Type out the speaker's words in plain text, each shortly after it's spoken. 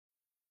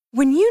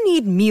When you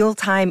need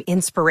mealtime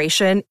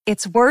inspiration,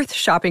 it's worth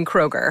shopping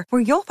Kroger,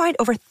 where you'll find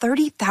over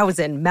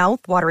 30,000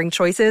 mouth-watering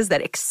choices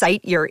that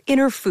excite your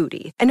inner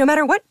foodie. And no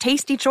matter what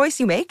tasty choice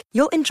you make,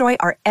 you'll enjoy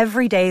our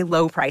everyday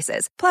low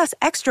prices, plus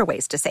extra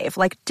ways to save,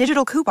 like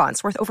digital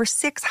coupons worth over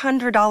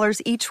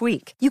 $600 each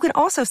week. You can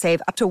also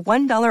save up to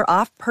 $1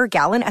 off per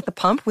gallon at the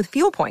pump with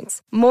fuel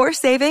points. More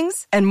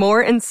savings and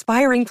more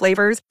inspiring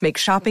flavors make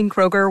shopping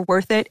Kroger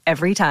worth it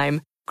every time.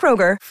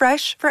 Kroger,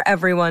 fresh for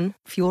everyone.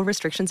 Fuel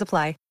restrictions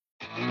apply.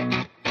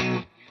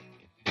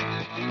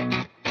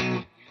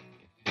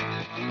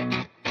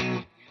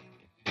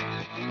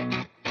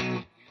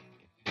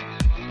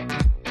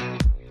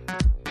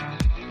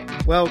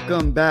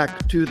 Welcome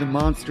back to the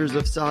Monsters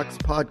of Socks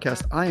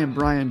podcast. I am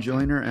Brian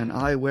Joyner, and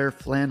I wear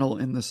flannel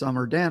in the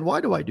summer. Dan, why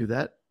do I do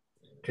that?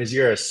 Because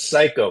you're a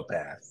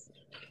psychopath.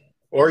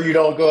 Or you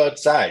don't go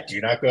outside. Do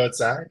you not go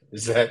outside?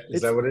 Is that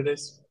what it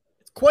is?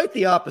 It's quite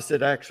the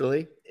opposite,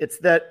 actually. It's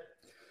that,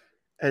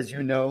 as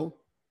you know,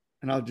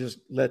 and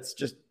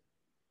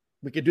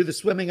we could do the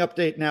swimming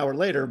update now or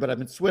later, but I've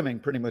been swimming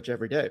pretty much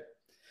every day.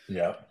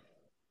 Yeah.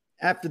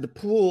 After the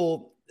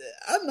pool,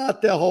 I'm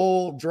not the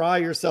whole dry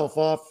yourself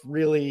off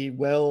really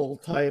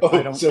well type.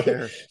 I don't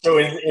care. So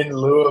in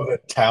lieu of a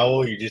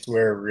towel, you just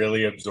wear a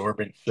really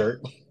absorbent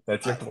shirt?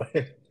 That's your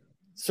plan?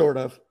 Sort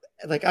of.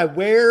 Like I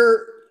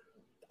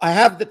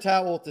have the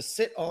towel to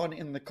sit on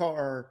in the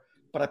car,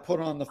 but I put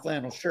on the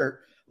flannel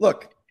shirt.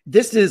 Look,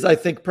 this is, I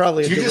think,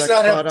 probably a direct product. Do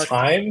you just not have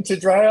time to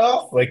dry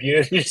off? Like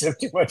you just have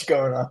too much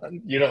going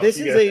on. This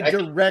is a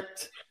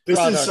direct This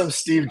product. is some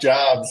Steve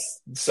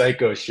Jobs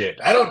psycho shit.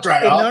 I don't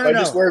dry off. I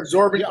just wear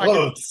absorbent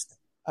clothes.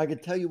 I can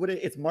tell you what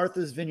it's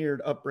Martha's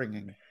Vineyard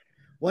upbringing.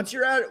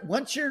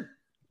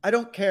 I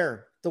don't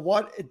care.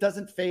 It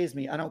doesn't faze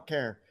me. I don't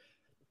care.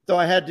 So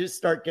I had to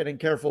start getting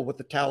careful with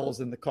the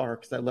towels in the car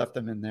because I left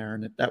them in there,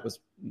 and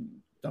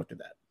don't do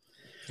that.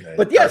 Yeah,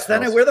 but yes,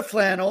 then I wear the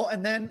flannel,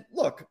 and then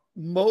look,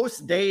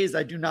 most days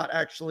I do not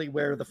actually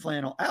wear the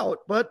flannel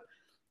out, but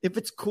if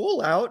it's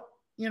cool out,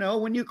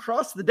 when you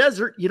cross the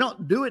desert, you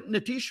don't do it in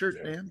a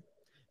t-shirt, man.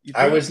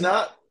 I was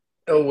not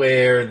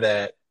aware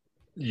that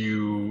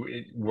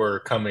you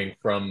were coming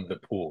from the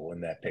pool in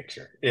that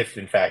picture, if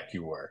in fact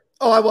you were.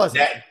 Oh, I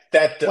wasn't.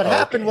 What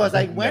happened was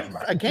I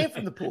came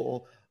from the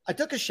pool, I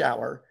took a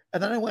shower,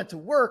 and then I went to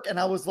work, and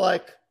I was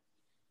like,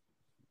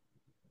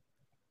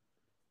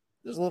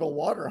 there's a little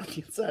water on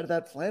the inside of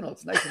that flannel.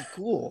 It's nice and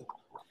cool.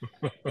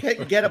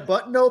 Get a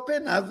button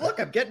open. I'm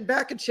getting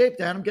back in shape,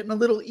 Dan. I'm getting a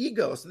little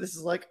ego. So this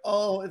is like,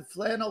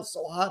 flannel's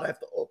so hot. I have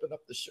to open up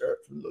the shirt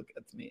and look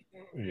at me.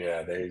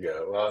 Yeah, there you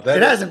go. Well,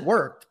 it hasn't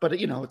worked, but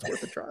it's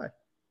worth a try.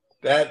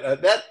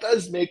 That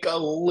does make a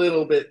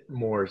little bit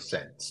more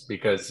sense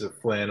because the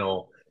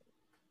flannel,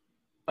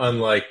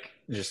 unlike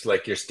just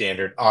like your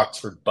standard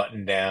Oxford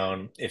button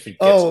down, if it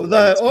gets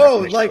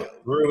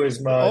through as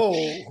much. Oh,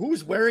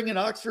 who's wearing an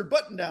Oxford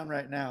button down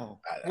right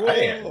now? I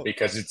am,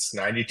 because it's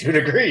 92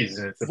 degrees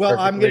and it's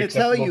I'm going to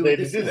tell you day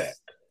to do that.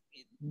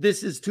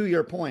 This is to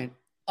your point.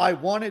 I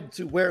wanted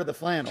to wear the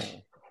flannel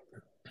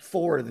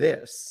for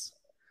this,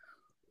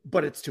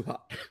 but it's too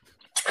hot.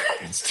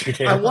 It's too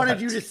damn I wanted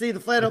hot. you to see the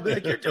flannel, be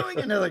like, you're doing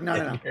it. And they're like, no,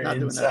 not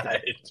doing inside.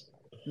 that.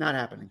 Not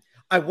happening.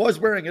 I was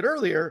wearing it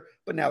earlier,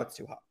 but now it's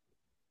too hot.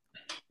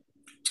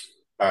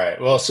 All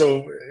right. Well,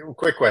 so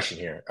quick question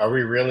here. Are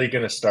we really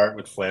going to start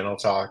with flannel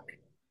talk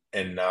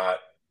and not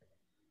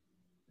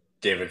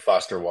David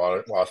Foster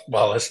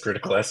Wallace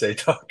critical essay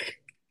talk?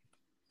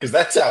 Because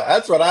that's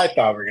what I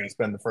thought we were going to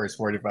spend the first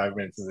 45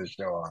 minutes of this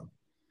show on.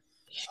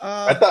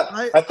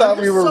 I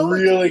thought we were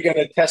really going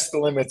to test the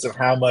limits of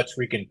how much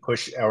we can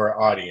push our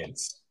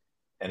audience.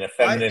 And a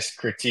feminist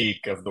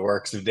critique of the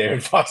works of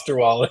David Foster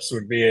Wallace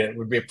would be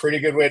a pretty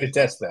good way to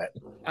test that.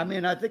 I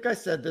mean, I think I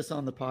said this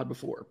on the pod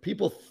before.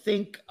 People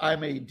think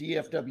I'm a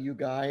DFW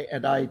guy,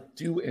 and I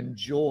do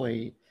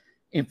enjoy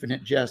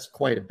Infinite Jest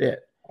quite a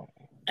bit.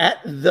 At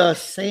the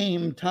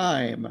same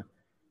time,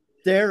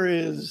 there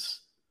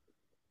is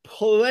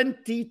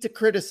plenty to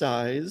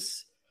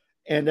criticize,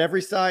 and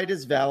every side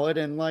is valid.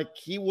 And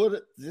he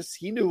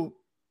knew.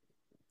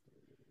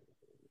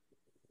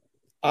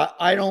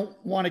 I don't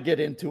want to get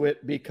into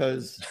it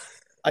because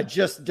I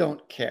just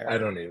don't care. I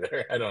don't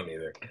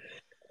either.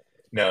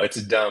 No, it's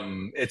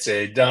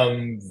a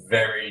dumb,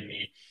 very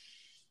niche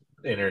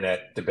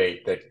internet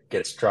debate that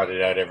gets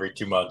trotted out every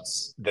 2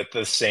 months that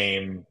the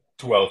same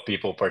 12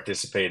 people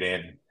participate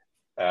in.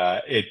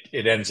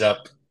 It ends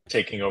up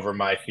taking over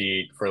my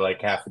feed for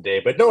like half a day,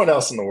 but no one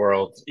else in the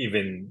world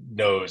even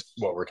knows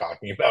what we're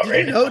talking about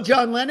right now.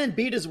 John Lennon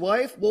beat his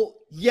wife? Well,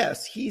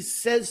 yes, he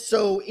says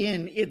so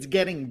in It's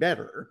Getting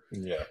Better.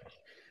 Yeah.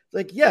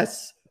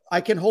 Yes,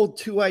 I can hold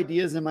two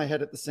ideas in my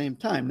head at the same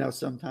time. Now,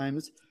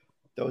 sometimes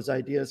those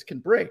ideas can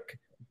break,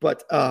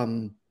 but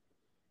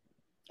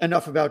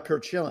enough about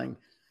Kurt Schilling.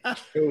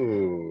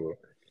 Ooh.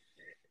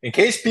 In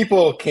case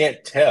people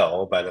can't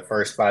tell by the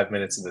first 5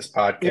 minutes of this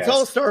podcast, it's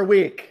All-Star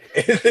Week.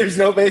 There's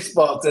no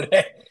baseball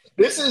today.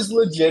 This is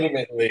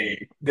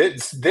legitimately,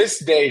 this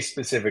day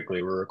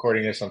specifically, we're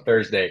recording this on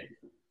Thursday,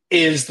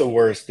 is the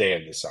worst day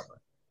of the summer.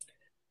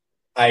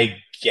 I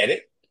get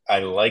it. I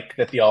like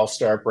that the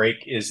All-Star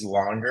break is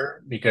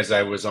longer because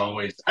I always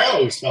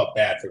felt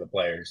bad for the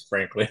players,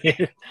 frankly.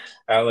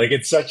 Like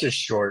it's such a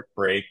short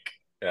break.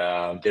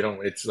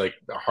 It's like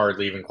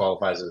hardly even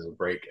qualifies as a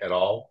break at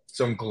all.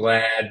 So I'm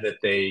glad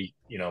that they,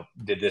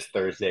 did this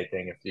Thursday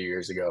thing a few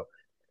years ago.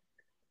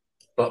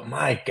 But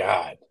my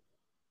God,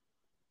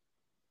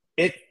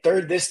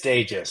 this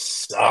day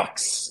just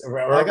sucks.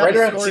 Right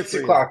around 6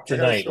 o'clock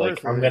tonight,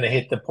 like I'm gonna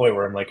hit the point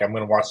where I'm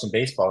gonna watch some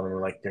baseball, and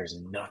we're like, there's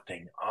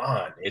nothing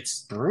on.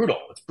 It's brutal.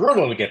 It's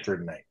brutal to get through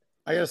tonight.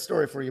 I got a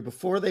story for you.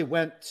 Before they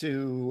went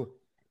to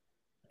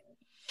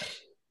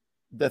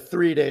the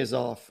 3 days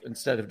off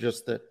instead of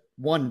just the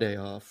 1 day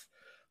off,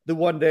 the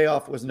 1 day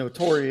off was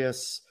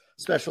notorious,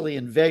 especially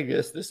in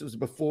Vegas. This was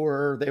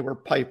before they were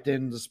piped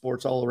into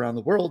sports all around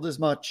the world as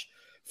much,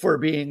 for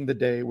being the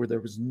day where there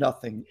was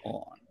nothing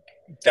on.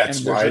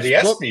 That's why the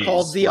ESPYs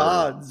called The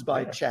Odds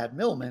by Chad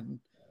Millman,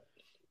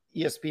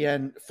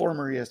 ESPN,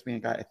 former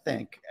ESPN guy, I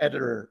think,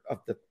 editor of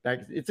the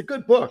magazine. It's a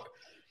good book.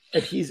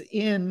 And he's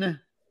in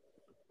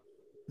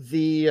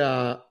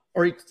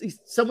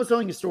someone's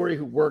telling a story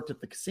who worked at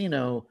the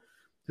casino,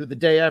 who the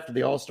day after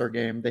the All-Star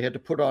game, they had to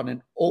put on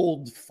an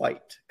old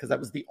fight because that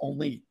was the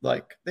only,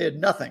 they had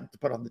nothing to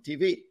put on the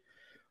TV.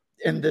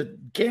 And the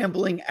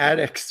gambling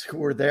addicts who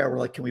were there were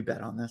like, can we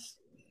bet on this?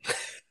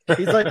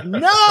 He's like,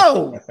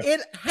 no,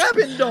 it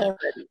happened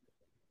already.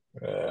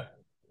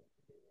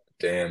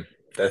 Damn,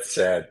 that's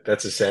sad.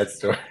 That's a sad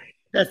story.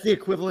 That's the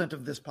equivalent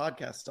of this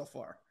podcast so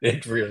far.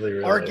 It really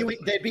is.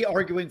 They'd be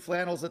arguing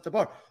flannels at the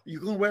bar. You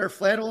can wear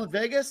flannel in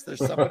Vegas?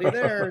 There's somebody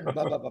there.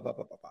 Blah, blah, blah, blah,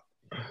 blah, blah.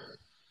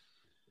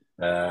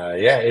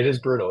 Yeah, it is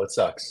brutal. It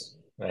sucks.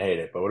 I hate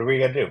it. But what are we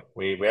going to do?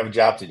 We have a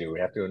job to do. We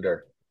have to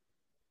endure.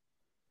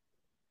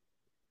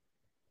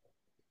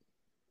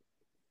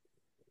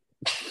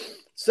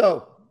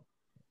 So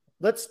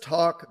let's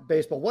talk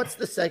baseball. What's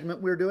the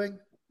segment we're doing?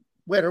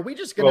 Wait, are we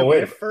just going to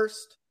riff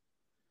first?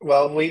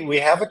 Well, we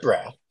have a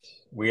draft.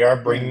 We are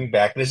bringing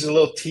back, this is a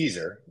little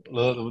teaser,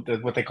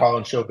 what they call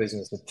in show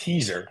business, the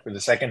teaser for the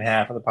second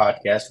half of the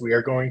podcast. We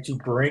are going to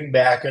bring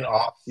back an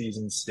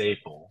off-season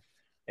staple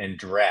and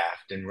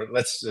draft. And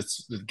let's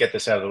get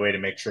this out of the way to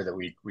make sure that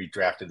we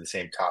drafted the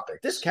same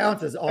topic. This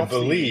counts as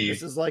off-season.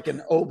 This is like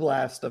an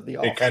oblast of the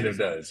off-season. It kind of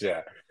does,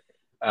 yeah.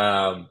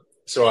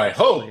 So I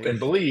hope and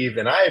believe,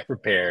 and I have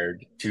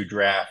prepared to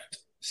draft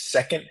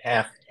second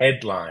half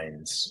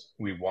headlines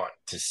we want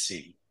to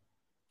see.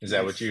 Is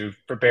that what you've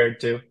prepared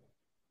to?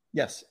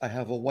 Yes, I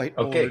have a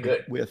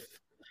whiteboard with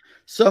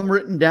some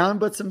written down,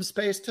 but some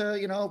space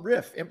to,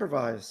 riff,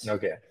 improvise.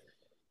 Okay.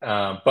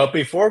 But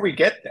before we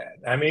get that,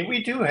 I mean,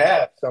 we do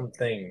have some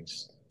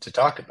things to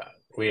talk about.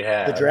 We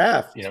have the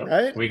draft,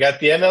 right? We got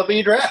the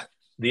MLB draft.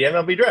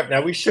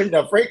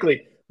 Now,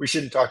 frankly, we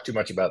shouldn't talk too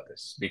much about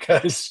this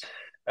because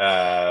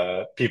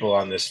people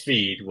on this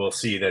feed will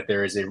see that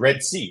there is an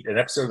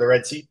episode of the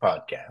Red Seat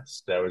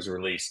podcast that was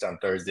released on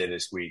Thursday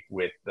this week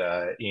with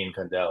Ian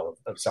Condell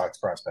of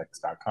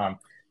SoxProspects.com,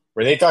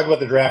 where they talk about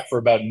the draft for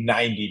about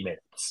 90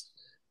 minutes.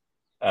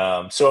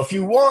 So if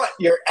you want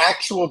your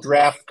actual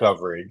draft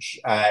coverage,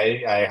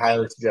 I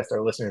highly suggest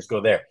our listeners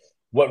go there.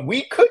 What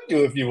we could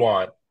do if you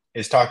want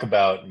is talk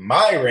about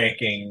my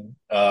ranking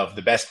of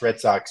the best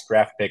Red Sox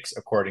draft picks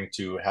according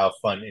to how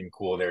fun and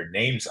cool their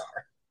names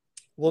are.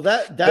 Well,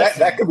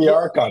 that could be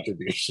our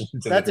contribution.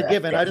 That's a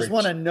given. Coverage. I just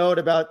want to note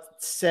about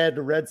said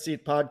Red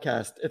Seat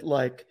podcast. At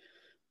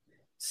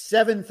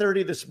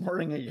 7:30 this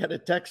morning, I get a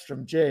text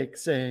from Jake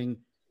saying,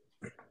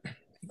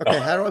 okay,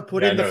 how do I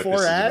put in the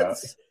 4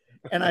 ads?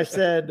 And I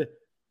said,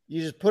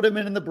 you just put them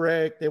in the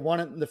break. They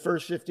want it in the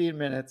first 15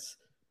 minutes.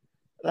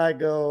 And I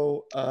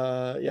go,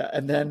 yeah.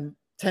 And then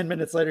 10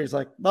 minutes later, he's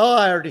like, oh,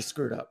 I already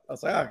screwed up. I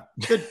was like,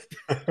 good.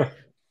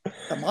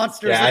 The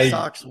monsters of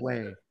Sox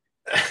way.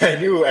 I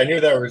knew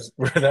that was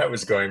where that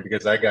was going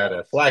because I got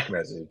a Slack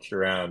message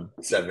around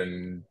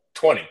 7:20.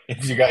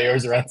 If you got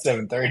yours around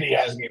 7:30,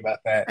 ask me about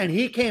that. And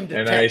he came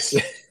to text.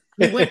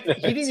 He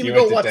didn't even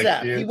go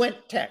WhatsApp. He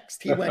went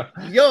text. He went,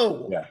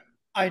 yo, yeah.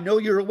 I know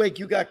you're awake.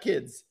 You got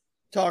kids.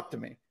 Talk to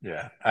me.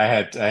 Yeah. I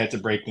had to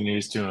break the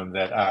news to him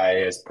that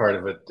I, as part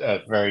of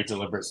a very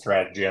deliberate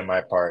strategy on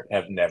my part,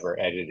 have never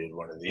edited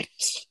one of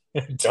these.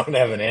 Don't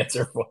have an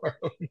answer for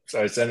him.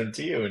 So I sent them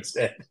to you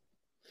instead.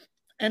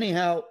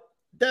 Anyhow,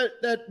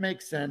 that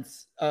makes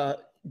sense.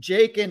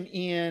 Jake and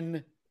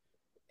Ian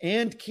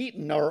and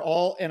Keaton are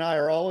all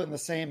in the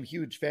same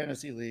huge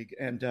fantasy league.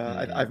 And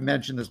I've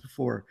mentioned this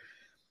before.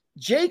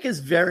 Jake is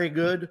very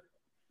good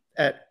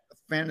at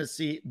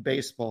fantasy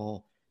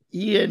baseball.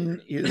 Ian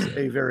is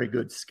a very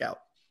good scout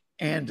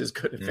and is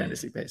good at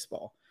fantasy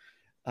baseball.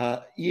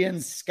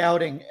 Ian's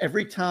scouting,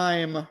 every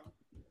time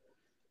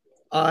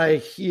I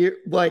hear,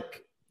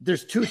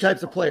 there's two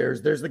types of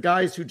players. There's the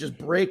guys who just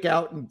break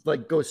out and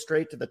go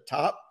straight to the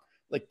top,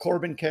 like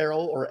Corbin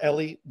Carroll or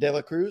Ellie De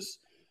La Cruz.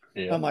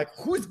 Yeah. I'm like,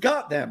 who's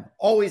got them?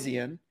 Always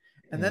Ian.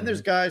 And then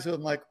there's guys who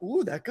I'm like,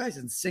 ooh, that guy's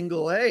in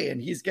single A.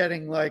 And he's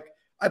getting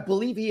I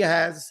believe he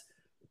has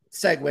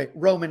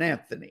Roman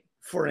Anthony,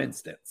 for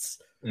instance,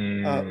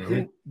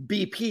 who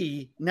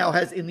BP now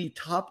has in the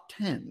top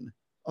 10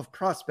 of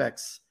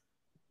prospects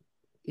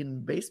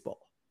in baseball.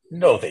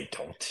 No, they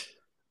don't.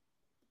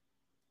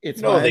 It's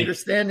my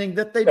understanding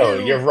that they do. No,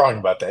 you're wrong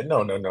about that.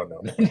 No.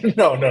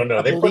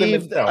 They put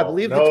him in. I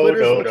believe the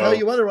Twitters will tell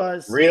you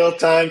otherwise. Real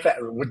time.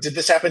 Did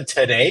this happen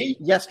today?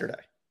 Yesterday.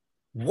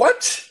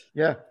 What?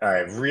 Yeah. All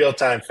right. Real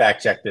time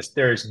fact check this.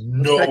 There is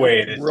no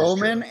way this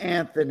Roman is true.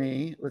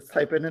 Anthony. Let's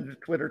type it into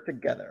Twitter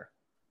together.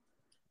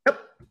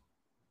 Yep.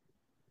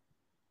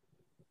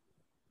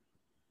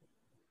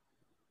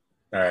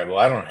 All right. Well,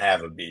 I don't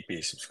have a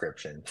BP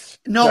subscription.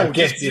 No,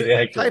 just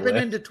type it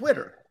into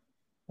Twitter.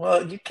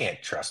 Well, you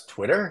can't trust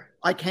Twitter.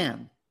 I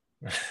can.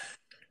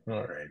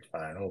 All right,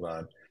 fine. Hold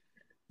on.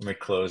 Let me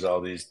close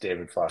all these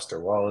David Foster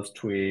Wallace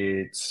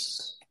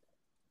tweets.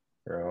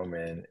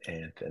 Roman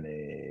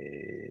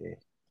Anthony.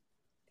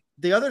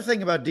 The other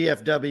thing about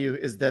DFW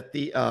is that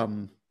the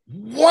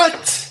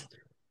what?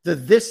 The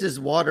 "this is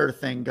water"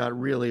 thing got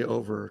really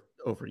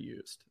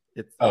overused.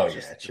 It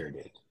sure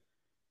did.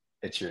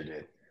 It sure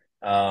did.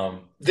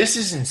 This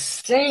is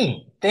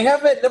insane. They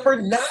have it at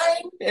number 9,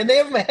 and they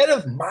have him ahead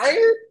of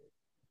Meyer.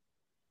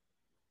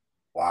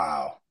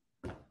 Wow.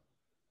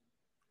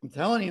 I'm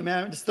telling you,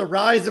 man, it's the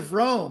rise of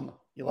Rome.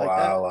 You like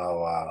that?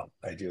 Wow.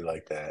 I do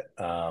like that.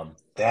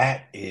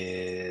 That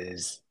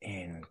is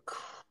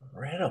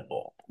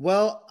incredible.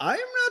 Well, I'm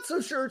not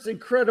so sure it's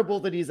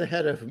incredible that he's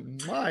ahead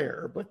of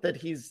Meyer, but that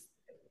he's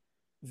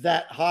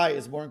that high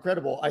is more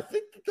incredible. I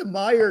think the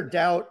Meyer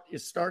doubt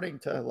is starting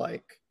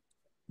to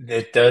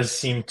It does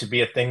seem to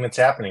be a thing that's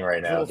happening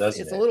right now,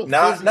 doesn't it? It's a little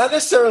not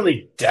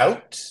necessarily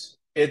doubt.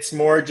 It's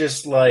more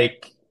just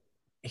like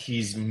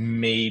he's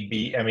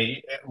maybe. I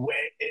mean,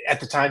 at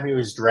the time he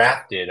was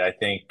drafted, I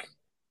think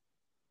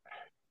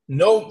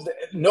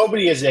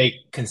nobody is a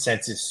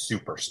consensus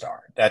superstar.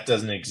 That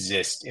doesn't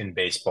exist in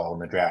baseball in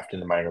the draft in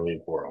the minor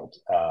league world.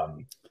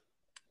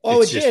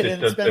 It did,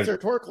 and Spencer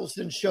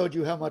Torkelson showed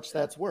you how much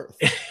that's worth.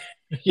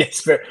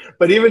 Yes,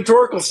 but even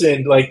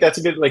Torkelson, that's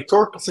a bit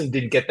Torkelson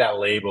didn't get that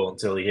label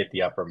until he hit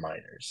the upper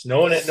minors.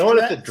 No one at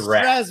the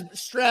draft.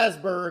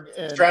 Strasburg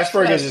is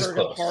as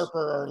close.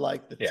 Harper are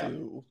the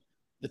two.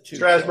 The two.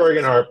 Strasburg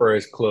and Harper are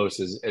as close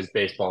as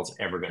baseball's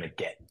ever going to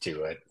get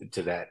to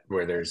that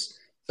where there's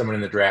someone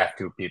in the draft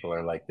who people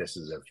are like, this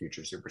is a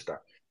future superstar.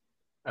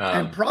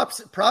 And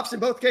props in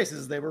both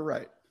cases, they were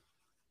right.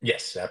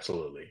 Yes,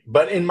 absolutely.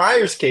 But in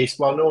Meyer's case,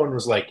 while no one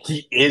was like,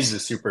 he is a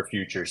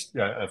future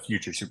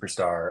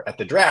superstar at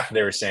the draft,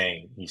 they were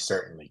saying he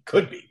certainly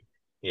could be.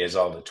 He has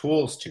all the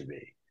tools to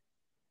be.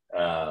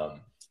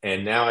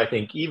 And now I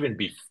think even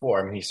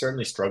before, he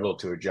certainly struggled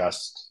to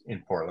adjust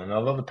in Portland,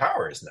 although the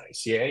power is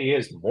nice. Yeah, he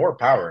has more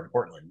power in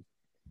Portland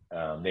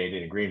than he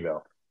did in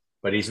Greenville.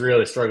 But he's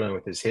really struggling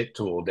with his hit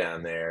tool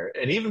down there.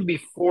 And even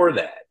before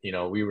that,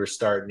 we were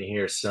starting to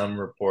hear some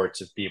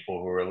reports of people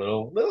who were a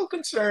little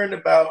concerned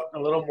about a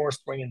little more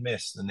swing and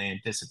miss than they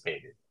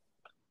anticipated.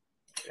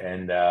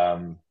 And,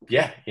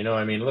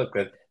 look,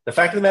 the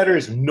fact of the matter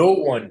is no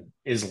one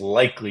is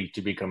likely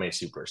to become a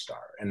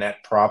superstar. And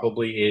that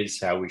probably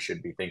is how we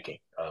should be thinking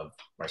of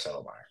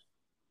Marcelo Meyer.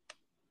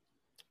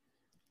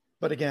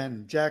 But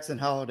again, Jackson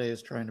Holliday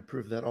is trying to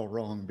prove that all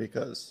wrong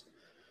because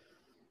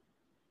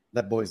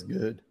that boy's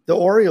good. The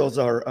Orioles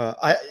are.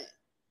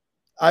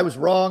 I was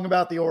wrong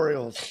about the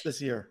Orioles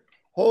this year.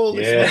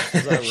 Holy smokes,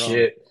 was I wrong?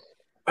 Shit.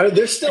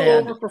 They're still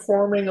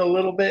overperforming a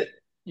little bit.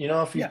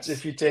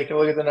 If you take a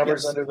look at the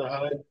numbers under the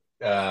hood.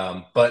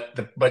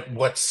 But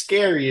what's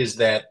scary is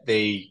that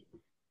they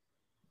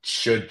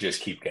should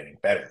just keep getting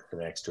better for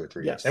the next 2 or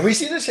 3 years. And we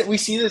see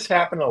this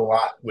happen a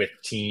lot with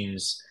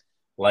teams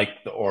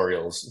like the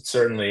Orioles. It's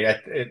certainly,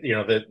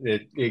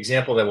 the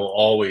example that will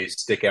always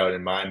stick out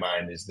in my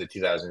mind is the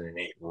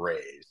 2008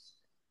 Rays.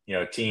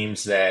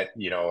 Teams that,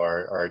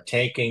 are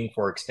tanking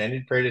for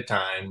extended period of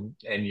time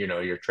and,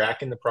 you're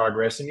tracking the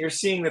progress and you're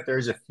seeing that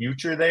there's a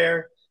future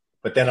there,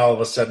 but then all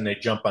of a sudden they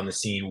jump on the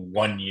scene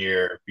 1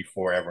 year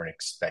before everyone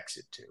expects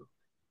it to.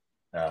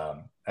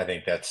 I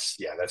think that's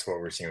what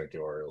we're seeing with the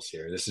Orioles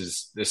here. This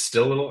is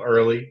still a little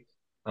early.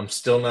 I'm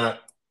still not,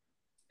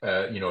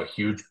 a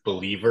huge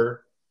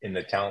believer in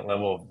the talent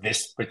level of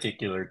this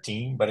particular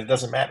team, but it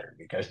doesn't matter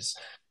because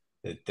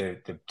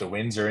the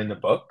wins are in the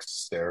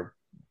books. They're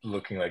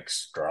looking like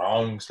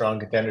strong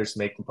contenders to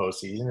make the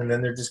postseason, and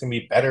then they're just going to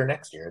be better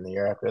next year and the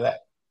year after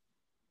that.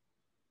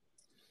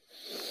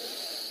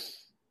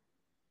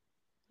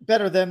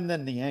 Better them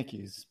than the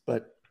Yankees,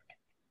 but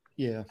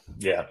yeah.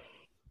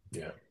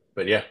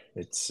 But yeah,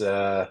 it's.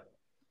 Although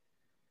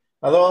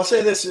I'll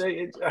say this,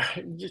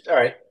 all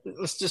right.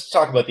 Let's just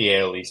talk about the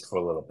AL East for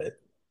a little bit.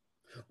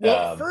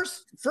 Well,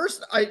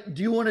 first,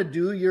 do you want to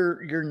do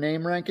your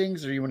name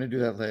rankings, or you want to do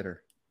that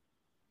later?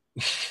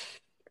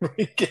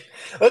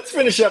 Let's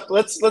finish up.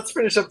 Let's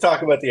finish up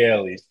talking about the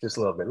AL East just a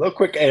little bit. A little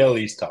quick AL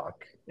East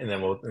talk, and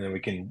then we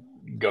can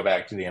go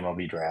back to the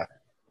MLB draft.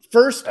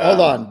 First, hold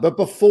on. But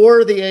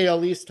before the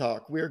AL East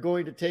talk, we are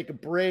going to take a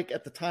break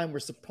at the time we're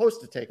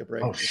supposed to take a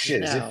break. Oh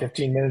shit! Is it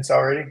 15 minutes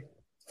already?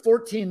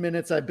 14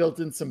 minutes. I built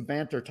in some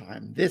banter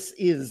time. This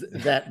is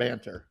that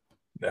banter.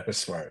 That was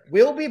smart.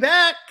 We'll be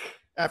back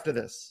after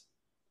this.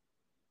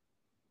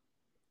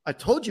 I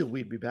told you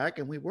we'd be back,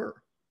 and we were.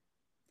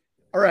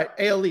 All right,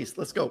 AL East,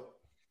 let's go.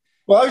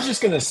 Well, I was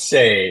just going to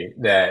say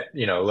that,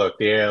 look,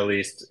 the AL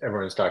East,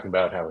 everyone's talking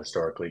about how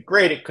historically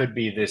great it could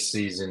be this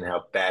season,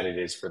 how bad it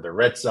is for the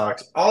Red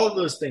Sox. All of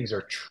those things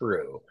are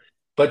true.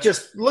 But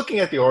just looking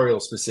at the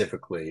Orioles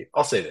specifically,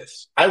 I'll say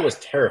this. I was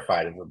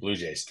terrified of the Blue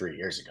Jays 3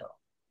 years ago.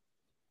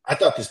 I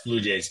thought this Blue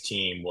Jays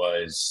team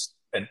was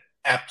an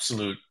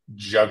absolute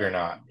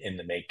juggernaut in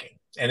the making.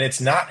 And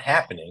it's not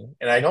happening.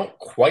 And I don't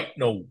quite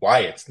know why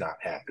it's not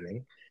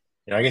happening.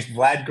 I guess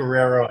Vlad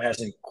Guerrero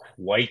hasn't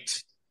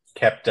quite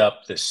kept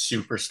up the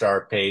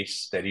superstar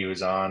pace that he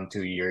was on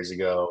 2 years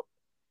ago.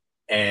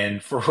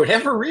 And for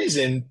whatever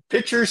reason,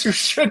 pitchers who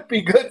should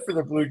be good for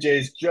the Blue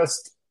Jays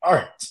just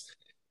aren't.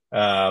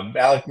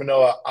 Alek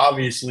Manoah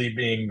obviously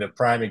being the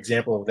prime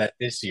example of that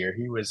this year.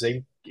 He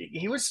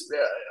was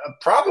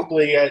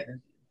probably at,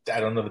 I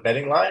don't know the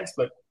betting lines,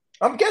 but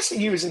I'm guessing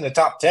he was in the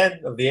top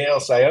 10 of the AL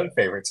Cy Young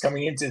favorites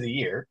coming into the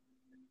year.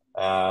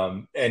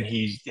 And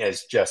he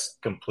has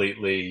just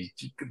completely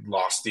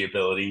lost the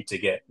ability to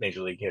get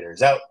major league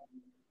hitters out.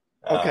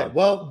 Okay,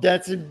 well,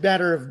 that's a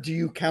matter of, do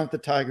you count the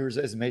Tigers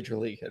as major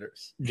league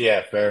hitters?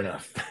 Yeah, fair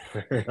enough.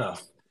 Fair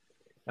enough.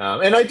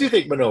 And I do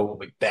think Manoah will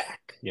be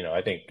back.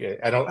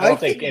 I don't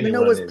think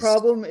Manoah's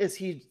problem is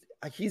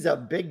he's a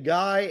big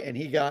guy and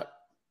he got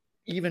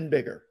even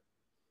bigger.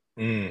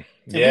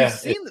 Yeah,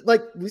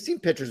 we've seen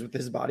pitchers with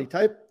his body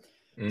type.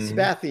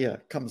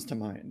 Sabathia comes to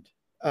mind.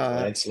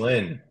 Lance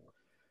Lynn.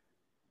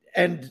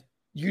 And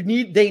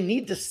they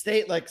need to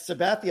stay like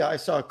Sabathia. I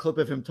saw a clip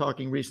of him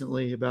talking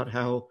recently about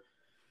how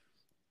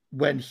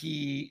when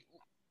he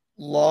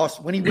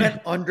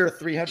went under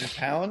 300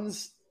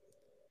 pounds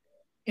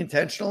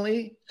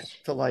intentionally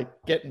to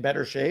get in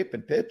better shape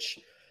and pitch,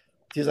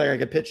 he's like, I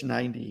could pitch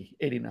 90,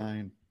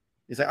 89.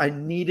 He's like, I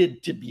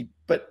needed to be,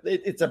 but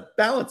it's a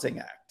balancing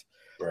act.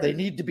 Right. They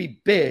need to be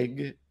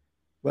big,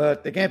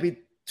 but they can't be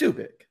too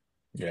big.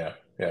 Yeah.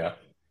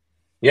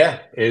 Yeah,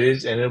 it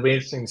is. And it'll be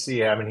interesting to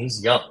see. I mean,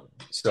 he's young,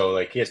 so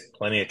he has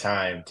plenty of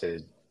time to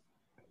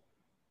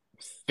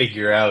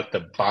figure out the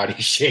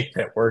body shape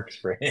that works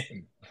for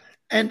him.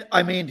 And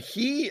I mean,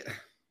 if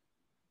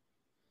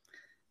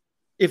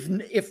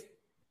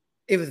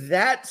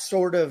that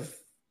sort of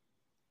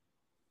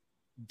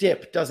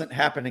dip doesn't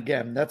happen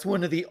again, that's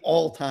one of the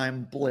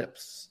all-time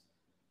blips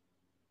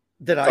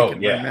that I can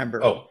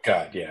remember. Oh,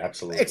 God, yeah,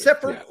 absolutely. Except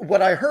for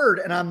what I heard,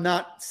 and I'm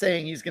not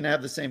saying he's going to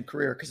have the same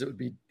career because it would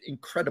be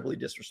incredibly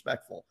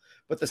disrespectful,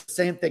 but the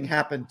same thing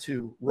happened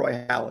to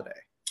Roy Halladay.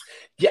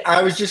 Yeah,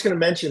 I was just going to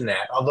mention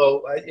that,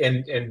 although,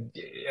 and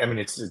I mean,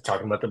 it's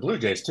talking about the Blue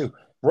Jays too.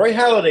 Roy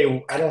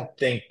Halladay, I don't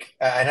think,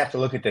 I'd have to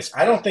look at this.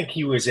 I don't think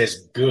he was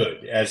as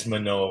good as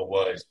Manoah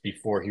was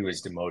before he was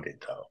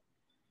demoted, though.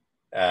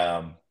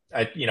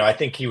 I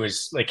think he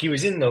was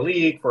in the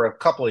league for a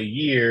couple of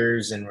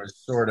years and was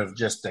sort of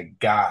just a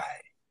guy,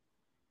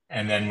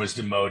 and then was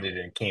demoted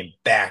and came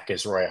back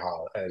as Roy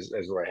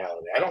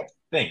Halladay. I don't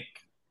think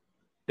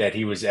that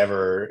he was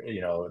ever,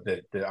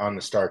 on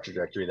the star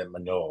trajectory that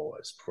Manoah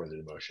was before the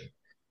demotion.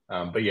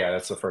 But yeah,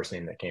 that's the first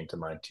name that came to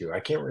mind too.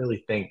 I can't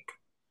really think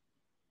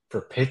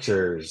for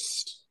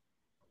pitchers.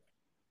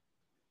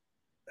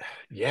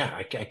 Yeah,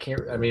 I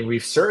can't. I mean,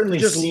 we've certainly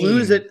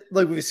lose it.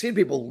 We've seen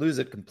people lose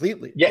it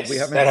completely. Yes, we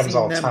haven't that happens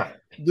all the time.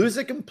 Lose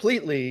it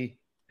completely,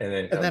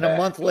 and then a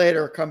month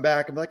later come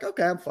back and be like,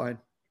 okay, I'm fine.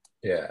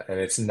 Yeah, and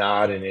it's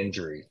not an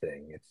injury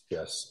thing. It's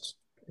just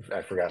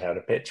I forgot how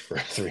to pitch for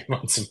 3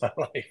 months of my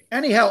life.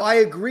 Anyhow, I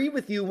agree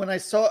with you. When I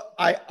saw,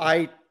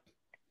 I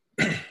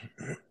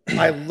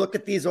look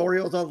at these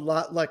Orioles a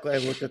lot like I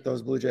looked at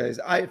those Blue Jays.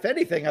 If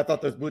anything, I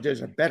thought those Blue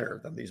Jays are better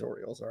than these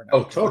Orioles are now.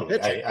 Oh, totally.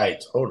 I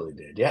totally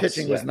did. Yes.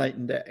 Pitching was night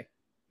and day.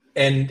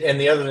 And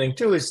the other thing,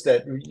 too, is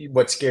that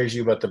what scares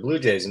you about the Blue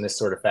Jays, and this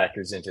sort of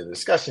factors into the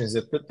discussion, is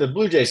that the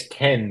Blue Jays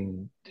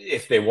can,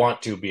 if they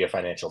want to, be a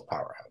financial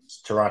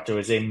powerhouse. Toronto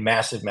is a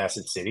massive,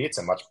 massive city. It's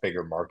a much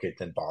bigger market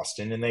than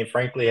Boston, and they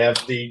frankly have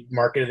the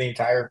market of the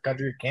entire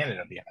country of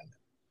Canada behind them.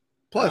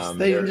 Plus,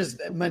 they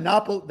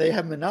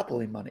have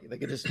monopoly money. They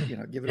could just,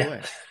 give it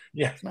away.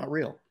 Yeah. It's not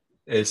real.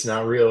 It's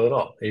not real at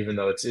all, even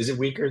though is it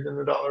weaker than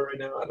the dollar right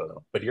now? I don't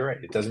know. But you're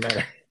right. It doesn't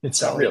matter.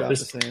 It's not real.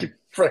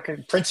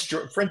 Prince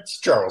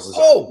Charles is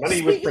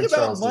money with Prince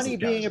Charles. Money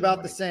being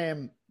about the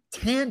same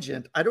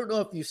tangent. I don't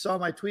know if you saw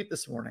my tweet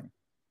this morning.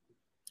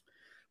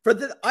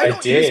 I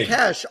don't use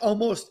cash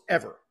almost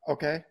ever.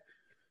 Okay.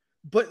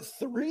 But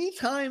 3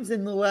 times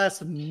in the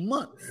last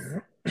month,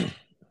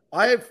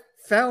 I've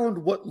found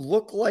what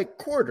look like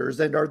quarters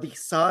and are the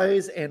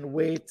size and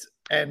weight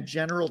and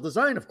general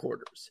design of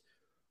quarters,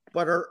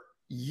 but are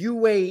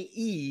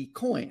UAE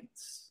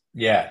coins.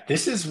 Yeah,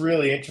 this is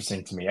really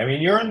interesting to me. I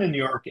mean, you're in the New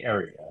York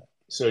area,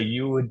 so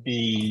you would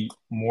be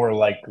more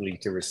likely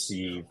to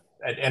receive.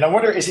 And I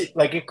wonder, is it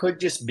it could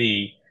just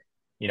be,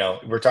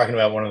 we're talking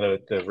about one of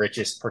the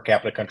richest per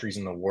capita countries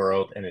in the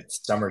world, and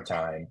it's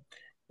summertime.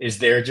 Is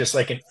there just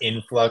an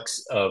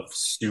influx of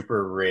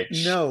super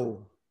rich?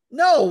 No.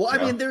 I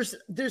mean, there's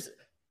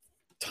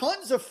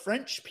tons of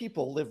French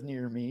people live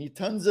near me.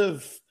 Tons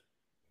of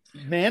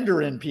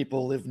Mandarin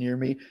people live near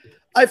me.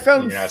 I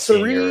found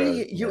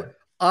three.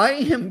 I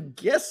am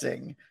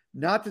guessing,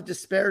 not to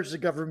disparage the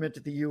government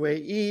of the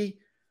UAE.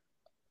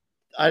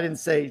 I didn't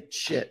say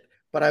shit,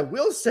 but I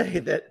will say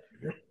that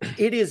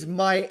it is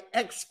my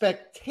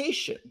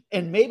expectation,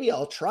 and maybe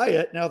I'll try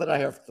it now that I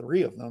have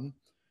three of them,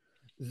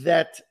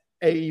 that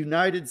a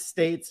United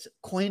States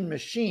coin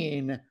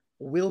machine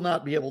will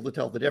not be able to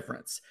tell the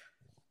difference.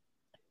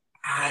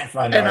 I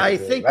feel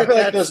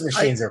like those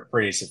machines are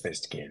pretty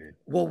sophisticated.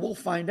 Well, we'll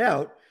find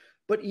out.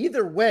 But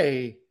either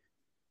way,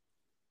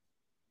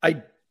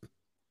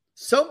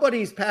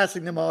 somebody's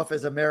passing them off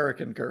as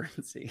American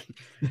currency.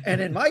 And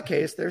in my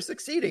case, they're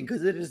succeeding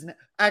because it is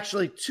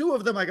actually two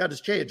of them I got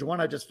as change. One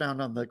I just found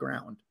on the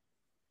ground.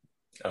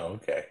 Oh,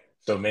 okay.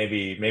 So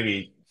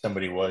maybe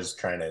somebody was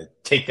trying to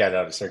take that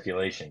out of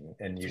circulation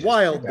and use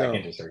it back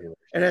into circulation.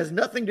 It has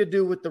nothing to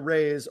do with the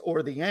Rays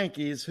or the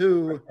Yankees,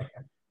 who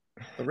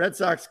the Red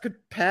Sox could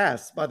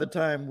pass by the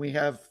time we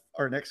have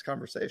our next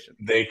conversation.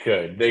 They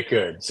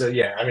could. So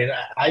yeah, I mean,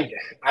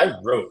 I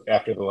wrote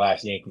after the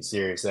last Yankee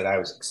series that I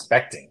was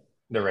expecting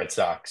the Red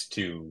Sox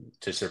to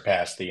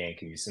surpass the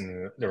Yankees,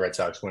 and the Red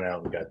Sox went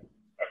out and got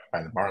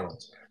behind the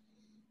Marlins.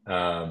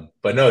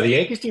 But no, the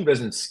Yankees team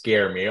doesn't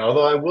scare me.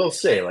 Although I will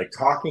say, like,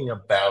 talking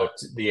about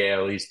the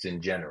AL East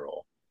in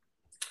general,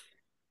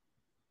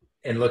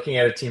 and looking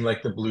at a team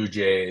like the Blue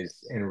Jays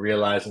and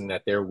realizing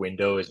that their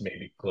window is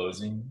maybe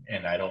closing,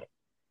 and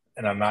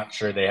I'm not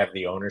sure they have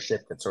the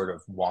ownership that sort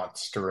of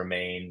wants to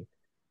remain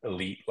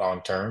elite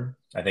long term.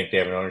 I think they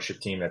have an ownership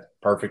team that's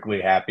perfectly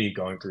happy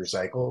going through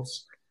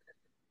cycles.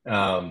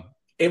 All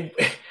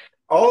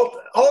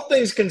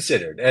things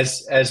considered,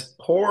 as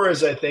poor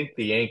as I think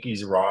the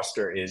Yankees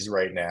roster is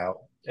right now,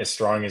 as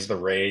strong as the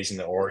Rays and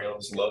the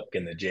Orioles look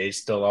and the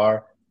Jays still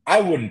are, I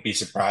wouldn't be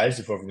surprised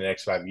if over the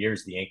next 5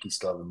 years the Yankees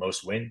still have the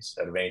most wins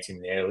out of any team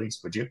in the AL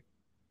East. Would you?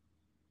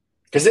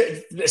 Because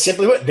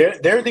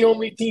they're the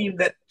only team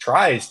that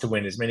tries to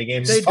win as many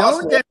games as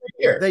possible every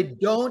year. They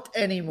don't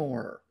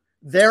anymore.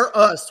 They're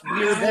us.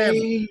 We're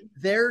them.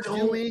 They're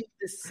doing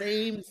the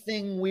same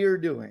thing we're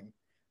doing.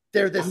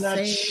 They're the same. I'm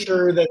not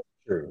sure that's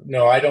true.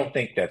 No, I don't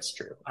think that's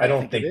true. I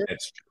don't think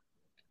that's true.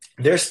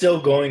 They're still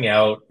going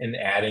out and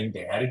adding.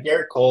 They added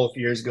Garrett Cole a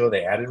few years ago.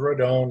 They added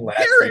Rodon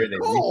last year. They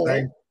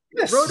re-signed.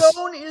 Yes.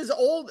 Rodon is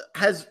old.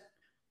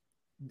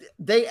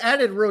 They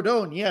added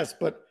Rodon, yes,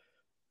 but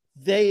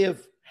they have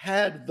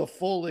had the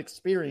full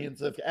experience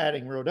of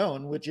adding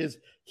Rodon, which is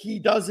he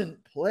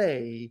doesn't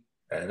play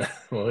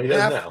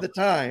half the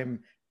time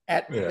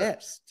at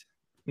best.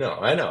 No,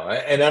 I know.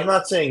 And I'm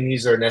not saying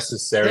these are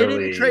necessarily...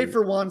 They didn't trade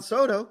for Juan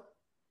Soto.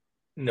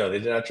 No, they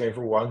did not trade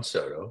for Juan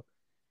Soto.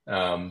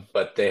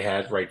 But they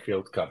had right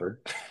field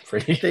covered.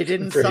 They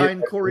didn't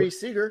sign Corey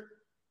Seager.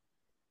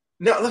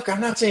 No, look, I'm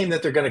not saying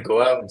that they're going to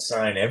go out and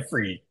sign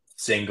every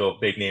single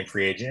big-name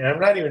free agent. And I'm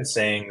not even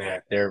saying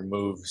that their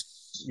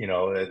moves,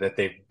 that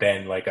they've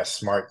been like a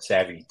smart,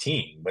 savvy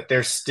team. But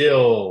they're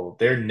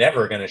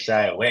never going to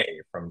shy away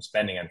from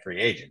spending on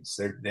free agents.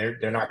 They're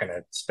not going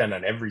to spend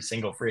on every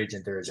single free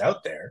agent there is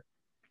out there.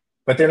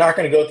 But they're not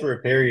going to go through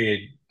a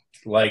period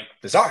like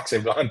the Sox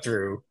have gone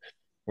through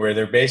where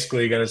they're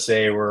basically going to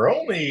say,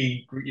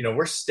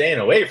 we're staying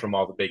away from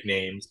all the big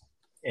names.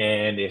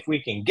 And if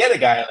we can get a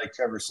guy like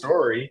Trevor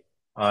Story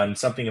on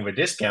something of a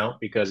discount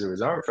because of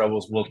his arm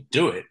troubles, we'll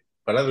do it.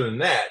 But other than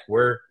that,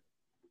 we're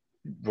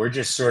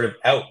just sort of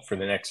out for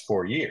the next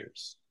 4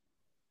 years.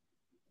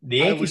 The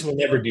Yankees will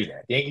never do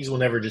that. The Yankees will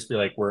never just be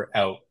like, we're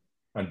out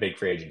on big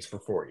free agents for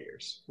 4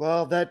 years.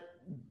 Well,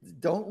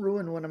 don't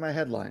ruin one of my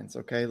headlines,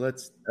 okay?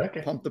 Let's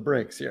pump the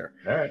brakes here.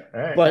 All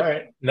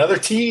right. Another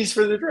tease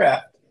for the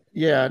draft.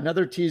 Yeah,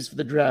 another tease for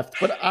the draft.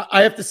 But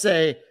I have to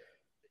say,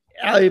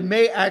 I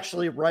may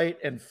actually write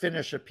and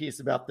finish a piece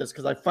about this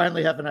because I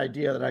finally have an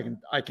idea that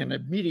I can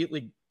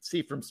immediately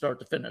see from start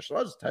to finish. So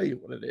I'll just tell you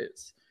what it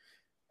is.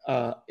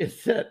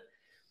 It's that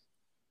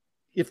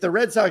if the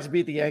Red Sox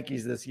beat the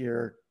Yankees this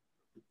year,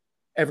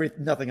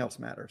 nothing else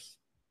matters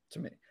to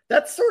me.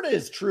 That sort of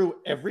is true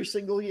every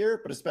single year,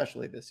 but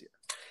especially this year.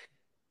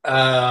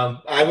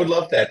 I would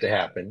love that to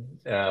happen.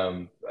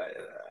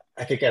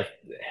 I think I've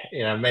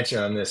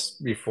mentioned on this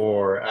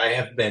before. I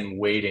have been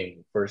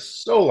waiting for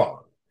so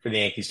long for the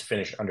Yankees to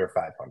finish under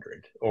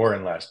 500 or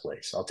in last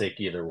place. I'll take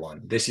either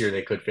one. This year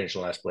they could finish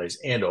in last place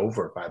and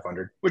over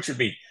 500, which would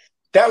be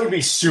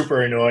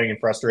super annoying and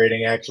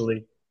frustrating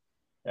actually,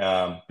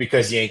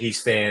 because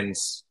Yankees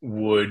fans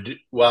would,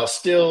 while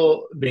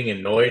still being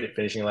annoyed at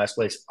finishing in last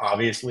place,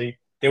 obviously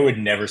they would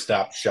never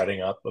stop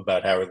shutting up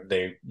about how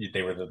they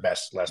were the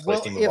best last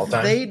place team of all time.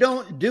 If they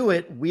don't do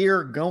it,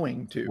 we're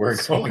going to.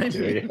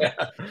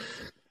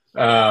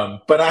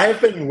 But I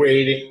have been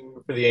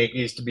waiting for the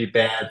Yankees to be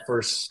bad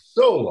for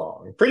so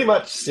long, pretty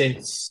much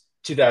since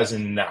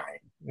 2009,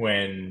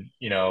 when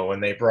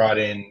they brought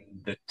in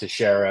the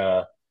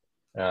Teixeira,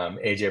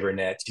 AJ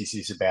Burnett,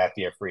 CC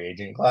Sabathia free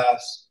agent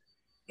class.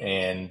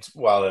 And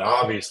while it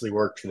obviously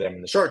worked for them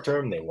in the short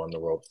term, they won the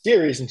World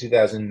Series in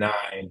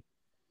 2009.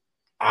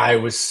 I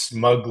was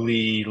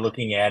smugly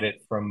looking at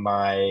it from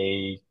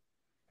my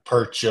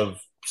perch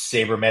of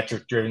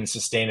sabermetric driven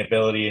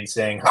sustainability and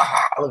saying, ha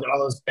ha, look at all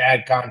those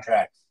bad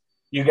contracts.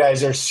 You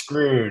guys are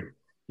screwed.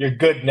 You're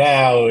good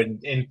now.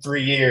 In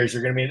 3 years,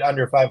 you're going to be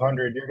under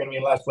 500. You're going to be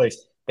in last place.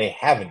 They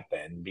haven't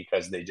been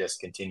because they just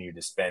continue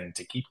to spend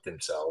to keep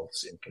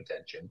themselves in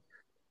contention.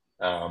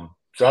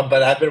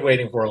 But I've been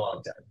waiting for a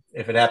long time.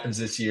 If it happens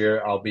this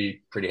year, I'll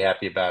be pretty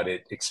happy about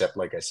it. Except,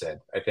 like I said,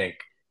 I think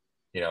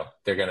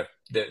they're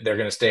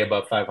gonna stay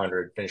above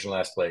 500, finish in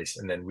last place,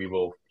 and then we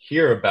will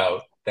hear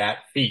about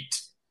that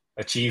feat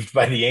achieved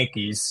by the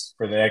Yankees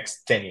for the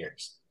next 10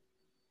 years.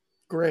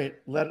 Great.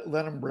 Let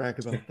them brag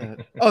about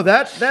that. Oh,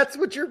 that's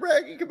what you're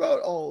bragging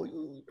about? Oh,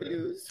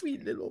 you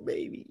sweet little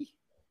baby.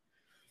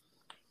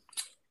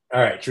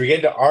 All right. Should we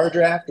get into our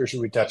draft or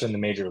should we touch on the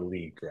Major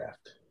League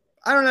draft?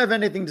 I don't have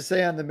anything to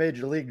say on the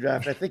Major League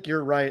draft. I think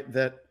you're right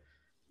that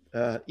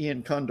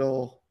Ian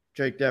Cundall,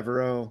 Jake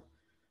Devereaux,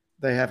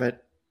 they have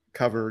it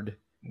covered.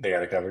 They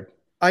got it covered.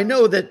 I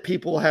know that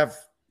people have,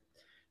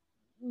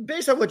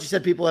 based on what you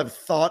said, people have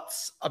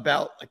thoughts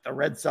about like the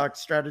Red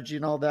Sox strategy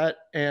and all that.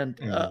 And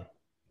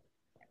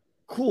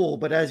cool.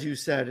 But as you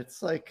said,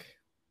 it's like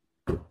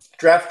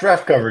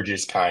draft coverage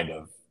is kind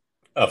of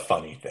a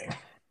funny thing.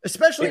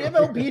 Especially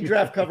MLB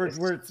draft coverage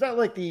where it's not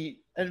like the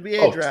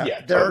NBA draft.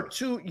 Yeah, there are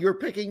you're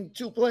picking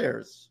two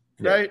players,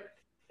 right?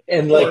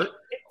 And like or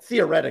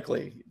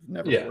theoretically, it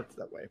never works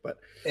that way. But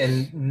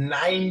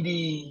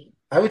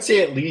I would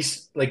say at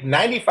least like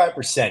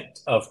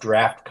 95% of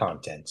draft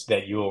content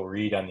that you will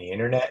read on the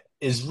internet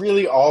is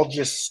really all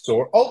just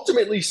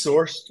ultimately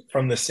sourced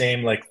from the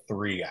same like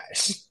three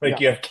guys.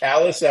 Like you have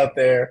Callis out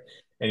there,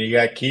 and you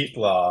got Keith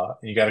Law,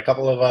 and you got a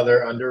couple of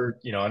other under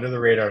the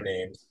radar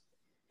names.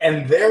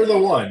 And they're the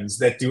ones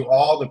that do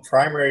all the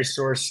primary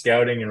source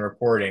scouting and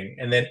reporting.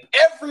 And then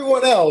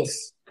everyone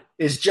else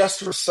is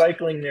just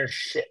recycling their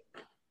shit.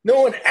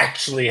 No one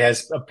actually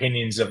has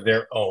opinions of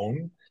their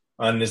own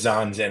on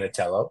Nazan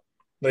Zanatello.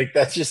 Like,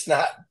 that's just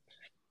not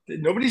 –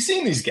 nobody's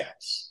seen these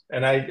guys.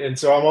 And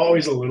so I'm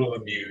always a little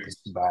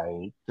amused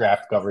by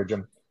draft coverage.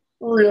 I'm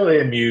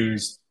really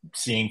amused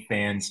seeing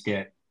fans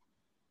get,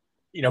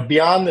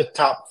 beyond the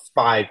top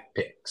 5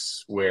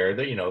 picks where,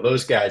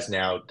 those guys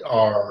now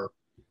are –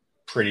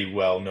 pretty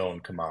well-known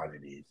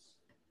commodities,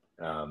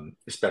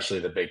 especially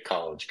the big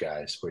college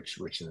guys, which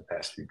in the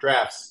past few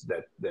drafts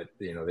that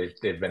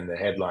they've been the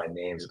headline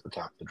names at the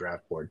top of the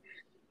draft board.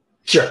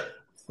 Sure,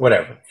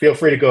 whatever. Feel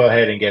free to go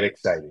ahead and get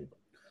excited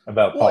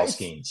about Paul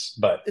Skeens,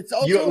 but it's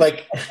also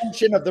like a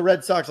function of the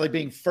Red Sox like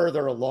being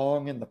further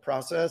along in the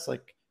process.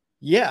 Like,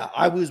 yeah,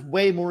 I was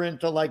way more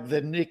into like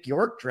the Nick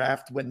York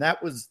draft when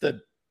that was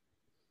the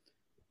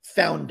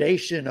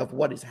foundation of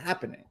what is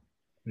happening.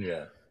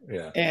 Yeah.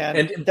 Yeah,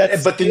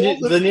 but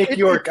the Nick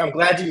York. I'm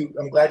glad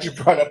you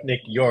brought up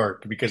Nick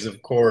York because,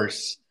 of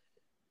course,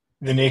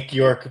 the Nick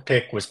York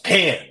pick was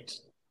panned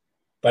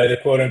by the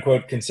quote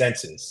unquote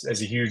consensus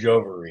as a huge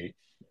overreach.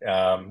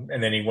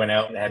 And then he went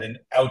out and had an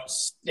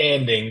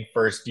outstanding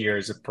first year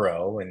as a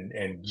pro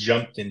and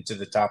jumped into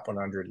the top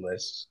 100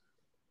 lists.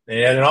 And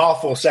he had an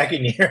awful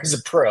second year as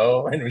a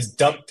pro and was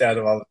dumped out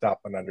of all the top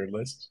 100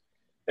 lists.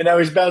 And now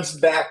he's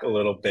bounced back a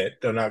little bit,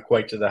 though not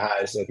quite to the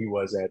highs that he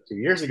was at 2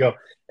 years ago.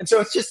 And so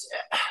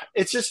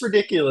it's just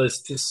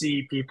ridiculous to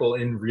see people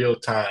in real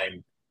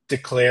time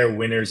declare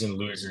winners and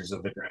losers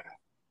of the draft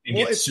and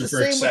get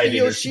super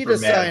excited or super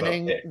mad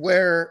about picks.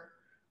 Where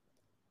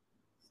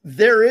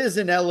there is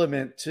an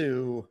element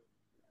to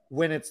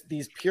when it's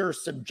these pure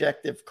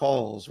subjective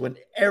calls, when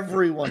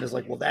everyone is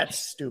like, well, that's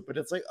stupid.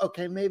 It's like,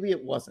 okay, maybe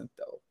it wasn't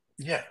though.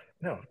 Yeah.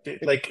 No,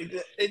 like,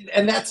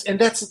 and that's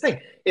the thing.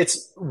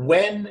 It's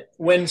when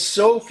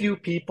so few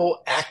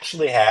people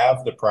actually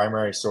have the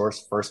primary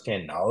source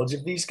firsthand knowledge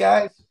of these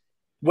guys.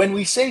 When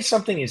we say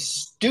something is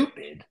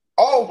stupid,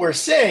 all we're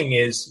saying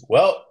is,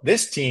 well,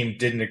 this team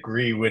didn't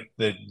agree with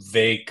the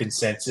vague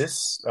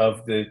consensus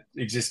of the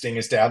existing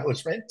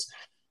establishment.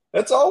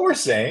 That's all we're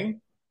saying.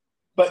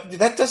 But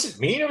that doesn't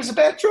mean it was a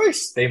bad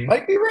choice. They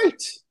might be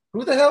right.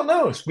 Who the hell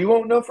knows? We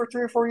won't know for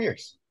 3 or 4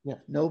 years. Yeah,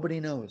 nobody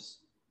knows.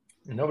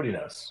 Nobody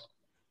knows.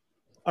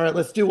 All right,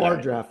 let's do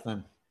our draft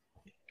then.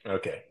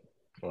 Okay,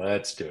 well,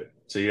 let's do it.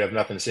 So you have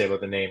nothing to say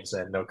about the names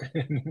and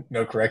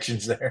no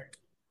corrections there?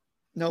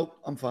 Nope,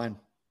 I'm fine.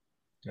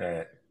 All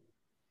right.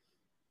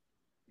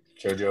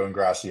 Jojo and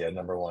Gracia,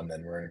 number 1,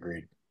 then we're in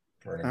agreed.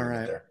 All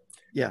right. There.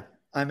 Yeah,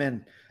 I'm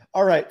in.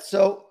 All right,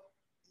 so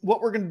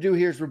what we're going to do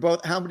here is we're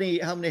both – how many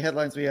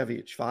headlines do we have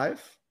each?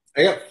 5?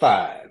 I got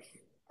 5.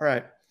 All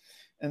right.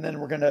 And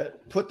then we're going to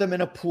put them in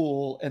a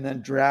pool and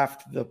then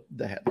draft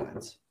the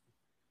headlines.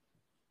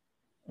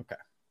 Okay.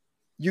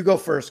 You go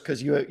first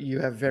because you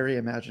have very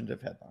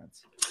imaginative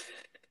headlines.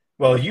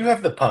 Well, you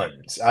have the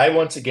puns. I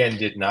once again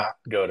did not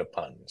go to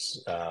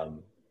puns,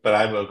 but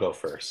I will go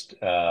first.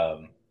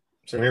 So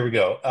here we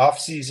go.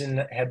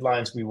 Off-season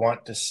headlines we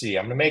want to see.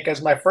 I'm going to make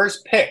as my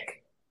first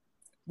pick.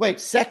 Wait,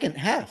 second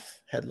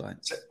half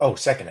headlines. Oh,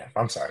 second half.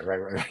 I'm sorry.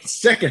 Right.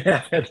 Second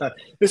half headline.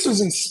 This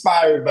was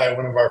inspired by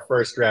one of our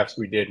first drafts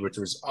we did, which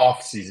was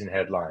off-season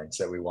headlines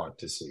that we want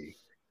to see.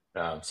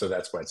 So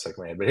that's why it's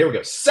second hand. But here we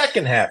go.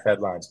 Second half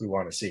headlines we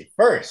want to see.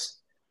 First,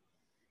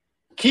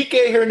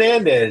 Kike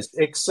Hernandez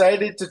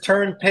excited to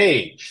turn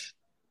page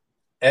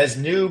as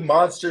new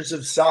Monsters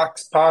of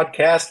Socks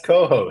podcast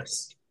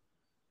co-host.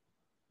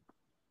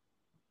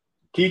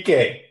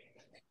 Kike,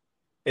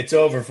 it's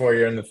over for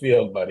you in the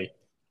field, buddy.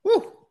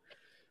 Woo.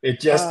 It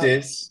just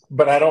is,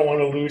 but I don't want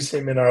to lose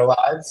him in our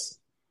lives.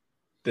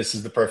 This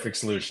is the perfect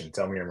solution.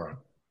 Tell me I'm wrong.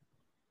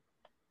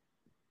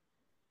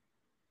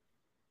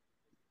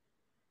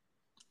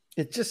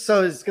 It's just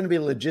so it's going to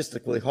be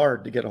logistically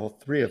hard to get all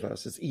three of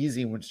us. It's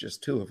easy when it's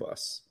just two of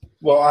us.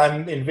 Well,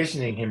 I'm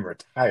envisioning him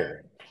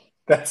retiring.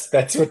 That's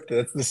the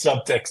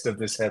subtext of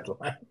this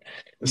headline.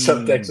 The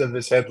subtext of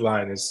this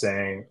headline is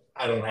saying,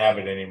 I don't have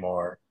it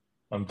anymore.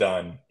 I'm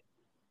done.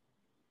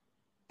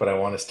 But I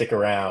want to stick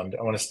around.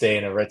 I want to stay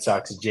in a Red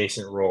Sox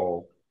adjacent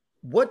role.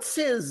 What's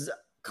his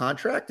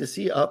contract? Is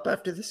he up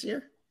after this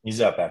year? He's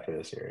up after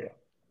this year, yeah.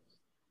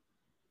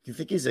 Do you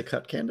think he's a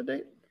cut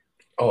candidate?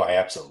 Oh, I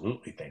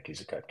absolutely think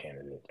he's a cut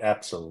candidate.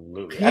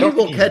 Absolutely. He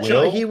will catch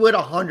on. He would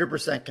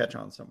 100% catch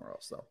on somewhere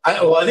else, though.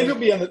 I think he'll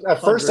be on the at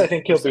first. I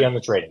think he'll be on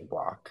the trading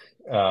block.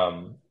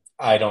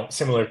 I don't,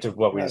 similar to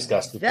what we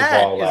discussed with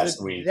Duvall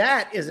last week.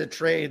 That is a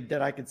trade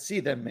that I could see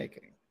them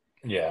making.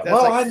 Yeah.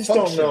 That's I just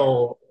don't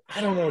know.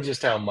 I don't know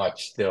just how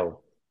much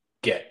they'll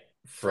get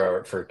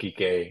for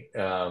Kike.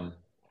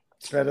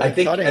 I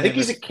think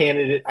he's a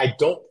candidate. I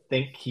don't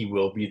think he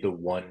will be the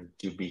one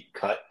to be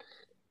cut.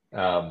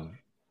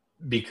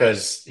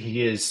 Because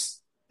he is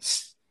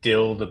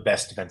still the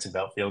best defensive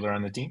outfielder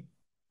on the team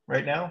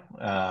right now.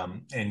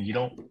 And you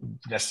don't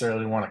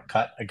necessarily want to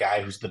cut a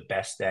guy who's the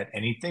best at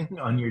anything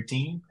on your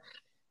team.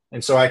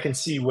 And so I can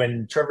see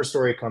when Trevor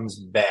Story comes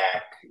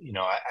back,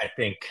 I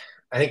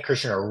think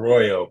Christian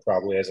Arroyo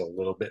probably has a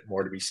little bit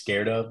more to be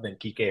scared of than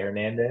Kike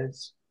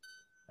Hernandez.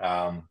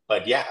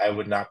 But yeah, I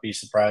would not be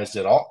surprised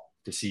at all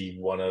to see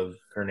one of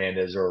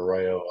Hernandez or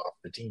Arroyo off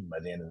the team by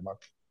the end of the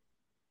month.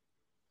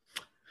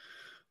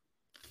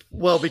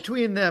 Well,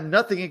 between them,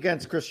 nothing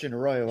against Christian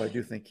Arroyo, I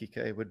do think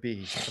Kike would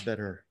be a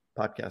better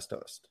podcast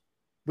host.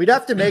 We'd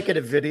have to make it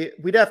a video.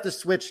 We'd have to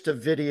switch to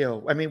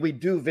video. I mean, we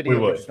do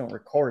video, we just don't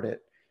record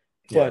it.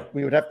 But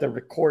we would have to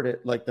record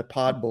it like the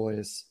Pod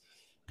Boys.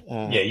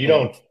 You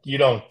don't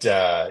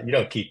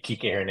keep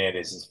Kike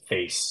Hernandez's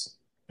face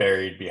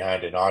buried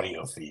behind an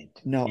audio feed.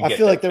 No, I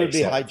feel like there would be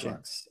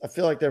hijinks.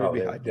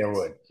 There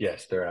would.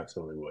 Yes, there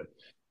absolutely would.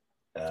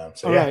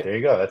 Right. There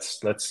you go.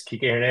 Let's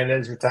Kike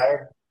Hernandez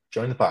retire.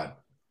 Join the pod.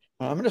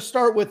 I'm going to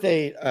start with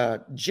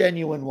a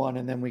genuine one,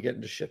 and then we get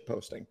into shit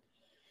posting.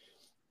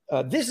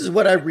 This is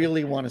what I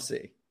really want to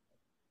see.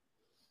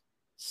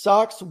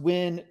 Sox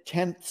win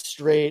 10th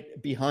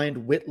straight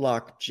behind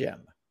Whitlock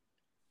Gem.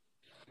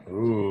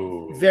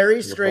 Ooh,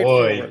 very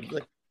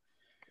straightforward.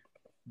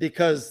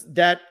 Because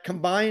that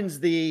combines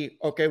we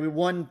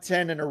won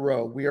 10 in a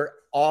row. We are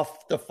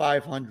off the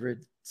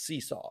 500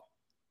 seesaw,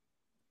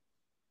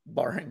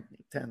 barring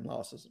 10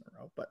 losses in a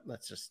row. But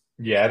let's just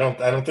I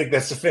don't think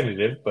that's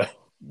definitive, but.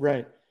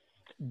 Right.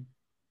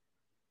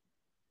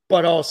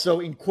 But also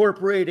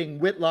incorporating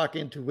Whitlock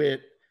into it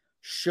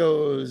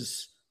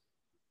shows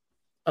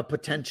a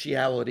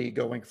potentiality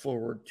going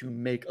forward to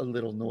make a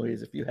little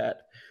noise. If you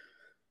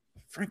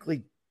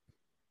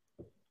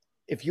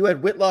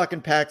had Whitlock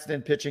and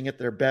Paxton pitching at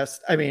their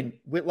best, I mean,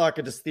 Whitlock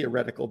at his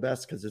theoretical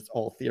best because it's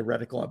all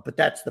theoretical, but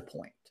that's the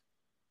point.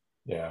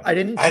 Yeah. I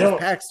didn't choose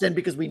Paxton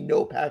because we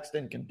know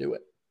Paxton can do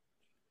it.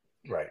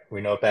 Right.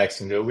 We know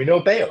Paxton can do it. We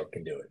know Bayo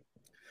can do it.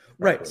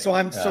 Right. So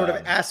I'm sort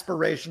of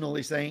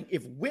aspirationally saying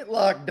if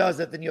Whitlock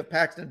does it, then you have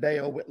Paxton,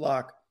 Bayo,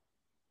 Whitlock.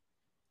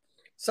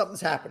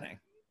 Something's happening.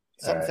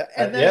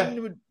 And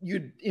then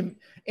you'd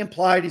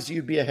implied is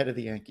you'd be ahead of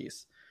the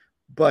Yankees.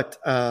 But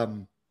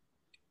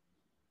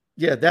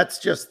that's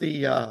just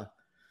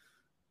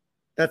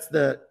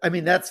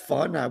that's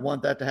fun. I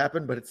want that to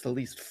happen, but it's the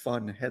least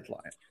fun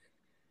headline.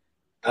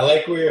 I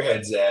like where your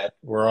head's at.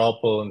 We're all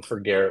pulling for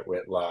Garrett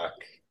Whitlock.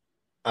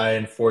 I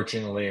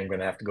unfortunately am going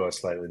to have to go a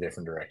slightly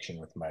different direction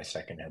with my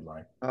second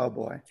headline. Oh,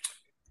 boy.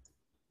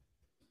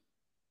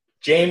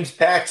 James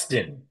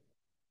Paxton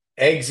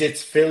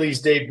exits Phillies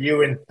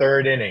debut in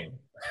third inning.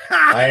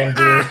 I am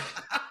doing.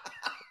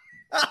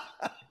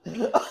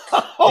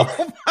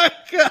 Oh, my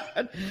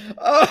God.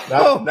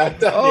 Oh, not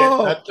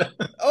done yet.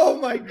 Oh,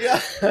 my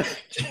God.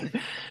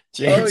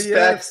 James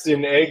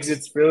Paxton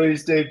exits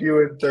Phillies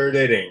debut in third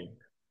inning.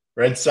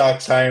 Red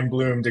Sox Chaim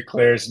Bloom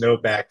declares no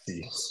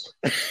backsies.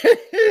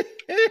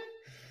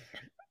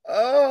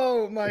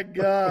 Oh my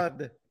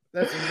God,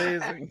 that's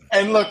amazing!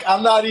 And look,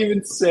 I'm not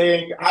even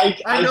saying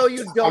I know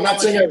you don't. I'm not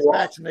saying I want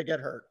Paxton to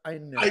get hurt. I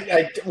know.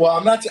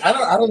 I'm not. I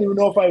don't even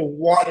know if I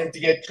want him to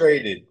get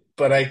traded.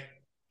 But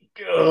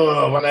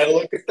when I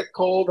look at the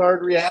cold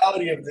hard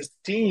reality of this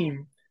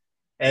team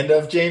and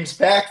of James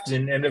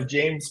Paxton and of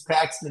James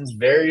Paxton's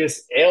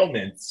various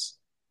ailments,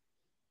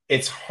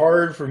 it's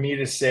hard for me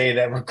to say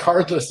that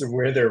regardless of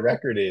where their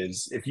record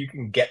is, if you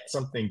can get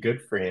something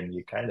good for him,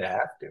 you kind of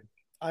have to.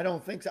 I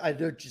don't think so.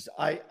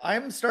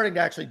 I'm starting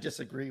to actually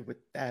disagree with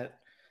that.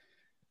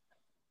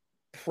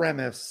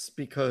 premise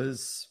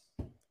because,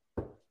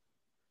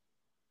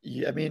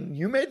 I mean,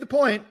 you made the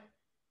point.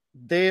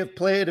 They have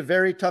played a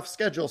very tough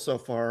schedule so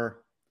far.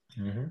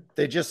 Mm-hmm.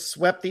 They just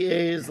swept the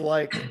A's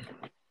like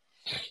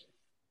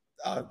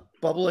a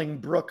bubbling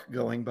brook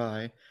going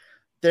by.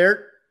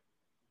 They're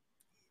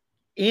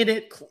in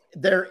it.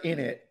 They're in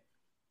it.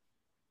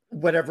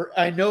 Whatever.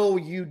 I know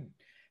you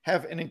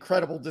have an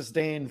incredible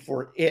disdain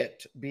for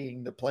it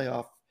being the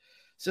playoff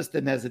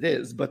system as it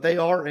is, but they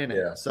are in it.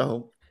 Yeah.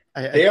 So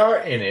they are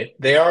in it.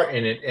 They are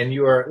in it. And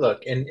you are,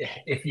 look, and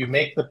if you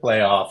make the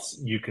playoffs,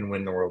 you can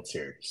win the World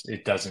Series.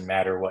 It doesn't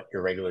matter what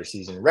your regular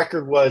season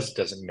record was. It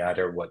doesn't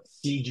matter what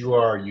seed you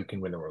are. You can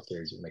win the World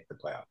Series and make the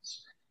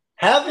playoffs.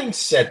 Having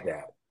said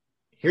that,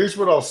 here's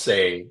what I'll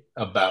say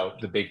about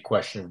the big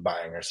question of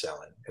buying or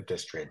selling at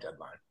this trade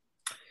deadline.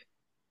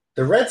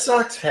 The Red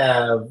Sox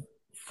have,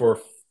 for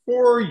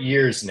 4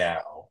 years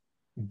now,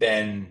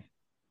 been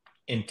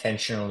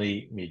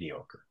intentionally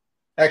mediocre.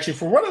 Actually,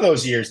 for one of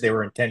those years, they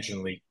were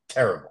intentionally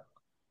terrible.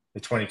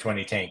 The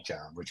 2020 tank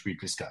job, which we've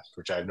discussed,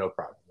 which I have no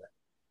problem with.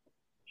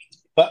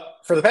 But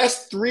for the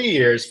past 3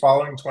 years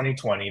following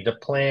 2020, the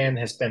plan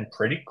has been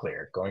pretty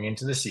clear going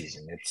into the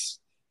season.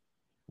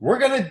 We're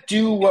going to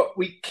do what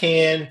we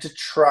can to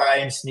try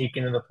and sneak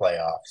into the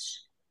playoffs,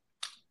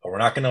 but we're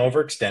not going to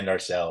overextend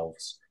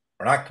ourselves.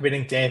 We're not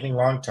committing to anything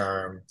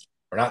long-term.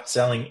 We're not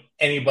selling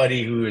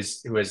anybody who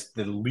has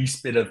the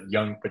least bit of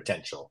young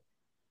potential.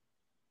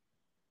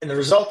 And the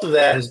result of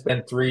that has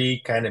been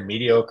 3 kind of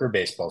mediocre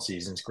baseball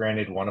seasons.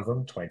 Granted, one of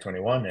them,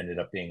 2021, ended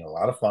up being a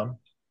lot of fun.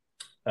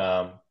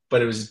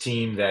 But it was a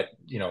team that,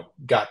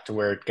 got to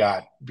where it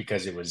got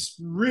because it was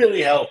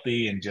really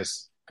healthy and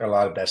just got a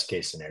lot of best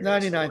case scenarios.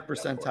 99th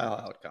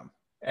percentile outcome.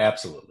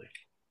 Absolutely.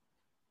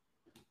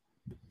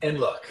 And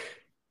look,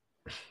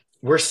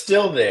 we're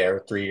still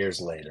there 3 years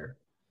later.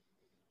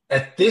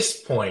 At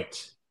this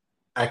point,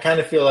 I kind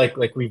of feel like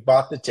we've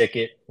bought the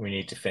ticket. We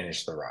need to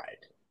finish the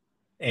ride.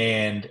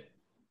 And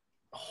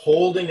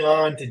holding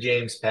on to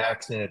James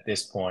Paxton at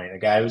this point, a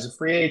guy who's a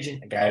free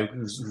agent, a guy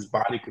whose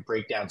body could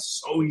break down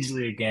so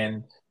easily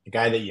again, a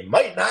guy that you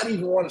might not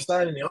even want to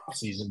sign in the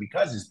offseason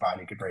because his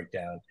body could break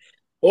down.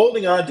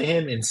 Holding on to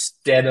him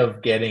instead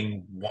of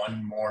getting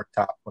one more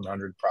top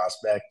 100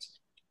 prospect,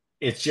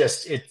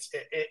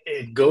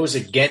 it goes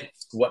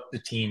against what the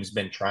team's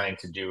been trying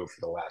to do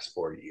for the last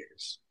 4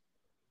 years.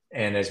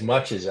 And as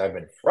much as I've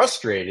been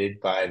frustrated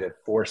by the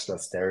forced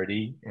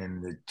austerity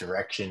and the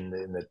direction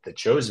and the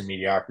chosen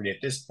mediocrity at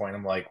this point,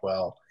 I'm like,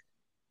 well,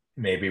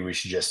 maybe we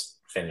should just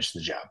finish the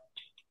job.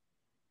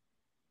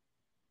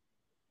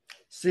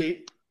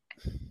 See,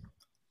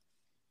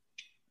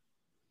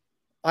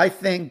 I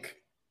think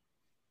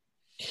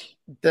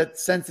that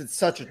since it's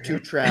such a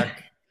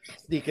 2-track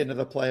sneak into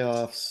the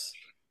playoffs,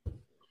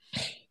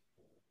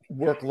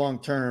 work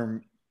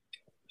long-term,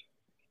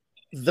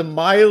 the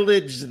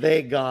mileage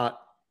they got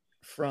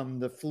from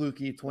the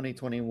fluky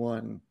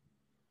 2021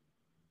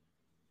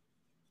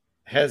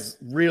 has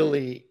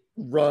really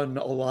run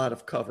a lot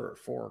of cover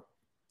for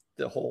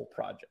the whole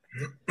project.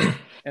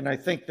 And I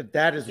think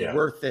that is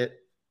worth it.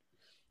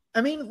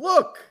 I mean,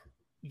 look,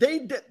 they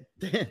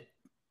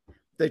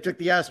took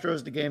the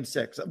Astros to Game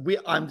 6.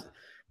 I'm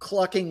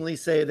cluckingly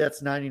say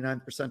that's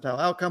 99th percentile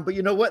outcome, but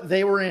you know what?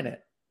 They were in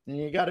it, and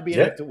you got to be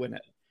in it to win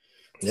it.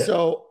 Yeah.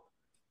 So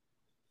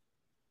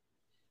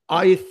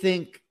I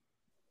think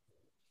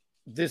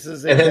this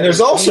is, and then there's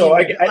also,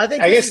 I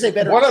think this is a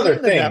better one other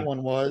thing thing than that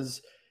one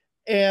was,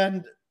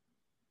 and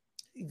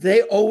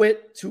they owe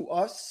it to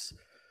us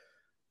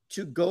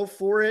to go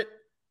for it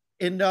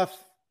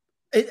enough.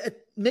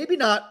 Maybe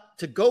not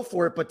to go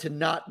for it, but to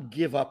not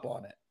give up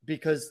on it,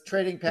 because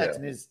trading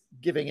Paxton is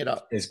giving it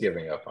up. Is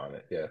giving up on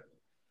it, yeah.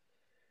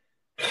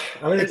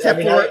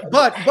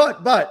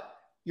 But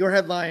your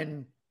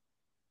headline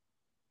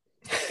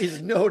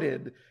is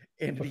noted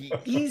in the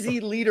easy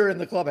leader in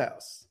the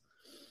clubhouse.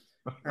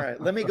 All right,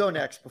 let me go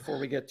next before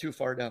we get too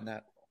far down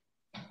that.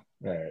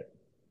 All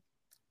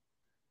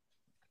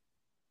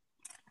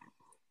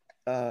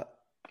right.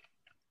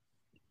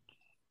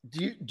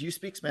 Do you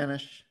speak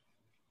Spanish?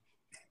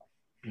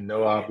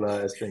 No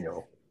habla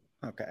español.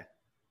 Okay.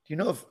 Do you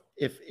know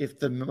if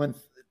the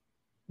month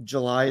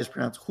July is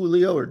pronounced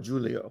Julio or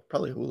Julio?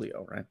 Probably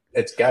Julio, right?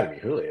 It's got to be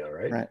Julio,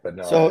 right? Right. But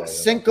no. So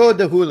Cinco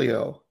de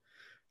Julio,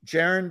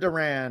 Jarren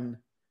Duran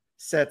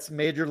sets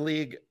major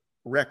league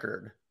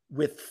record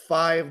with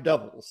 5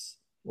 doubles.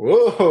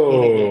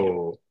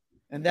 Whoa!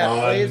 And that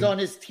plays on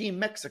his team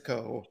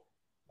Mexico.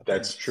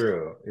 That's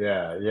true.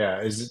 Yeah.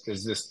 Does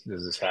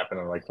this happen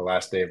on like the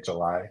last day of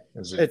July?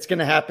 It's going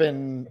to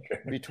happen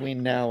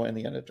between now and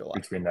the end of July.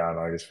 Between now and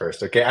August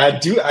 1st. Okay, I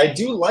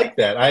do like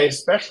that. I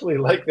especially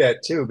like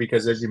that too,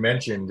 because as you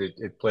mentioned,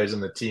 it plays on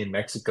the team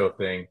Mexico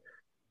thing,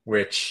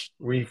 which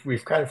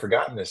we've kind of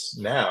forgotten this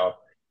now.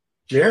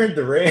 Jarren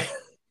Duran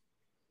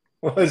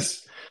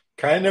was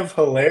kind of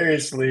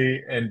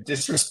hilariously and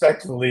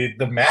disrespectfully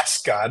the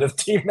mascot of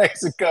Team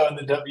Mexico in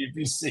the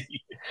WBC.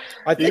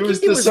 I think he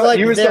was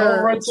the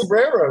home run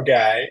sombrero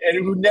guy,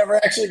 and who never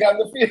actually got in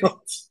the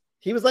field.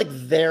 He was like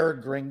their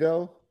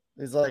gringo.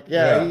 He's like,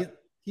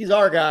 He's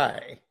our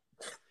guy.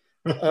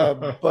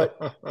 But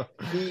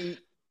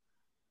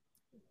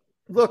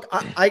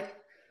I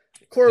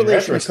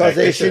correlation and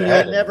causation,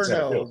 you'll never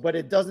know. But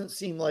it doesn't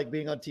seem like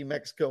being on Team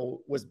Mexico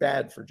was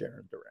bad for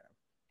Jarren Duran.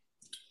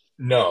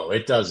 No,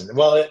 it doesn't.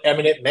 Well, I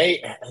mean, it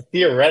may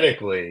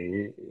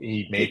theoretically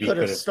he maybe could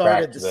have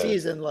started the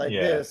season like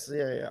this.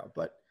 Yeah.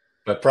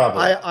 But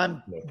probably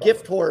I'm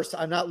gift horse.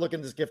 I'm not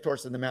looking this gift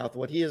horse in the mouth.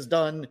 What he has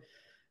done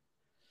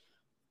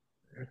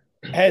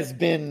has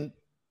been,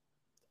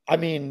 I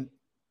mean,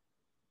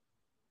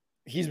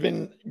 he's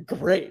been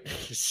great.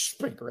 He's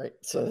been great.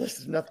 So this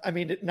is nothing. I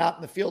mean, not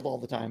in the field all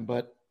the time,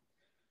 but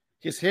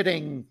his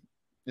hitting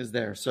is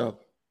there. So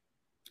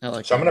I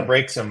like. So I'm going to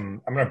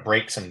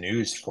break some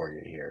news for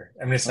you here.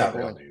 I mean, it's not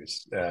real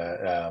news,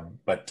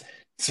 but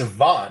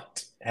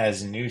Savant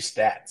has new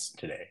stats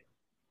today,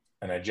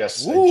 and I just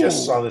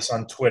saw this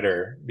on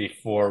Twitter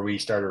before we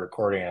started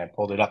recording, and I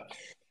pulled it up.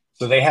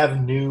 So they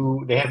have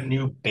new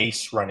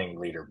base running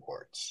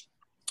leaderboards.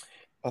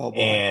 Oh boy.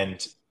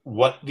 And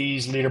what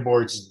these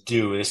leaderboards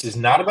do, this is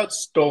not about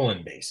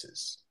stolen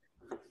bases.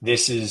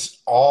 This is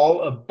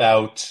all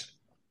about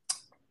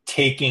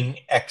taking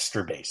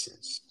extra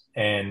bases.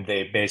 And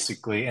they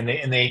basically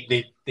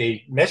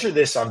they measure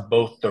this on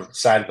both the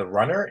side of the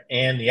runner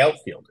and the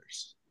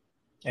outfielders.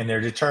 And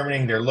they're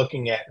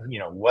looking at,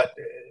 what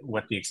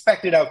the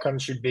expected outcome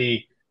should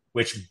be,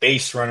 which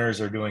base runners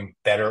are doing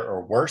better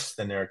or worse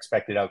than their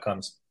expected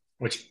outcomes,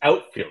 which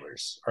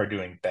outfielders are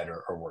doing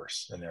better or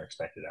worse than their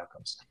expected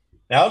outcomes.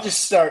 Now, I'll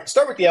just start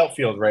with the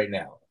outfield right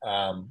now.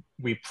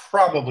 We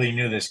probably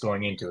knew this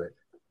going into it.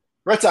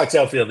 Red Sox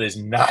outfield is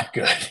not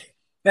good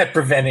at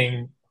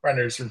preventing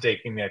runners from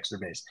taking the extra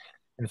base.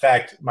 In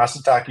fact,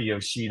 Masataka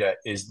Yoshida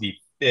is the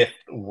 5th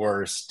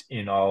worst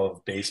in all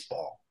of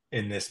baseball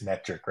in this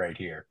metric right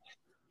here.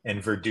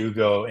 And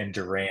Verdugo and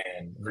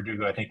Duran,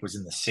 I think, was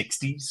in the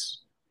 60s,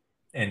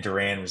 and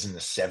Duran was in the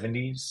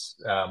 70s.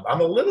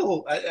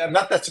 I'm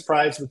not that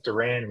surprised with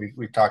Duran.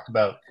 We've talked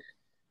about,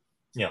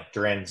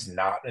 Duran's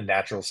not a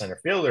natural center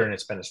fielder, and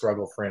it's been a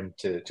struggle for him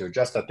to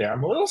adjust out there.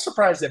 I'm a little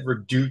surprised that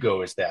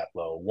Verdugo is that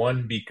low.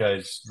 One,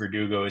 because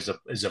Verdugo is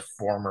a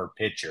former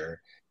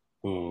pitcher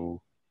who,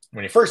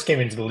 when he first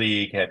came into the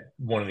league, had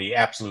one of the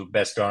absolute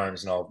best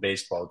arms in all of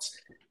baseball.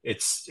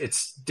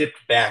 It's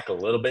dipped back a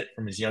little bit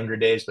from his younger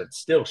days, but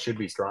still should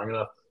be strong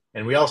enough.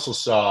 And we also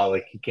saw,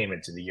 he came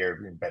into the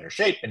year in better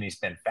shape, and he's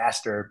been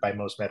faster by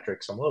most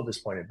metrics. So I'm a little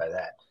disappointed by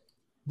that.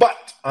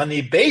 But on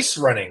the base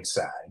running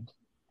side,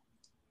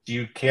 do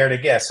you care to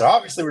guess? So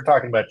obviously we're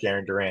talking about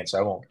Jarren Duran, so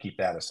I won't keep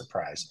that a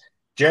surprise.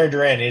 Jarren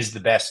Duran is the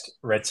best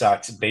Red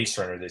Sox base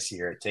runner this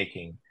year at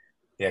taking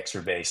the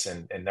extra base,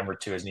 and number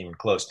 2 isn't even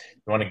close.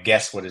 You want to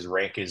guess what his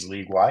rank is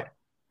league-wide?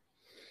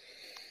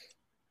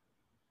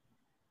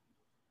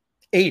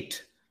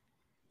 8.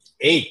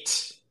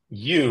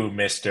 You,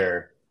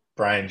 Mr.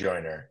 Brian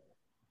Joyner,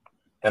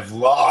 have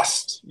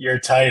lost your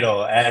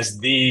title as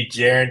the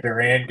Jarren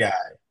Duran guy.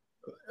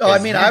 Oh, I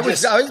mean, I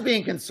was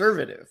being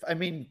conservative. I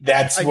mean,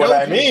 that's what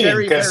I mean,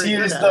 because he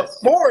is the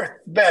 4th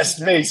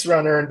best base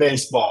runner in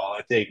baseball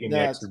at taking the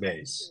extra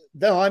base.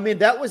 No, I mean,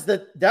 that was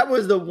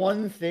the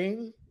one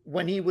thing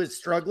when he was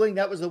struggling.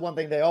 That was the one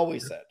thing they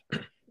always said,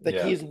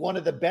 that he's one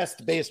of the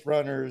best base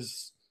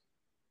runners,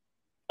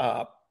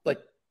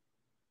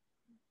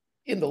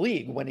 in the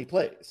league when he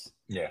plays.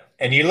 Yeah.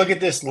 And you look at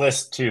this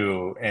list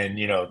too, and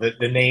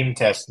the name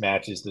test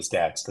matches the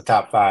stats. The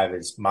top 5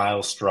 is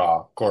Miles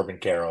Straw, Corbin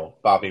Carroll,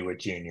 Bobby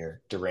Witt Jr.,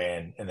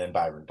 Duran, and then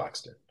Byron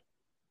Buxton.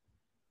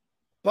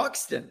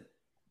 Buxton.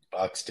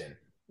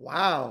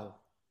 Wow.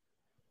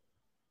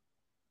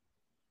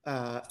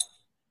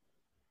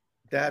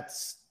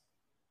 That's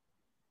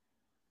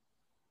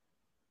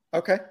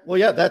okay. Well,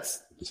 yeah,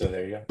 so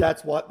there you go.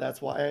 That's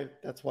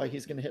why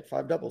he's going to hit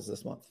 5 doubles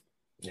this month.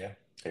 Yeah.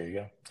 There you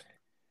go.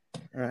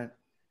 All right.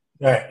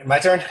 My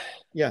turn?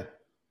 Yeah.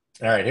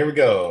 All right, here we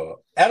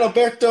go.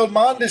 Adalberto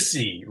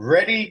Mondesi,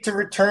 ready to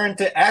return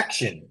to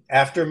action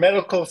after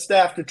medical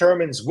staff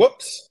determines,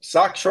 whoops,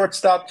 Sox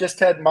shortstop just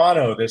had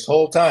mono this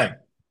whole time.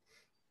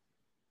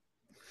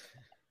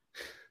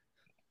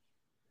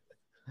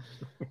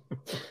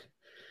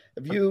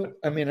 I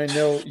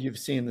know you've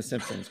seen The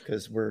Simpsons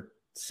because we're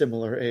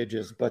similar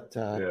ages, but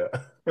yeah.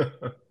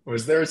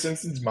 Was there a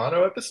Simpsons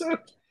mono episode?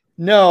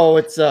 No,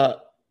 it's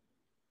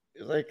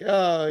he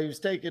was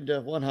taken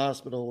to one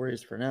hospital where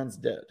he's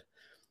pronounced dead.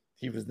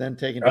 He was then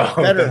taken to a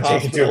better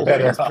hospital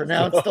where he's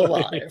pronounced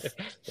alive.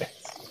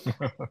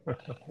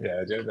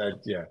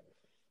 Yeah.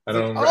 I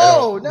don't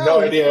no,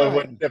 no idea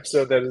what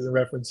episode that is in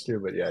reference to,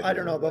 but yeah. I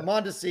don't know, but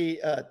Mondesi,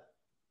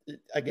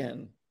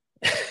 again,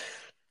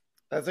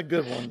 that's a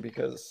good one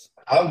because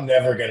I'm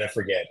never going to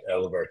forget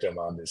Alberto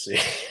Mondesi.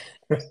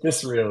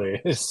 This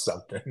really is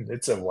something.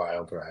 It's a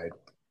wild ride.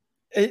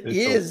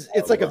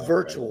 It's like a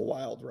virtual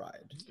wild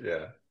ride.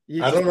 Yeah.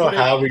 I don't know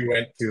how we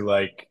went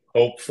to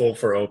hopeful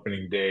for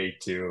opening day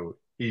to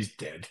he's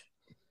dead.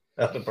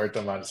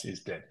 Alberto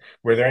Mondesi's dead.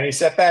 Were there any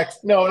setbacks?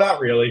 No, not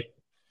really.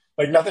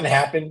 Nothing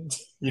happened.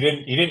 You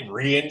didn't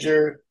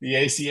re-injure the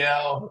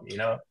ACL,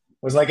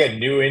 Was like a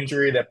new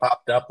injury that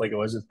popped up like it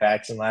was with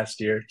Paxton last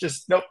year.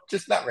 Just nope,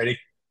 just not ready.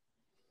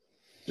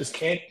 Just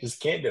can't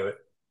do it.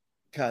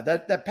 God,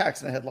 that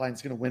Paxton headline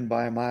is going to win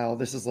by a mile.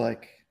 This is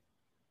like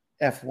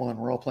F1.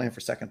 We're all playing for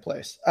second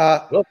place.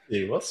 We'll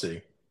see. We'll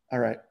see. All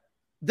right.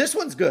 This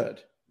one's good.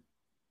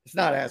 It's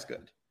not as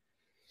good.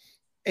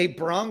 A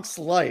Bronx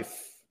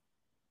life.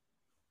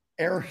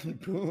 Aaron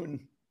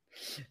Boone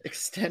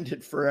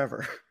extended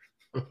forever.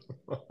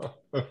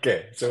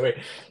 Okay, so wait.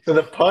 So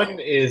the pun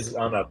is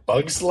on A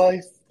Bug's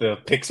Life, the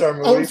Pixar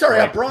movie. Oh, I'm sorry,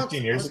 like a Bronx.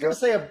 15 I years was ago. going to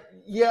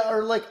say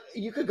or like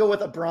you could go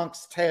with A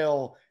Bronx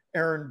Tale.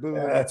 Aaron Boone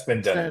That's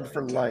been done extended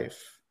for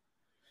life.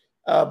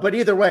 But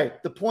either way,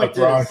 the point A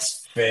Bronx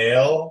is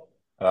fail.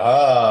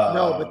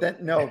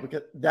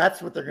 because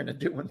that's what they're going to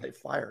do when they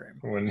fire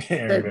him. When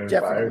They're Aaron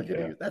definitely fired, going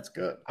to use. That's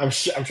good. I'm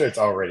sure it's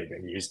already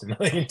been used a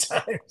million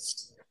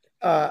times.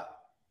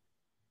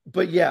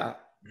 But yeah,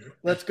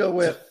 let's go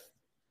with.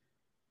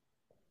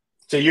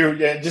 So you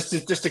just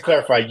to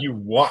clarify, you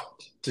want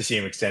to see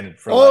him extended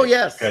for Oh life?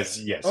 yes,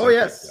 Because yes. Oh okay,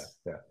 yes,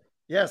 yeah.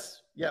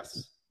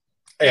 Yes.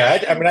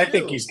 Yeah, I mean, I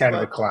think too, he's kind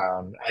of a but-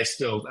 clown. I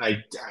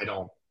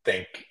don't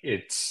think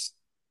it's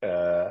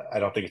I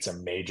don't think it's a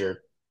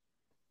major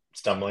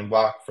stumbling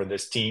block for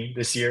this team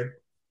this year.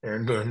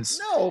 Aaron Boone's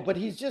No, but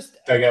he's just.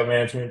 dugout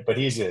management, but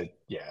he's a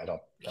I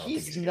don't think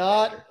He's he's a good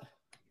not. manager.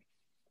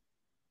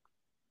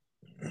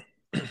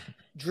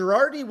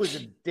 Girardi was a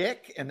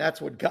dick, and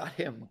that's what got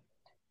him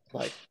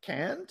like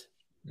canned.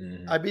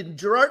 Mhm. I mean,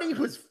 Girardi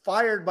was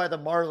fired by the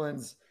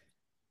Marlins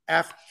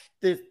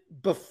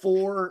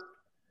before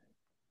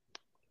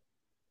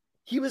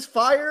he was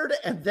fired,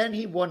 and then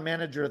he won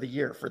Manager of the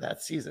Year for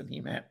that season he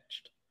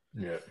managed.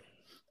 Yeah.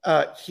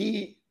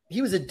 He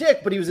was a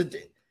dick, but he was a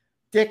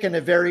dick in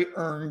a very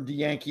earned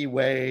Yankee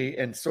way,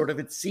 and sort of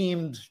it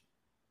seemed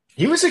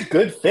He was a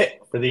good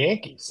fit for the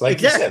Yankees. Like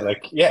Exactly. you said,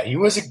 like, yeah, he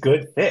was a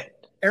good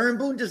fit. Aaron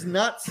Boone does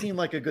not seem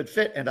like a good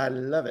fit, and I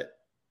love it.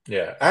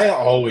 Yeah. I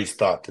always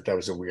thought that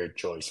was a weird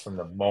choice from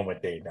the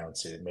moment they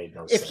announced it. It made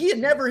no sense. If he had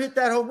never hit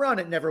that home run,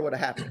 it never would have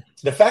happened.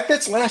 The fact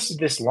that's lasted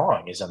this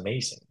long is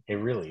amazing. It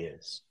really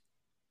is.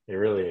 It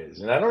really is.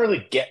 And I don't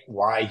really get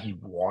why he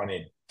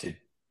wanted to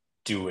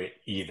do it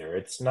either.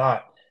 It's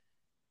not,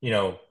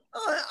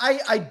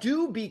 I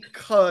do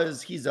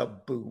because he's a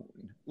Boone.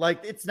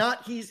 Like it's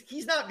not he's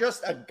not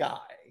just a guy.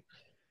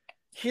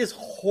 His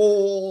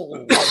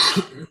whole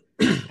life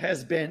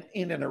has been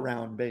in and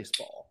around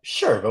baseball.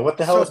 Sure, but what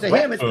the hell So is to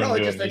him, it's Boone probably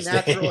doing just a these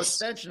natural days?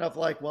 extension of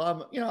like,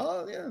 well,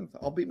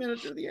 I'll be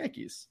manager of the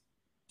Yankees.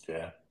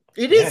 Yeah.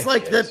 It is Yeah,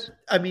 like it that. is.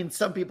 I mean,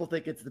 some people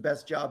think it's the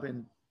best job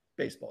in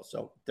baseball,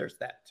 so there's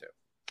that too.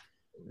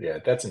 Yeah,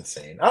 that's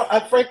insane.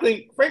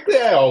 Frankly,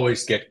 I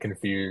always get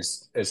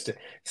confused as to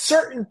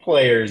certain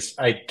players.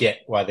 I get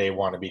why they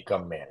want to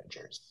become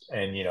managers,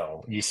 and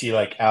you see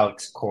like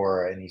Alex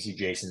Cora and you see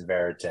Jason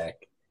Varitek,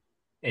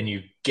 and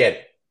you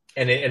get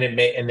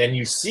it, and then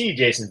you see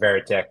Jason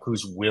Varitek,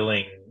 who's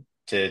willing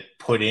to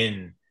put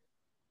in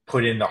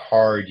the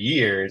hard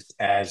years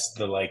as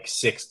the like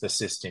sixth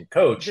assistant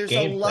coach, There's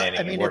game a lot. planning.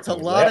 I mean, and it's a working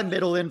his lot way of up.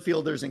 middle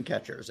infielders and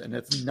catchers, and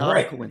it's not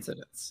Right. a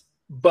coincidence.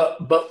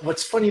 But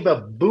what's funny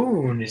about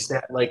Boone is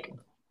that like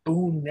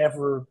Boone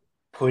never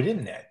put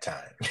in that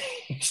time.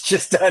 He's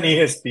just on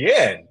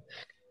ESPN,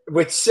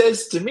 which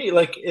says to me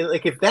like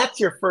if that's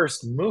your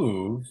first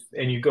move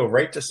and you go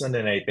right to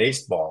Sunday Night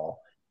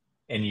Baseball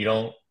and you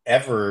don't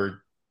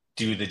ever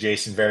do the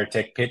Jason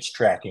Varitek pitch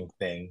tracking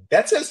thing,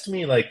 that says to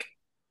me like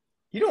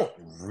you don't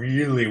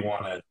really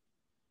want to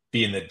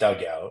be in the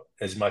dugout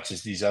as much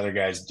as these other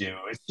guys do.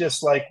 It's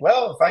just like,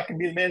 well, if I can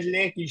be the manager of the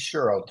Yankees,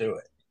 sure, I'll do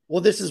it. Well,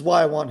 this is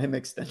why I want him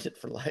extended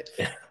for life.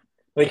 Yeah.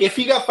 Like if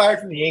he got fired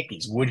from the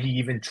Yankees, would he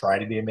even try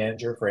to be a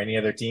manager for any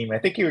other team? I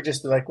think he would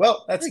just be like,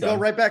 "Well, that's We done."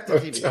 go right back to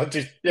TV.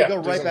 Go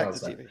right back to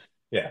TV.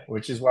 Yeah,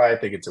 which is why I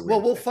think it's a weird.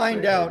 Well, we'll thing.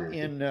 find I out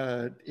agree with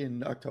you.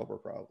 in October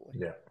probably.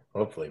 Yeah,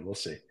 hopefully we'll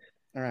see.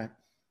 All right.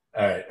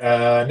 All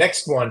right,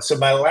 next one. So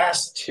my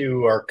last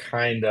two are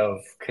kind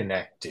of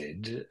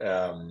connected.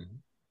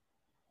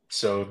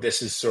 So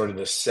this is sort of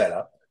the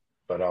setup,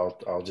 but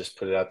I'll just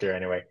put it out there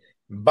anyway.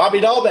 Bobby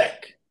Dahlbeck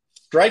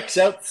strikes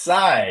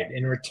outside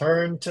in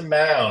return to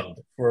mound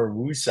for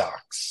Woo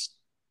Sox.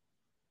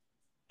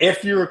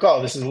 If you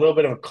recall, this is a little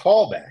bit of a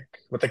callback,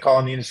 what they call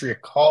in the industry a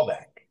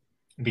callback,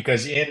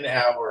 because in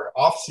our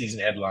offseason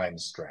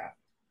headlines draft,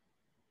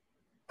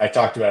 I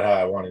talked about how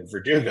I wanted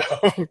Verdugo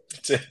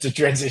to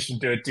transition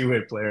to a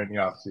two-way player in the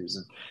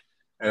offseason.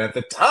 And at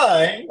the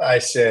time, I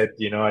said,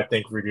 I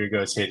think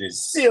Verdugo's hit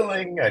his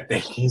ceiling. I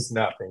think he's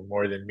nothing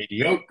more than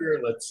mediocre.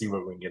 Let's see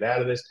what we can get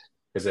out of this.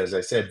 Because as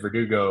I said,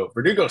 Verdugo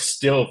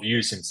still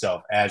views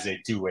himself as a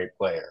two-way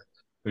player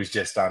who's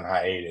just on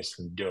hiatus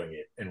from doing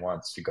it and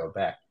wants to go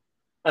back.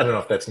 I don't know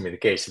if that's going to be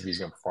the case if he's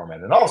going to perform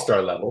at an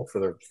all-star level for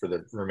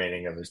the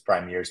remaining of his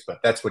prime years, but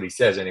that's what he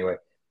says anyway.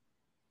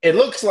 It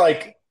looks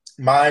like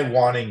my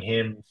wanting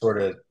him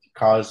sort of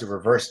caused a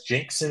reverse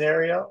jinx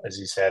scenario, as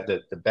he's had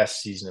the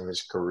best season of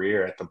his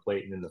career at the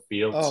plate and in the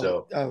field.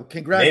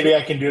 Congrats! Maybe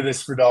I can do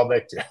this for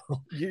Dahlbeck too.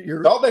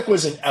 Dahlbeck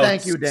was an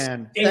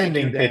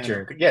outstanding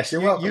pitcher. Yes,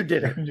 you're welcome. You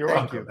did it. You're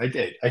welcome. I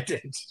did.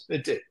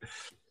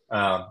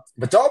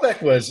 But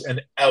Dahlbeck was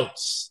an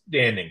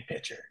outstanding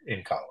pitcher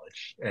in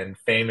college, and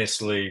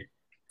famously,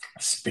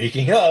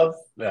 speaking of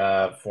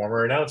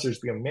former announcers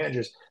becoming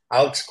managers,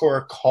 Alex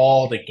Cora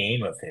called a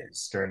game of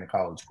his during the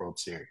College World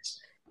Series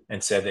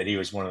and said that he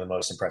was one of the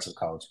most impressive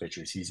college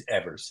pitchers he's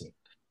ever seen.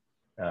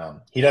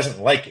 He doesn't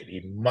like it.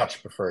 He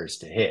much prefers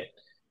to hit.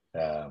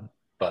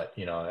 But,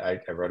 I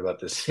wrote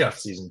about this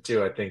offseason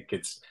too. I think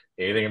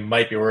it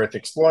might be worth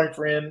exploring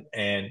for him,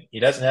 and he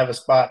doesn't have a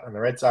spot on the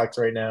Red Sox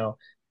right now.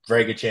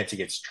 Very good chance he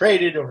gets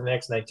traded over the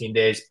next 19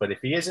 days. But if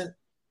he isn't,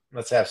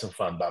 let's have some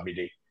fun, Bobby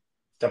D.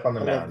 Step on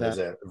the mound as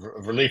a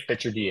relief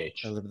pitcher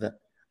DH. I love that.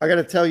 I got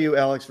to tell you,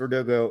 Alex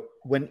Verdugo,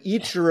 when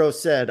Ichiro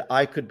said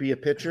I could be a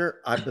pitcher,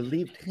 I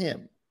believed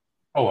him.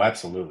 Oh,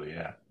 absolutely,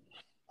 yeah.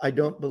 I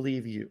don't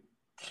believe you.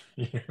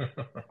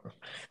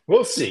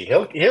 We'll see.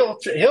 He'll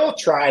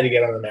try to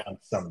get on the mound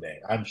someday.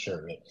 I'm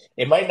sure.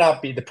 It might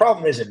not be. The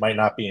problem is, it might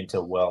not be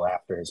until well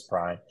after his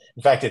prime.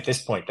 In fact, at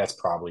this point, that's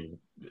probably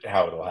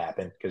how it'll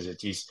happen because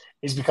he's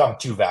become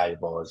too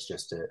valuable as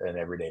just an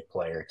everyday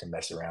player to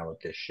mess around with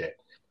this shit.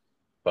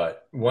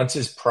 But once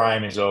his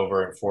prime is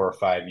over in 4 or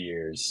 5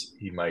 years,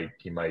 he might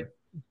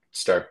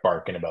start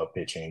barking about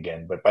pitching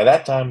again. But by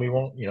that time, we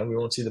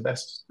won't see the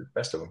best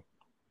of him.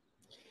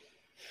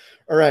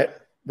 All right.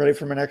 Ready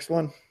for my next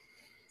one?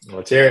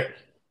 Let's hear it.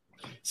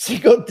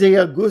 Cinco de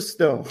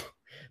Augusto.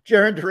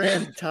 Jarren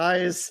Duran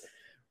ties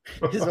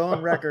his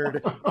own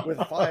record with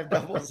 5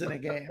 doubles in a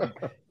game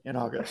in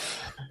August.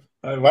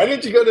 Why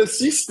didn't you go to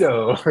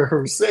Sisto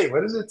or say?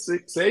 What does it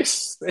say?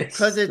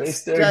 Because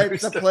it's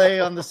a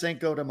play on the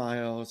Cinco de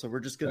Mayo, so we're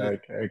just gonna.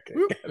 Okay.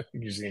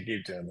 You're just gonna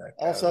keep doing that.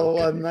 Also,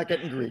 okay. I'm not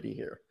getting greedy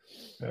here.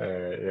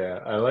 Yeah,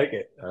 I like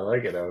it. I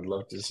would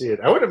love to see it.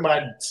 I wouldn't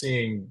mind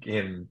seeing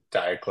him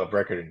tie a club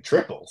record in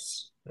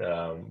triples,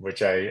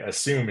 which I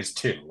assume is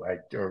 2.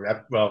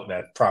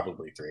 That's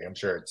probably 3. I'm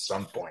sure at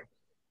some point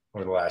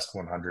over the last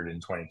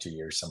 122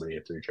 years, somebody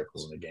hit 3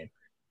 triples in a game.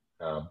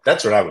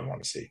 That's what I would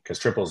want to see because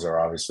triples are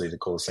obviously the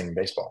coolest thing in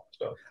baseball.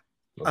 So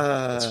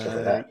let's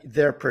cover that.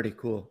 They're pretty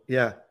cool.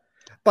 Yeah.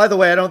 By the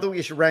way, I don't think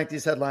we should rank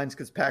these headlines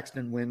because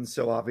Paxton wins.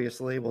 So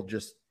obviously we'll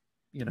just,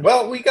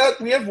 Well, we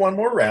have one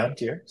more round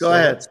here. Go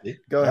ahead.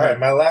 Go ahead. All right,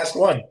 my last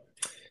one.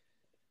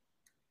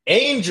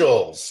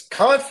 Angels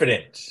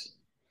confident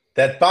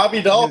that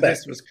Bobby Dahlbeck,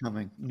 this was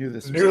coming.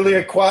 Newly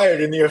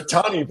acquired in the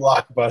Ohtani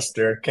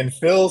blockbuster, can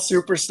fill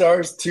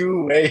superstars'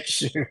 two-way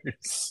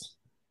shoes.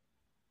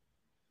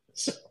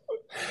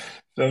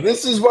 So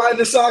this is why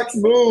the Sox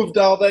moved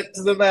Dahlbeck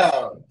to the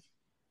mound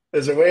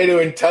as a way to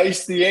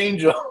entice the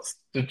Angels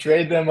to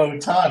trade them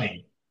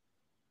Ohtani.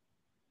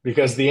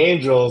 Because the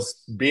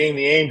Angels, being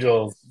the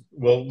Angels,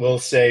 will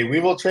say, we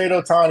will trade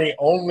Ohtani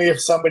only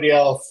if somebody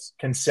else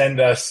can send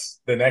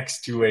us the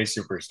next two-way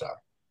superstar.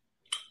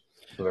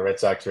 So the Red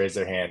Sox raise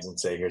their hands and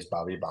say, here's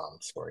Bobby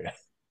Bonds for you.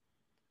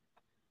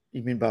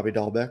 You mean Bobby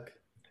Dahlbeck?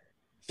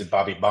 It's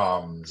Bobby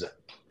Bonds.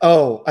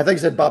 Oh, I think you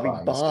said Bobby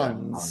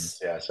Bonds.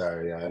 Yeah,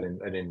 sorry. Yeah, I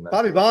didn't.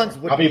 Bobby Bonds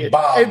would Bobby be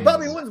Bonds.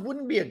 Bobby Bonds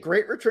wouldn't be a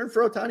great return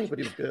for Ohtani, but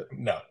he was good.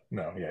 No,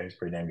 yeah, he's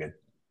pretty damn good.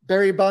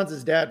 Barry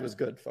Bonds' dad was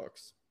good,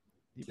 folks.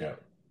 Yeah.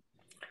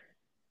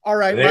 All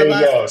right. There you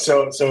go.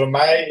 So in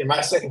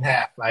my second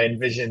half, I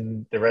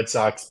envision the Red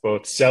Sox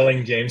both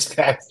selling James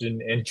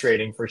Paxton and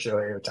trading for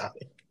Shohei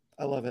Ohtani.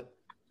 I love it.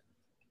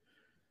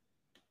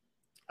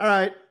 All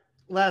right.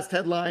 Last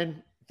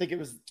headline. I think it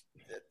was,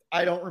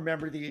 I don't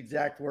remember the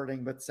exact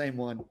wording, but same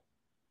one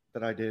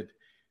that I did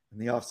in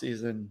the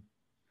offseason.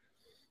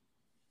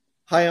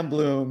 Chaim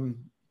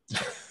Bloom.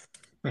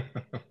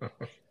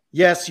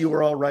 Yes, you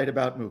were all right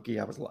about Mookie.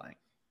 I was lying.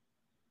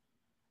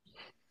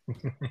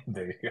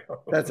 There you go.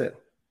 That's it.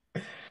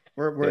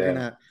 We're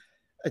gonna.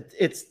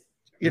 It's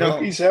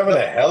Mookie's having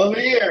a hell of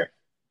a year.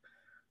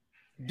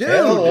 Dude,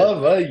 hell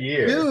of a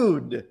year,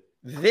 dude.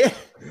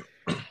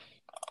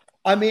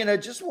 I mean, I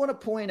just want to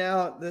point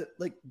out that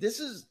this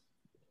is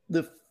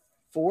the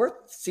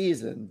 4th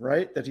season,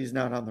 right, that he's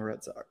not on the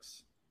Red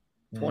Sox.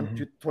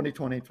 2020,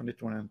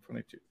 2021,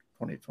 22,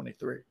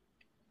 2023.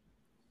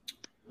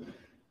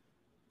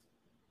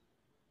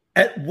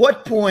 At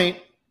what point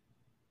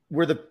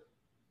were the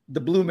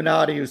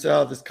Bluminati who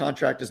said, this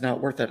contract is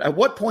not worth it, at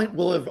what point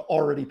will it have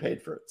already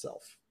paid for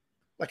itself?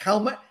 Like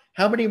how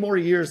many more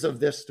years of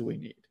this do we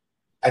need?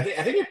 I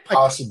think it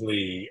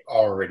possibly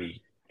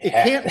already it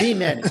has. Can't be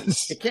many.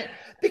 It can't,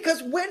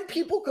 because when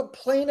people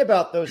complain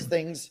about those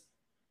things,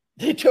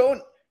 they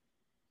don't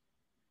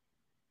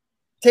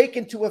take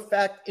into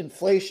effect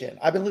inflation.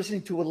 I've been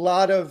listening to a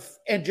lot of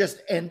and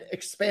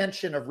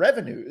expansion of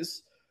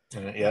revenues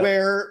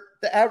where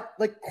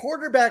the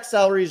quarterback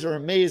salaries are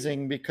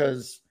amazing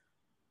because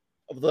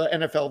of the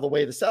NFL, the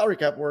way the salary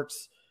cap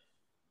works.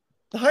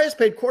 The highest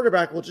paid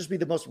quarterback will just be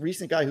the most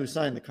recent guy who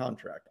signed the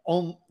contract.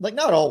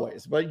 Not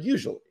always, but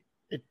usually.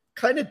 It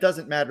kind of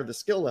doesn't matter the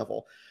skill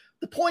level.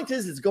 the point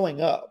is it's going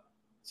up.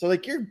 So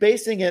like you're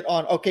basing it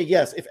on, okay,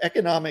 yes, if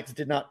economics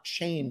did not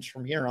change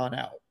from here on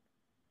out.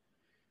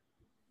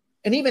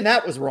 And even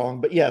that was wrong,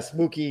 but yes,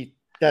 Mookie,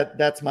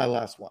 that's my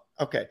last one.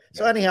 Okay.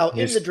 So anyhow,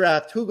 in the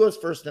draft, who goes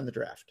first in the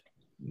draft?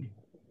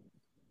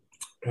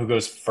 Who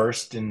goes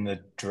first in the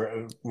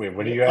draft? Wait,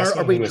 what are you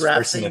asking? Are we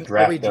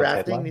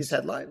drafting these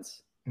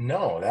headlines?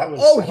 No, that was.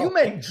 Oh, you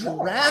meant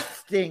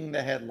drafting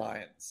the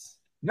headlines.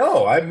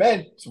 No, I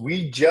meant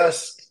we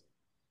just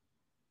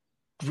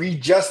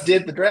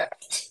did the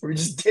draft. We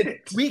just did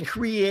it. We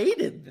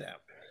created them.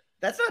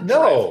 That's not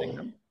drafting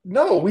them.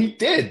 No, we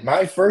did.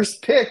 My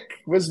first pick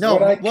was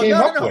what I came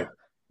up with.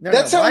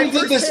 That's how we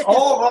did this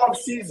all off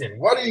season.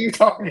 What are you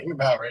talking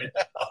about right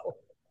now?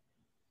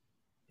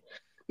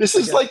 This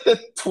is like the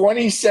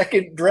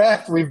 22nd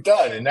draft we've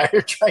done, and now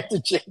you're trying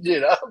to change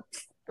it up.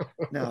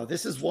 No,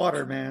 this is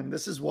water, man.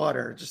 This is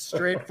water. Just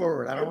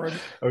straightforward. I don't want to.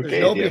 Okay,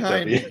 there's no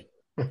behind me.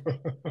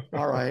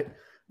 All right.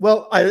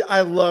 Well,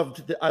 I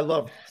loved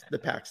the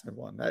Paxton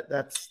one.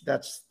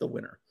 That's the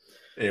winner.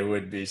 It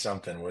would be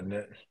something, wouldn't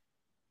it?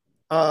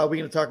 Are we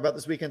going to talk about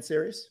this weekend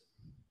series?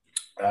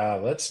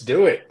 Let's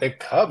do it. The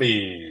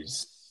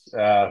Cubbies.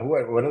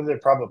 What are the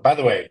probable? By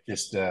the way,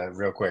 just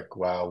real quick,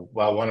 while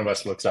one of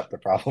us looks up the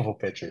probable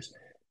pitchers,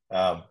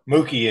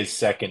 Mookie is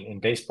second in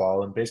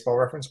Baseball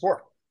Reference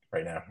 4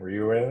 right now. Were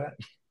you aware of that?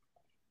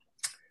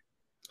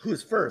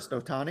 Who's first?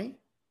 Ohtani?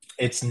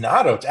 It's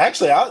not.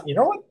 Actually, you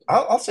know what?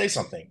 I'll say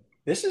something.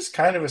 This is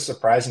kind of a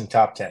surprising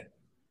top 10.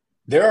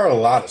 There are a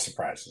lot of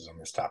surprises on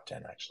this top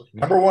 10, actually.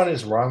 Number 1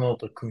 is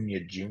Ronald Acuna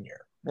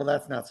Jr. Well,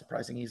 that's not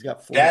surprising. He's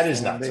got 4. That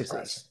is not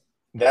surprising.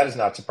 That is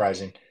not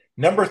surprising.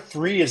 Number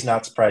 3 is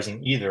not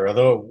surprising either,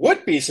 although it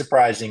would be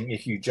surprising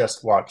if you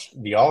just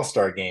watched the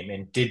All-Star game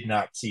and did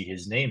not see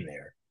his name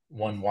there.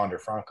 Wander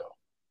Franco,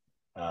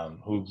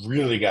 who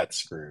really got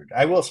screwed.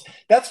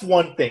 That's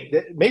one thing.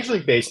 Major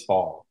League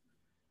Baseball.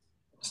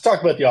 Let's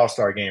talk about the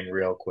All-Star game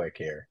real quick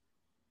here.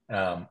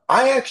 I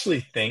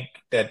actually think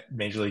that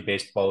Major League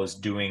Baseball is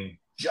doing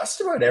just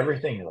about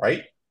everything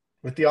right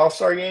with the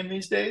All-Star game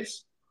these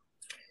days.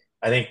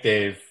 I think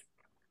they've,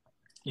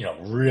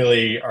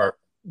 really are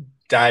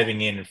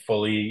diving in and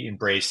fully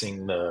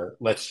embracing the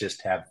let's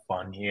just have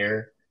fun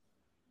here.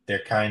 They're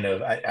kind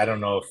of, I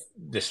don't know if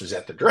this was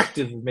at the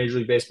directive of Major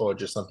League Baseball or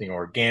just something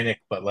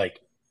organic, but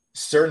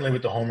certainly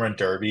with the Home Run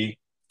Derby,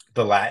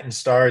 the Latin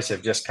stars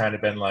have just kind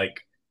of been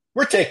like,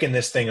 we're taking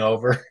this thing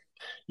over.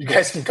 You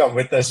guys can come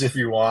with us if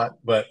you want,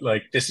 but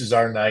this is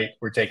our night.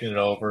 We're taking it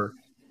over.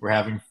 We're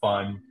having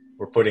fun.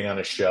 We're putting on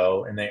a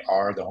show, and they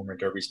are. The Home Run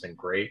Derby's been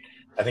great.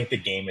 I think the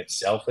game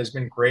itself has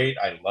been great.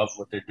 I love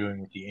what they're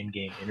doing with the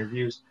in-game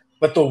interviews.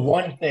 But the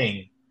one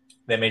thing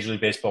that Major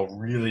League Baseball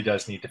really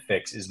does need to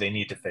fix is they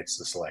need to fix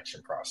the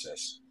selection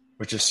process,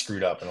 which is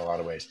screwed up in a lot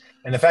of ways.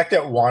 And the fact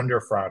that Wander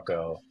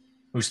Franco,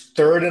 who's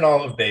third in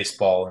all of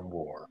baseball in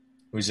WAR,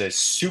 who's a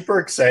super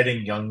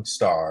exciting young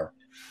star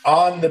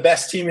on the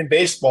best team in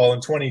baseball in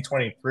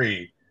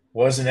 2023,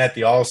 wasn't at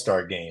the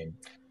All-Star game.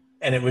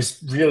 And it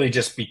was really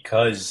just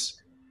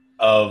because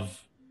of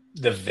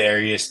the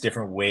various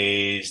different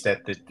ways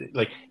that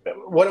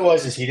what it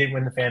was is he didn't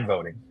win the fan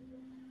voting.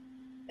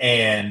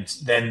 And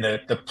then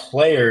the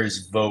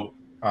players vote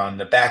on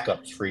the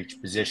backups for each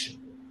position.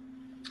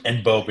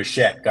 And Bo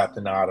Bichette got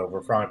the nod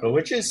over Franco,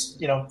 which is,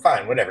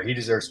 fine, whatever. He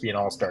deserves to be an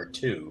all-star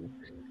too.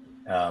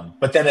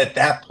 But then at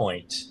that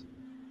point,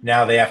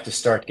 now they have to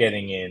start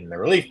getting in the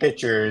relief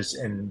pitchers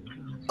and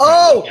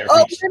wait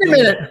a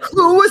minute.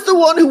 Who was the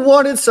one who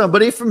wanted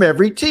somebody from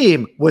every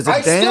team? Was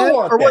it Dan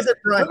or was it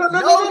Brian?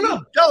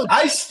 No.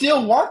 I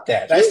still want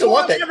that. I still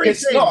want that.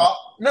 No.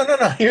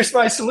 Here's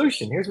my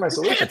solution. You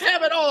can't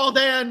have it all,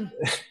 Dan.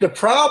 The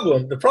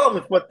problem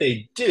with what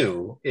they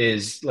do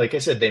is, like I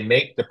said, they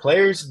make the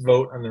players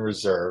vote on the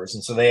reserves,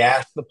 and so they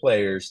ask the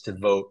players to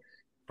vote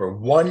for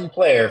one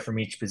player from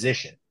each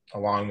position,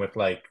 along with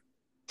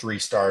 3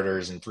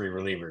 starters and 3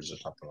 relievers or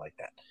something like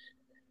that.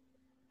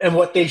 And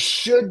what they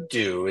should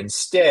do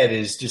instead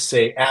is just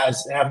say,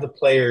 have the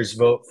players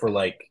vote for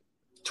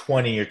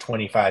 20 or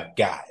 25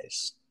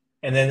 guys.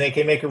 And then they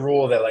can make a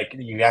rule that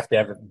you have to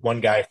have one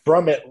guy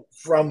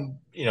from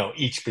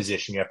each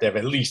position. You have to have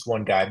at least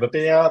one guy. But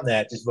beyond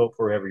that, just vote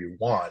for whoever you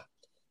want.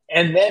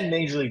 And then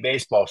Major League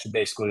Baseball should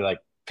basically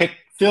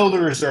fill the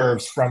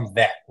reserves from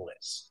that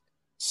list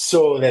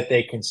so that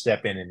they can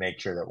step in and make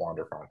sure that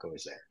Wander Franco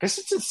is there. Because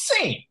it's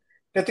insane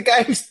that the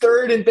guy who's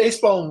third in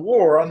baseball in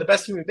WAR on the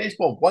best team in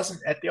baseball wasn't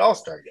at the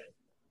All-Star game.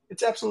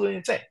 It's absolutely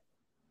insane.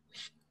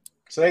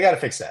 So they got to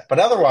fix that. But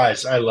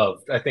otherwise, I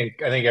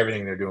think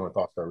everything they're doing with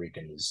All-Star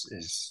Weekend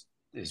is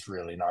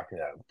really knocking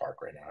it out of the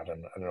park right now. I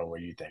don't know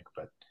what you think,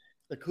 but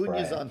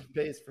Acuna's on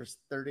pace for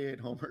 38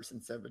 homers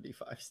and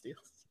 75 steals.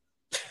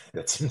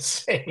 That's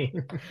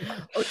insane.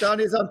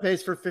 Ohtani's on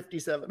pace for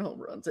 57 home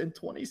runs and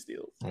 20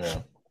 steals.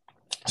 Yeah.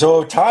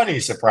 So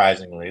Ohtani,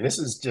 surprisingly, this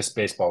is just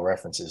Baseball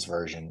Reference's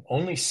version,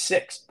 only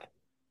 6th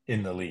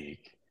in the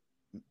league.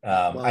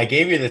 I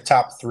gave you the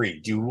top 3.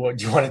 Do you want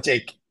to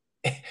take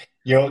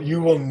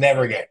You will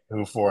never get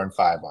who 4 and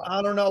 5 are.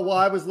 I don't know. Well,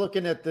 I was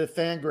looking at the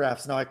fan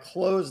graphs. Now I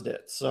closed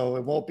it, so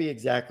it won't be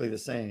exactly the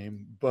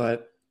same.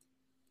 But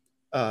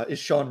is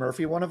Sean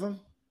Murphy one of them?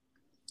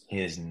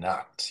 He is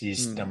not.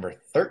 He's number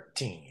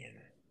 13.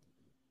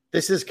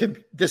 This is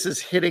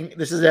hitting.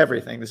 This is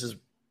everything. This is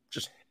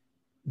just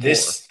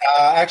this.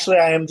 Actually,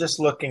 I am just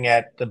looking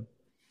at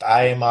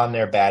I am on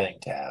their batting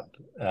tab,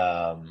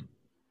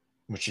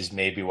 which is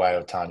maybe why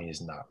Ohtani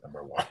is not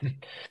number 1.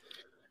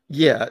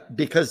 Yeah,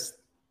 because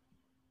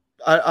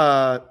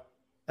I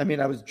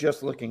was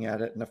just looking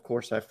at it, and of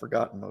course, I've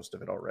forgotten most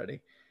of it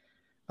already.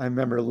 I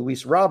remember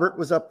Luis Robert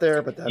was up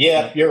there, but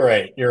you're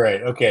right. You're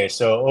right. Okay,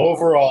 so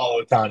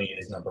overall, Ohtani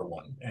is number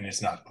 1, and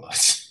it's not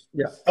close.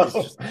 Yeah,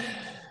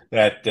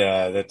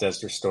 that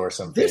does restore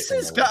some. This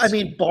is,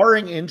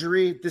 barring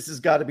injury, this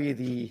has got to be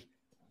the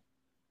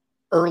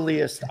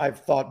earliest I've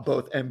thought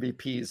both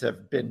MVPs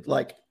have been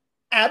like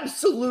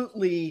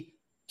absolutely,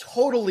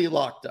 totally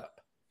locked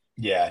up.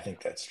 Yeah, I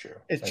think that's true.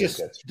 It's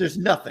just there's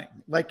nothing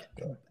like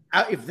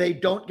if they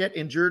don't get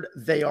injured,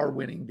 they are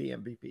winning the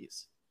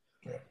MVPs.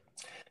 Yeah.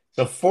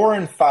 So 4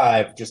 and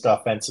 5 just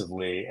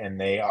offensively, and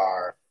they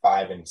are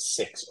 5 and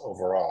 6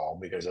 overall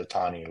because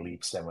Ohtani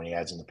leaps them when he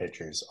adds in the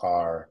pitchers.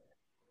 Are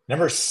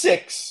number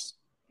 6,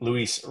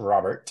 Luis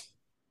Robert.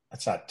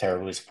 That's not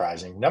terribly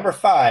surprising. Number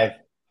 5,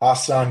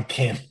 Ha-Seong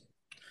Kim.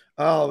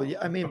 Oh,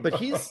 yeah. But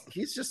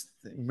he's just,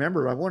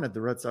 remember, I wanted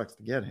the Red Sox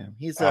to get him.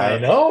 I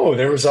know.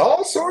 There was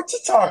all sorts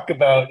of talk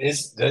about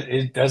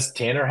does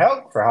Tanner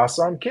Houck for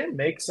Ha-Seong Kim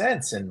make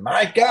sense? And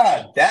my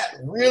God, that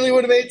really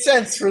would have made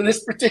sense for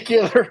this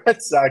particular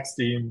Red Sox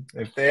team.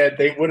 If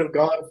they would have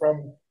gone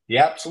from the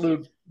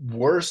absolute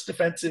worst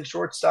defensive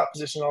shortstop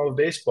position in all of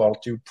baseball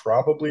to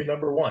probably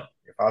number 1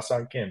 if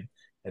Ha-Seong Kim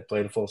had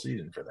played a full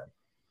season for them.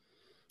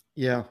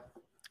 Yeah.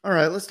 All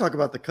right, let's talk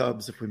about the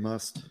Cubs if we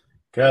must.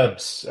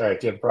 Cubs. All right,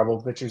 do you have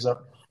probable pitchers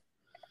up?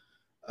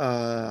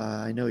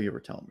 I know you were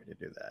telling me to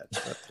do that.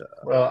 But,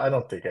 well, I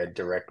don't think I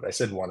directly. I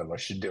said one of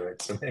us should do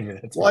it, so maybe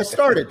that's. Well, I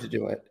started to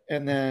do it,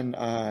 and then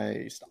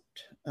I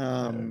stopped.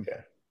 Okay.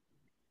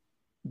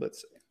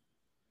 Let's see.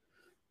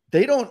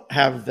 They don't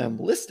have them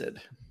listed.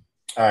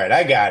 All right,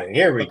 I got it.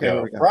 Here we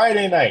go.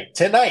 Friday night,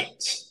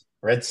 tonight,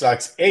 Red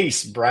Sox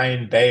ace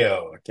Brian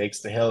Bayo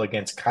takes the hill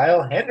against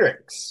Kyle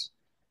Hendricks.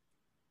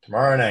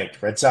 Tomorrow night,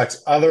 Red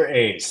Sox other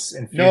ace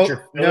and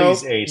future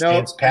Phillies ace,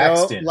 James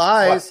Paxton.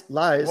 Lies.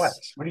 What?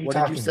 What are you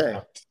talking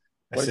about?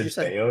 What did you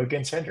say? Bayo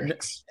against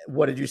Hendricks.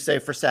 What did you say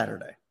for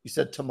Saturday? You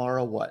said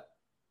tomorrow what?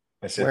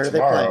 I said where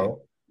tomorrow. Are they playing?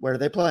 Where are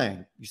they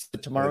playing? You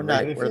said tomorrow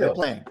night. Where are they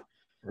playing?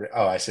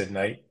 Oh, I said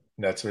night.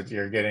 That's what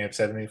you're getting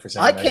upset at me for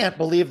saying. I can't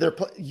believe they're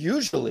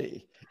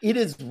usually it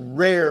is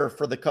rare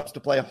for the Cubs to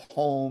play a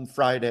home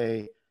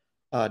Friday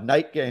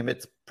night game.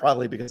 It's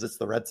probably because it's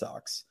the Red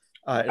Sox.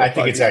 I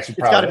think it's actually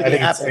probably.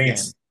 I think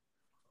it's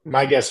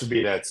my guess would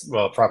be it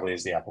probably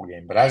is the Apple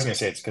game, but I was going to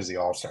say it's because of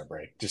the All-Star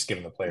break, just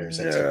giving the players.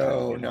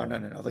 No.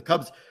 The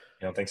Cubs.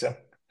 You don't think so?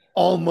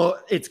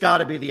 Almost, it's got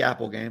to be the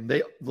Apple game.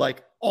 They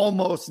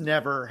almost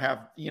never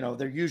have.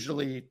 They're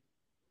usually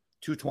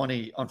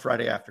 2:20 on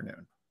Friday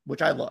afternoon,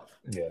 which I love.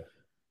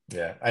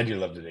 Yeah, I do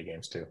love the day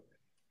games too.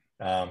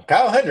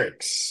 Kyle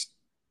Hendricks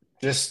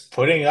just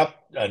putting up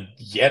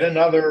yet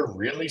another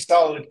really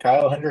solid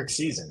Kyle Hendricks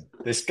season.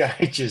 This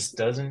guy just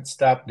doesn't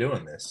stop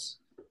doing this.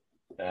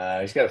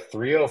 He's got a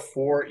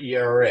 3.04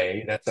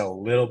 ERA. That's a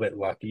little bit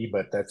lucky,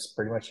 but that's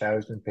pretty much how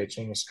he's been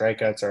pitching. His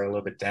strikeouts are a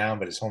little bit down,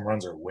 but his home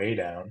runs are way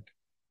down.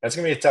 That's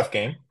going to be a tough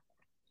game.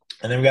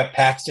 And then we got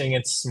Paxton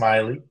against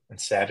Smiley on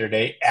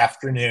Saturday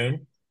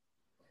afternoon.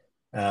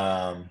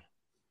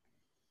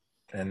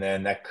 And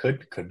then that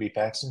could be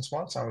Paxton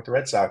Swanson with the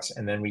Red Sox.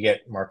 And then we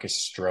get Marcus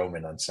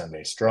Stroman on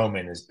Sunday.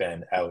 Stroman has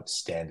been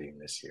outstanding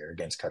this year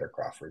against Cutter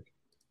Crawford.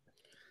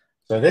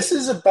 So this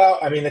is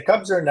the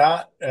Cubs are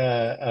not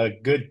a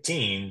good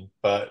team,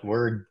 but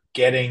we're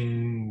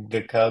getting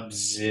the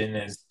Cubs in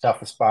as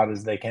tough a spot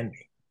as they can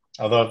be.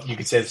 Although you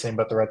could say the same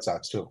about the Red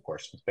Sox too, of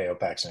course, with Bayo,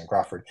 Paxton, and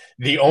Crawford.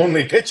 The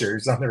only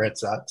pitchers on the Red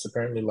Sox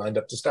apparently lined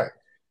up to start.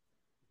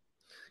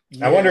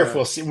 Yeah. I wonder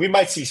if we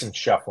might see some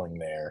shuffling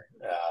there.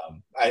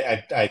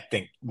 I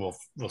think we'll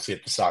see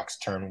if the Sox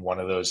turn one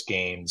of those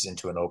games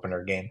into an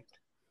opener game.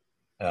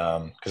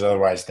 Because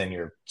otherwise then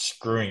you're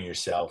screwing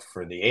yourself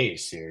for the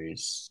A's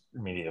series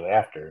immediately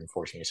after and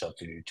forcing yourself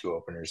to do 2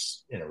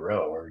 openers in a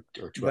row or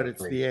 2 but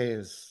it's 3. The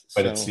A's.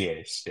 It's the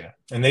A's, yeah.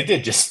 And they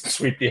did just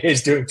sweep the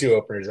A's doing 2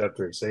 openers out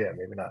through. So yeah,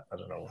 maybe not. I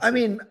don't know.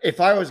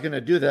 If I was going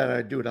to do that,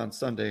 I'd do it on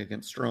Sunday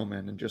against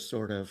Stroman and just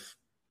sort of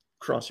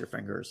cross your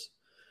fingers.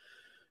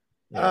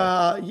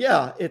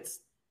 It's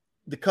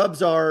the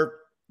Cubs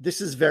this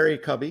is very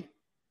Cubby.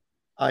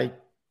 I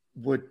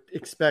would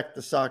expect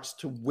the Sox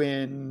to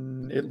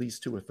win at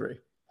least 2 or 3.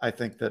 I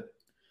think that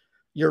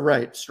you're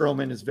right.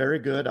 Stroman is very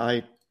good.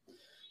 I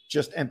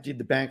just emptied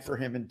the bank for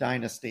him in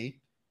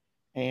Dynasty.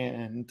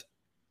 And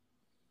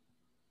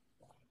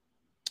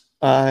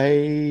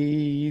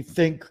I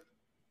think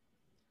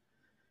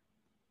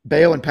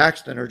Bayo and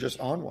Paxton are just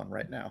on one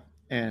right now.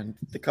 And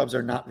the Cubs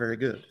are not very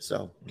good.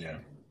 So yeah.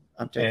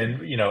 I'm taking.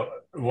 And,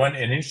 An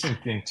interesting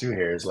thing too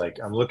here is like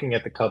I'm looking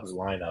at the Cubs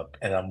lineup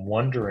and I'm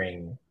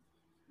wondering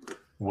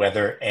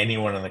whether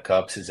anyone on the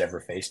Cubs has ever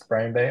faced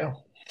Brian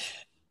Bayo.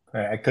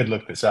 I could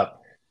look this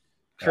up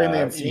Trey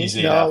Mancini?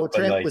 easy enough, No,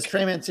 but was like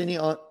Trey Mancini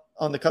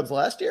on the Cubs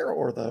last year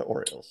or the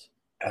Orioles?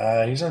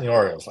 he was on the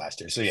Orioles last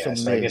year, so So yeah.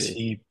 So I guess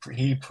maybe.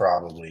 he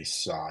probably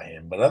saw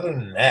him. But other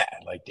than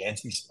that, like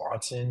Dansby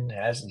Swanson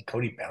has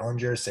Cody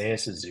Bellinger, Seiya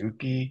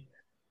Suzuki,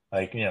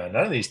 like none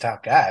of these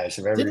top guys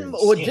have ever even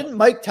seen him. Didn't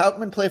Mike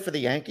Tautman play for the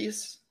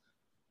Yankees?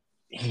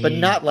 But He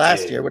not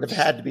last year. did. It would have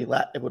had to be.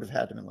 It would have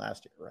had to been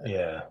last year, right?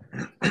 Yeah.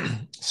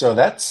 So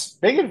that's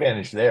big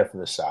advantage there for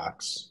the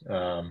Sox.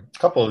 A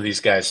couple of these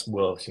guys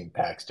will have seen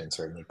Paxton,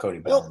 certainly Cody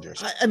Well, Bellinger.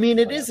 I mean,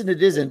 it is and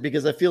it isn't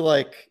because I feel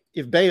like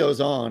if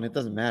Bayo's on, it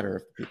doesn't matter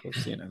if people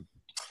have seen him.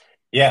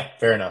 Yeah,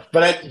 fair enough.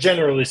 But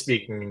generally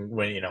speaking,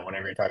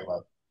 whenever you're talking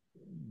about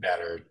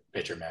better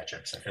pitcher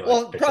matchups, I feel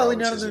like probably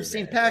none of them have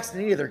seen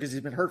Paxton either because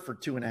he's been hurt for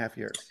 2.5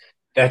 years.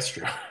 That's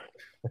true.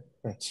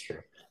 That's true.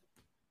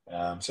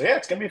 So yeah,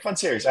 it's gonna be a fun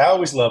series. I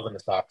always love when the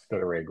Sox go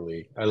to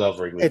Wrigley. I love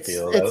Wrigley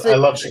Field. I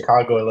love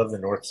Chicago. I love the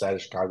north side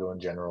of Chicago in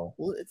general.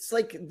 Well, it's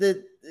like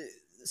the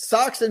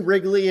Sox and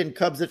Wrigley and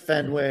Cubs at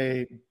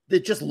Fenway.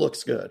 It just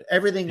looks good.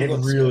 Everything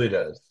really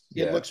does.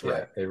 It looks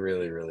right. It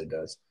really, really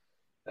does.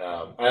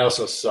 I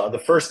also saw the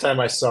first time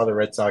I saw the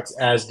Red Sox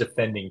as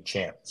defending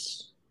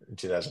champs in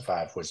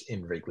 2005 was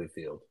in Wrigley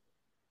Field,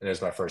 and it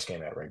was my first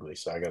game at Wrigley.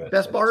 So I got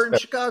best bar in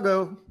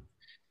Chicago.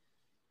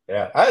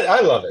 Yeah,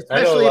 I love it.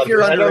 Especially if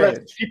you're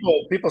underage.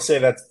 People say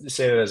that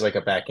as like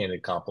a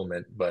backhanded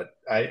compliment, but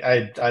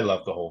I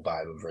love the whole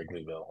vibe of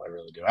Wrigleyville. I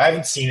really do. I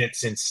haven't seen it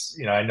since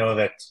I know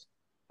that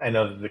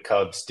the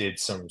Cubs did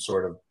some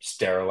sort of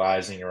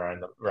sterilizing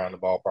around the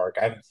ballpark.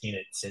 I haven't seen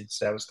it since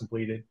that was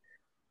completed.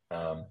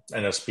 I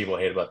know some people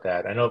hate about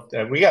that. I know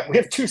that we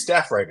have two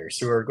staff writers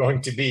who are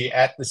going to be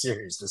at the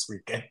series this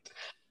weekend.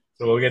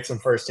 So we'll get some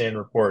firsthand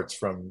reports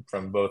from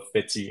both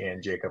Fitzy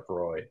and Jacob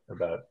Roy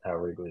about how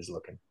Wrigley's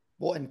looking.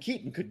 Well, and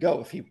Keaton could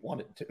go if he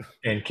wanted to.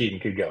 And Keaton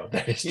could go.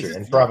 That is true,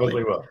 and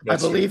probably will. I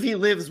believe he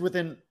lives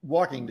within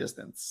walking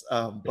distance,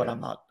 but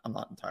I'm not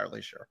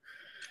entirely sure.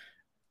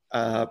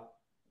 Yeah,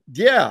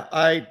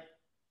 I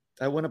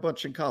went a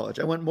bunch in college.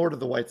 I went more to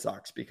the White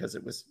Sox because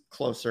it was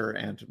closer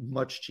and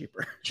much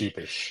cheaper. Cheap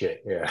as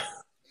shit, yeah.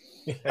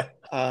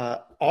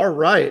 All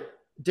right.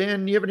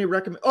 Dan, do you have any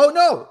recommend? Oh,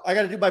 no, I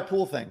got to do my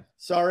pool thing.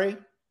 Sorry.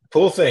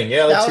 Pool thing,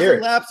 yeah, let's hear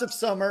it. 1,000 laps of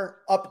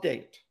summer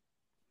update.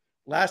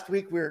 Last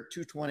week we were at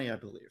 220, I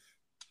believe.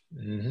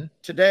 Mm-hmm.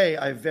 Today,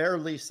 I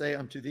verily say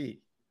unto thee,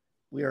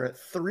 we are at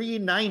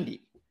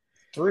 390.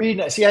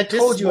 See, I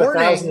told you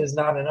 1,000 is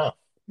not enough.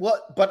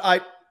 Well, but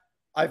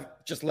I've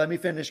just let me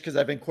finish because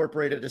I've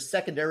incorporated a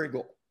secondary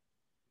goal.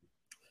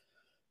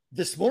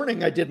 This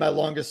morning, I did my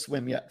longest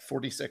swim yet,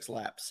 46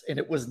 laps, and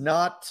it was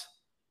not.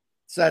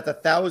 So that's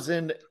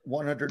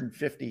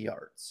 1,150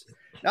 yards.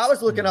 Now I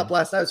was looking up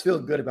last night. I was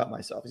feeling good about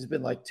myself. It's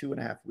been like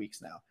 2.5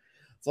 weeks now.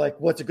 It's like,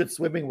 what's a good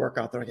swimming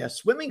workout there? Yeah,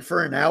 swimming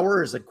for an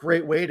hour is a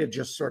great way to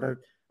just sort of,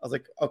 I was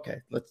like, okay,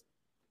 let's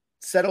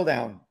settle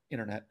down,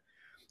 internet.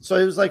 So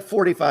it was like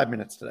 45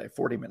 minutes today,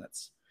 40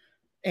 minutes.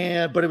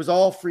 But it was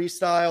all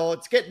freestyle.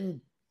 It's getting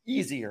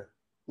easier.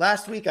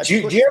 Last week, do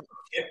you have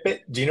a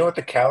Fitbit? Do you know what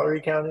the calorie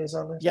count is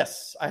on this?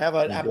 Yes, I have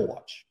an Apple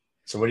Watch.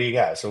 So what do you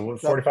got? So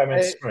 45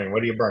 minutes swimming,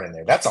 what are you burning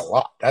there? That's a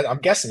lot. I'm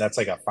guessing that's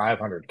like a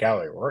 500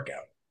 calorie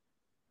workout.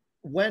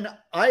 When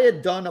I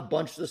had done a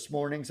bunch this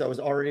morning, so I was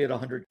already at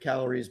 100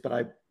 calories, but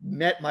I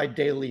met my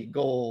daily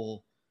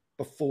goal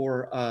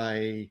before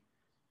when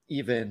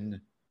I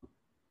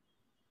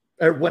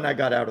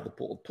got out of the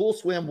pool. Pool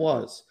swim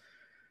was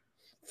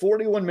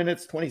 41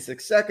 minutes,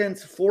 26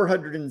 seconds,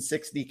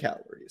 460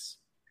 calories.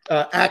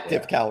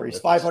 Active calories,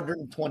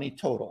 520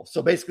 total.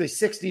 So basically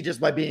 60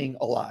 just by being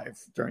alive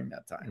during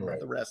that time.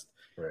 Right. The rest,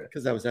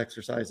 because I was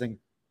exercising.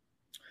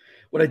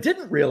 What I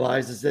didn't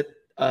realize is that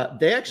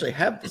they actually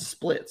have the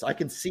splits. I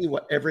can see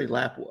what every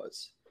lap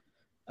was,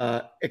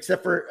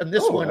 except for in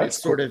this one. It's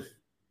sort of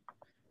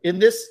in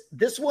this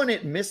one.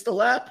 It missed a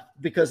lap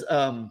because,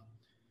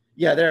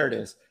 there it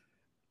is.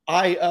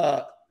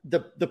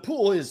 The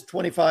pool is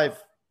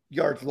 25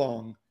 yards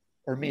long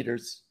or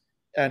meters,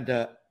 and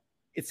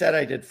it said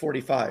I did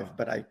 45,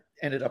 but I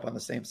ended up on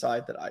the same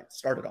side that I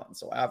started on,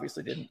 so I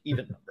obviously didn't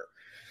even number.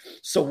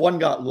 So one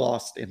got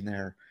lost in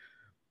there.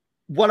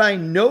 What I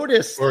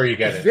noticed, or you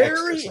got an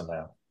extra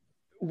somehow.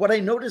 What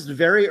I noticed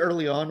very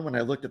early on when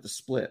I looked at the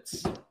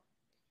splits.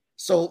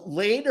 So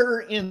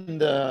later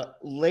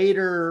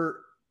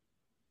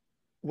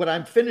when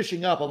I'm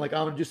finishing up, I'm like,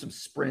 I'm going to do some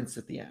sprints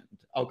at the end.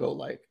 I'll go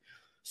like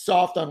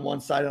soft on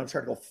one side and I'll try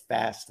to go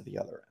fast to the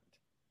other end.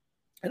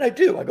 And I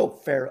do. I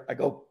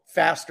go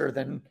faster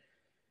than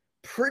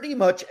pretty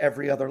much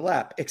every other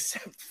lap,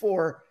 except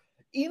for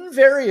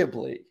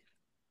invariably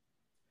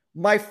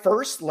my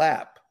first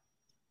lap,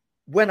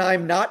 when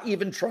I'm not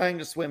even trying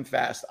to swim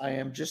fast, I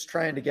am just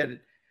trying to get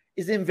it,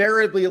 is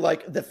invariably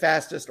like the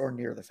fastest or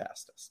near the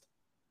fastest.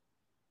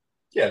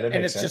 Yeah, that makes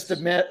and it's sense. Just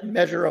a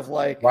measure of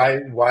like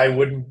why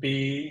wouldn't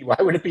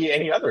it be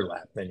any other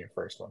lap than your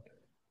first one?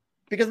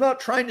 because I'm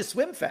not trying to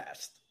swim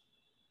fast.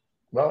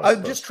 Well,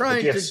 I'm just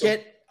trying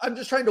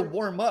to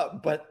warm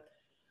up, but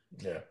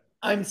yeah,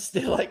 I'm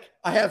still like,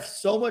 I have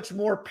so much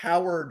more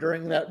power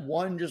during that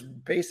one just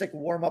basic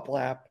warm up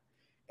lap.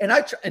 And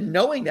and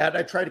knowing that,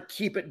 I try to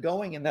keep it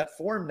going in that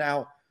form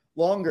now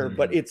longer,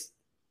 but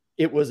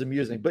it was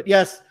amusing. But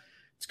yes,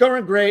 it's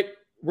going great.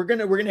 We're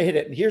gonna hit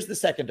it. And here's the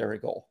secondary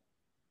goal.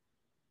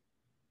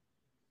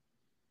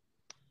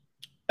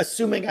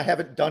 Assuming I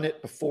haven't done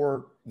it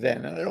before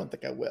then, and I don't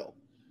think I will,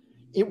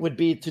 it would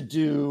be to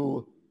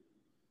do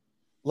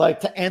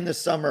to end the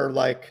summer,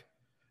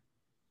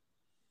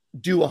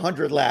 do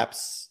 100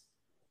 laps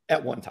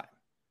at one time.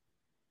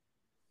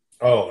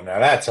 Oh, now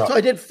that's so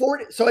I did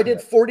 40. So I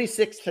did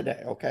 46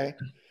 today. Okay.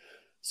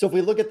 So if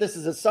we look at this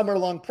as a summer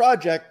long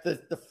project,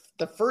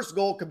 the first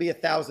goal could be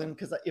 1,000,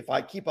 because if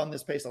I keep on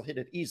this pace, I'll hit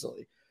it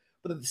easily.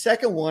 But the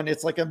second one,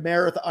 it's like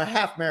a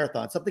half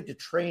marathon, something to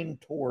train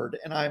toward.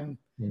 And I'm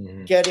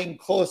getting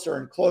closer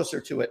and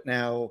closer to it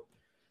now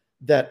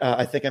that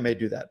I think I may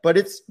do that. But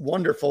it's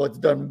wonderful. It's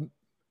done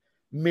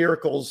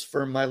miracles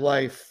for my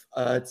life.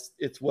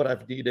 It's what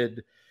I've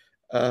needed.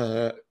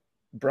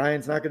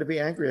 Brian's not going to be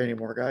angry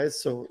anymore,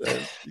 guys. So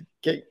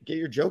get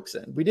your jokes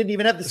in. We didn't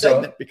even have the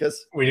segment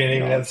because we didn't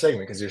even have the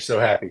segment because you're so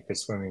happy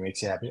because swimming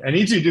makes you happy. I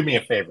need you to do me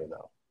a favor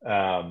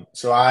though.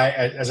 So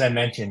as I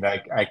mentioned,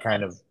 I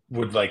kind of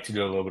would like to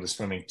do a little bit of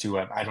swimming too.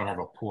 I don't have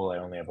a pool. I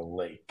only have a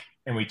lake.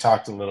 And we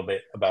talked a little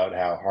bit about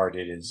how hard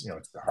it is.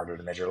 It's harder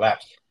to measure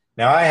laps.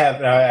 Now I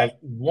have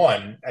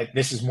one.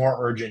 This is more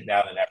urgent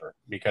now than ever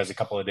because a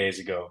couple of days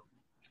ago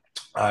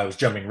I was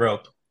jumping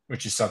rope,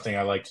 which is something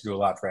I like to do a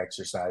lot for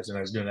exercise, and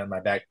I was doing that in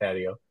my back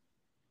patio.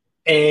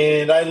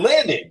 And I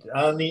landed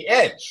on the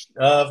edge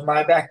of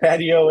my back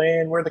patio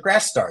and where the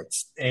grass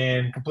starts,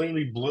 and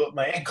completely blew up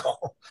my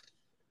ankle.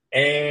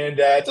 And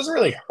it doesn't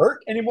really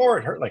hurt anymore.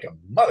 It hurt like a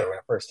mother when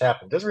it first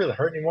happened. It doesn't really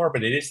hurt anymore,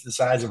 but it is the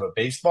size of a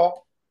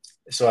baseball.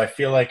 So I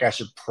feel like I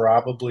should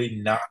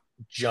probably not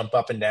jump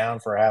up and down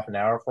for half an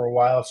hour for a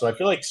while. So I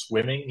feel like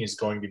swimming is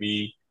going to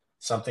be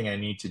something I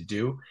need to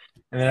do.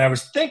 And then I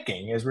was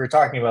thinking, as we were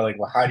talking about,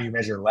 how do you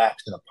measure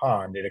laps in a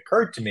pond? It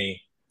occurred to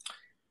me,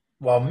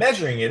 while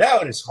measuring it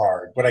out is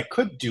hard, what I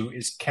could do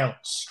is count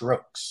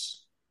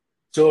strokes.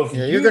 So if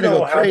you're going to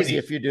go crazy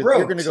if you do,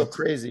 you're going to go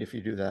crazy if you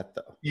do that,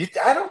 though.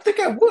 I don't think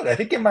I would. I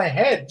think in my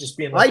head, just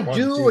being I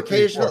do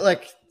occasionally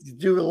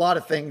do a lot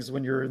of things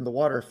when you're in the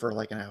water for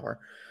an hour,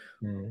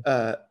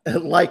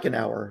 like an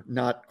hour,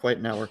 not quite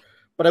an hour.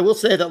 But I will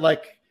say that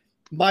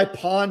my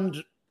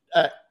pond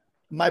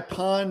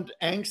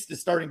angst is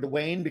starting to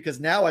wane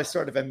because now I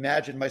sort of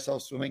imagine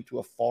myself swimming to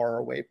a far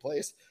away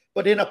place,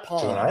 but in a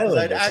pond.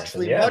 I'd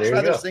actually much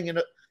rather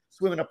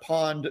swim in a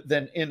pond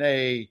than in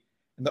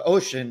the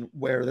ocean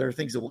where there are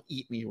things that will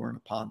eat me, or in a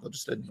pond they'll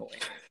just annoy me.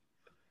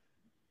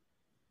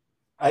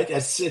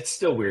 It's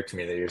still weird to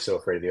me that you're so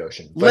afraid of the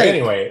ocean. But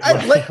anyway,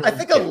 I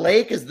think a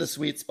lake is the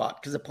sweet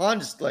spot because a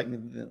pond is like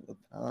a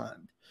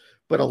pond,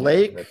 but a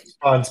lake.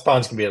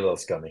 Ponds can be a little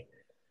scummy.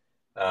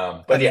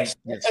 But yes,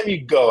 next time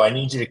you go, I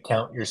need you to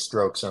count your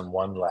strokes on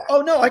one lap.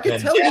 Oh no, I can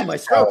tell you my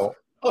strokes.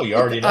 You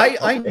already know.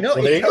 I know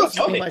it tells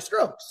me my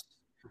strokes.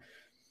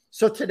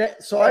 So today,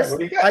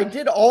 I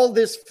did all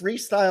this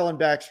freestyle and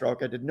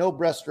backstroke. I did no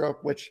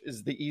breaststroke, which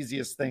is the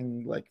easiest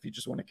thing. If you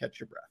just want to catch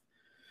your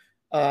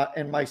breath.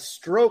 And my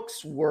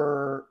strokes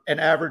were an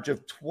average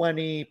of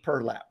 20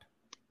 per lap.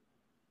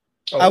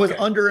 I was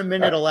under a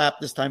minute a lap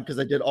this time because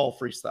I did all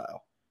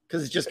freestyle.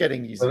 Because it's just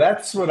getting easier. So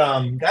that's what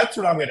I'm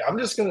gonna. I'm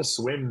just gonna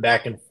swim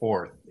back and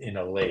forth in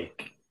a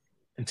lake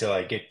until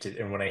I get to,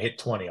 and when I hit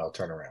 20, I'll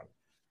turn around.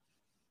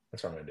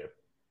 That's what I'm gonna do.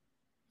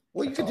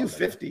 Well, you could do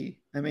 50.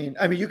 I mean,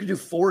 you could do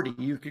 40.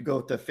 You could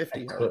go to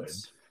 50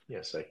 yards.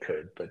 Yes, I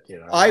could, but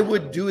I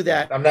would do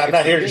that. I'm not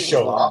here to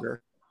show off. I'm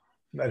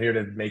not here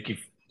to make you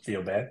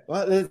feel bad.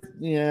 Well,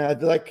 yeah,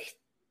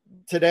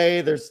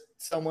 today there's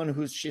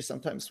someone she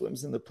sometimes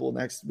swims in the pool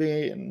next to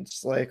me, and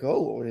it's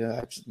oh yeah,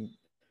 I just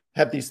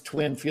have these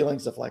twin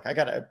feelings of I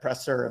gotta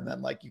impress her, and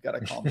then you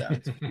gotta calm down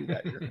to do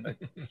that. You're gonna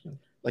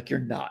you're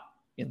not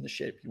in the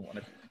shape you want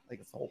to be.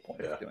 It's the whole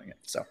point of doing it.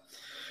 So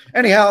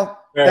anyhow,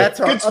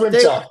 that's our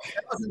update.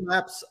 1,000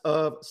 laps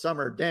of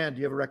summer. Dan, do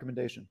you have a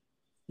recommendation?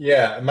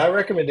 Yeah, my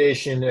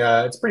recommendation,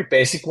 it's a pretty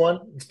basic one.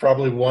 It's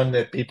probably one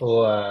that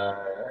people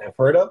have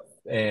heard of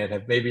and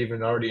have maybe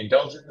even already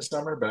indulged in the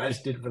summer, but I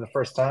just did it for the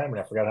first time and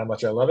I forgot how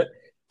much I love it.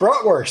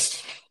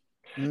 Bratwurst.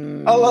 I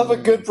love a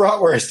good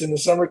bratwurst in the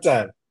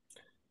summertime.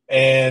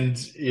 And,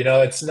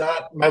 it's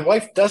not, my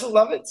wife doesn't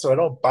love it, so I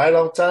don't buy it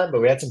all the time, but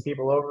we had some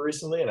people over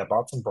recently and I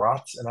bought some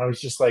brats and I was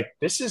just like,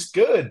 this is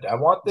good. I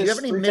want this. Do you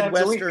have any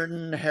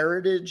Midwestern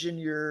heritage in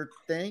your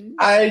thing?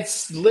 I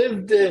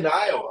lived in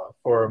Iowa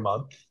for a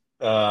month.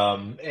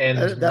 And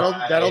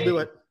that'll do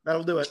it.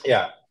 That'll do it.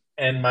 Yeah.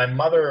 And my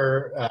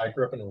mother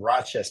grew up in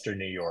Rochester,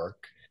 New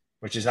York,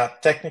 which is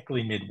not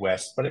technically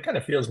Midwest, but it kind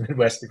of feels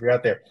Midwest if you're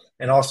out there.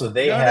 And also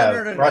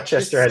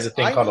Rochester has a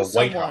thing called a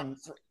white hot.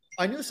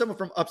 I knew someone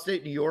from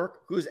upstate New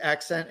York whose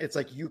accent, it's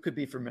you could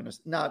be from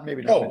Minnesota.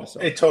 Maybe not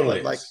Minnesota. It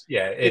totally is.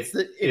 It's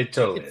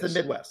the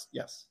Midwest.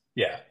 Yes.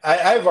 Yeah,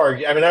 I've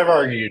argued. I mean, I've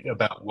argued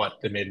about what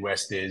the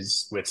Midwest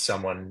is with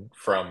someone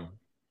from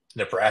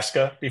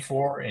Nebraska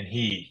before, and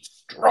he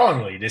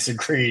strongly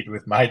disagreed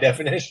with my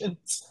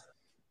definitions.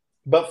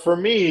 But for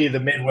me, the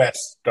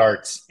Midwest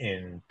starts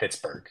in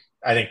Pittsburgh.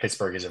 I think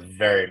Pittsburgh is a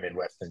very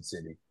Midwestern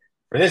city.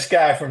 For this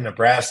guy from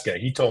Nebraska,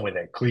 he told me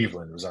that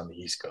Cleveland was on the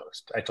East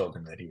Coast. I told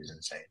him that he was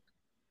insane.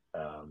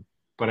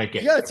 But I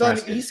get Yeah, it. it's on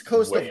the Nebraska east is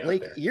coast of way out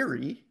Lake there.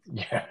 Erie.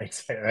 Yeah,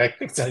 exactly. I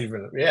think it's not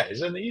even. Yeah,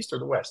 is it in the east or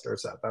the west or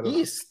south? I don't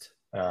East.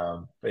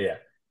 know. But yeah,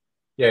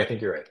 I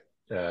think you're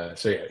right.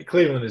 So yeah,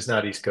 Cleveland is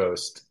not East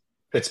Coast.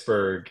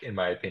 Pittsburgh, in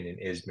my opinion,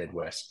 is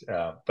Midwest.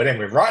 But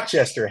anyway,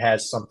 Rochester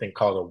has something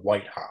called a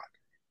white hot,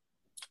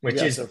 which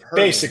Yes, is I've heard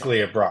of basically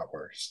a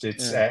bratwurst.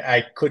 It's Yeah.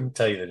 I couldn't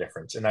tell you the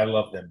difference, and I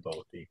love them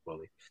both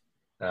equally.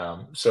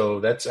 So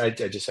that's I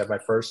just had my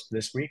first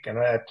this week, and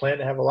I plan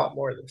to have a lot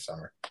more this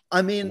summer.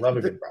 I mean, Love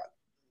a good brat.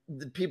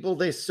 the people,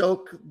 they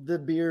soak the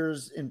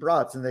beers in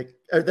brats, and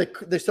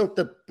they soak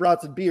the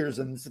brats in beers,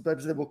 and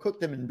sometimes they will cook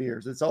them in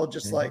beers. It's all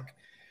just like,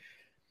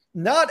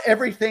 not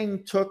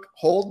everything took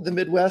hold in the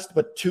Midwest,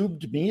 but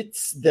tubed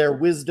meats, their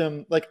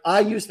wisdom. Like, I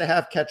used to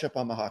have ketchup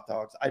on my hot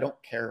dogs. I don't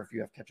care if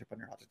you have ketchup on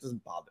your hot dogs. It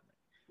doesn't bother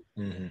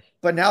me.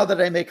 But now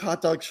that I make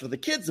hot dogs for the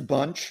kids a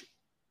bunch,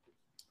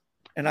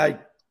 and I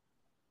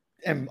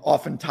am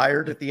often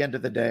tired at the end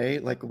of the day,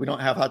 like, we don't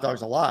have hot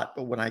dogs a lot,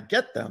 but when I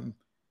get them,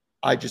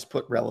 I just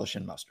put relish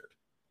and mustard.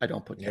 I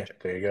don't put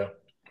ketchup. There you go.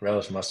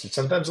 Relish, mustard.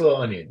 Sometimes a little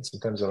onion.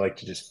 Sometimes I like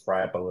to just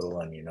fry up a little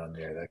onion on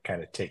there. That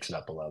kind of takes it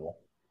up a level.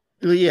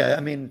 Well, yeah,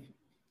 I mean,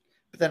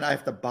 but then I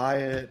have to buy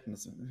it.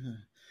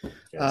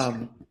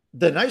 And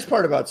the nice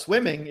part about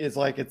swimming is,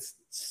 like, it's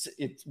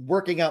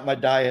working out my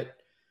diet.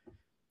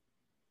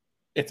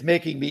 It's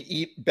making me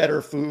eat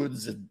better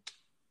foods and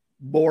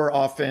more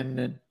often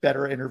and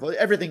better intervals.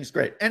 Everything's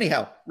great.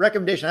 Anyhow,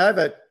 recommendation. I have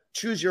a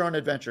choose your own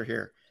adventure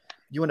here.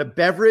 Do you want a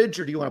beverage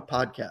or do you want a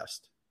podcast?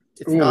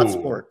 It's not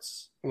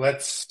sports.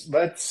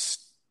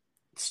 Let's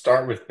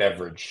start with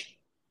beverage.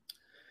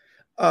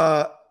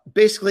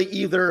 Basically,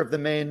 either of the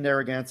main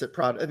Narragansett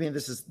product. I mean,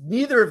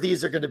 neither of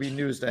these are going to be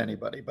news to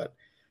anybody, but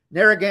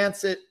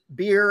Narragansett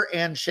beer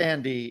and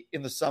shandy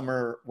in the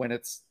summer when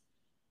it's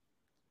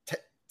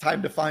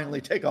time to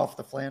finally take off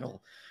the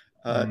flannel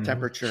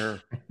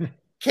temperature.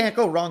 Can't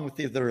go wrong with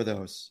either of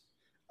those.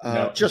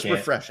 Just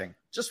refreshing.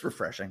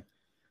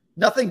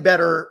 Nothing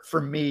better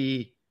for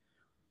me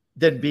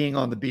than being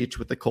on the beach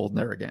with the cold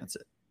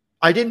Narragansett.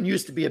 I didn't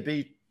used to be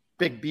a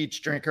big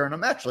beach drinker, and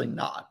I'm actually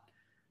not,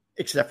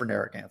 except for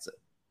Narragansett.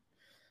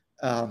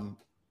 And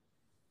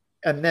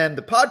then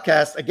the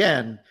podcast,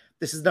 again,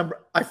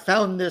 I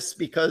found this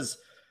because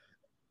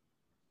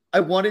I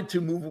wanted to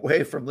move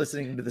away from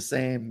listening to the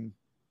same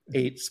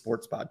 8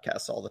 sports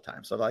podcasts all the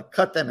time. So I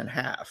cut them in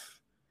half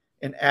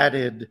and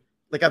added,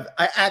 like,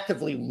 I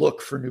actively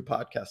look for new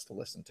podcasts to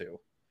listen to.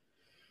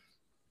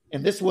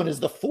 And this one is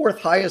the 4th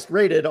highest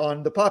rated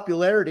on the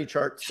popularity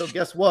chart. So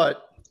guess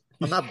what?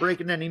 I'm not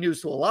breaking any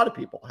news to a lot of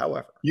people,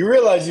 however. You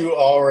realize you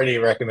already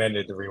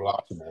recommended the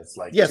rewatchables.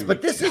 Yes,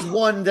 but this is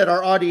one that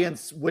our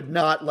audience would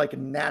not, like,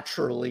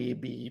 naturally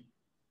be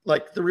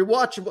like the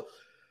rewatchable.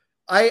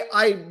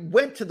 I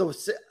went to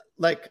those,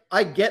 like,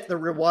 I get the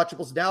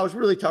rewatchables now. I was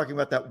really talking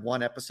about that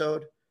one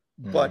episode,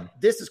 but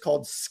this is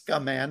called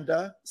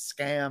Scamanda.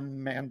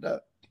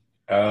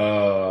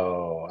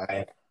 Oh,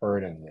 I've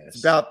heard of this.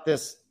 It's about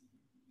this.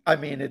 I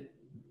mean,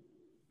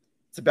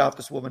 it's about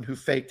this woman who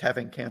faked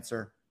having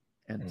cancer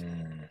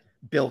and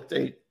built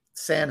a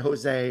San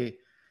Jose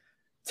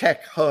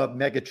tech hub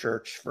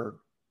megachurch for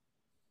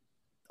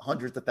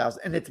hundreds of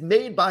thousands. And it's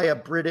made by a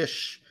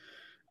British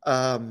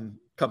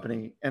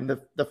company. And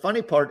the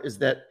funny part is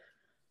that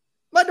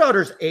my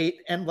daughter's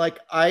 8, and, like,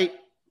 I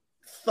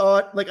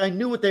thought, like, I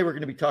knew what they were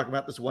going to be talking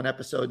about this one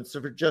episode. And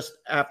so, for just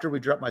after we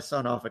dropped my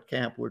son off at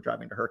camp, we were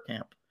driving to her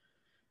camp.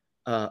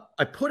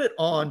 I put it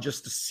on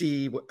just to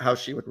see how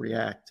she would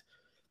react.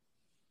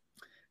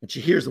 And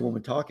she hears the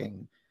woman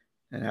talking.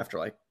 And after,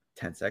 like,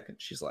 10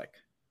 seconds, she's like,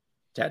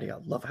 "Daddy, I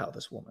love how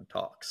this woman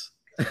talks."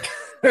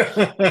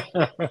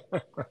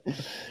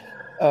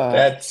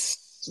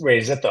 Wait,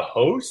 is that the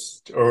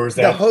host, or is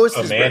that the host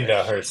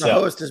Amanda herself? The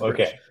host is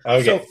British.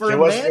 Okay. So for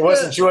she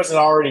wasn't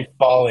already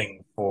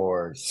falling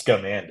for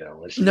Scamanda,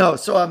 was she? No.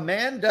 So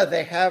Amanda,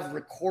 they have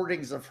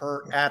recordings of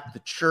her at the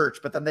church,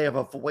 but then they have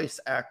a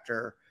voice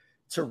actor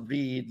to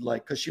read,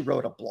 like, because she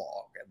wrote a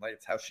blog, and, like,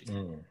 it's how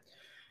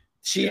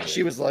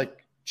she was like,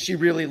 she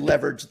really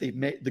leveraged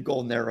the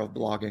golden era of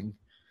blogging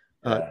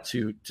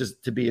to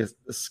be a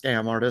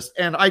scam artist.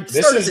 And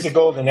This is the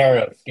golden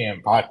era of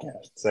scam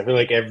podcasts. I feel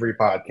like every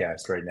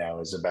podcast right now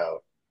is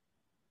about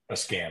a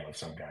scam of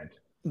some kind.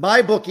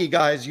 My bookie,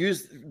 guys,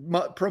 use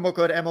promo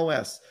code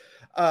MOS.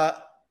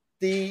 I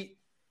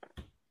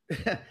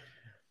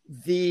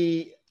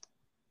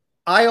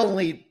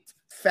only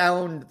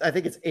found, I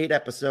think it's 8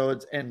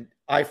 episodes, and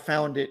I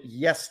found it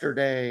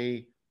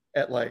yesterday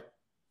at like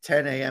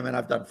 10 a.m. and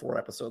I've done 4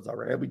 episodes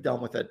already. I'll be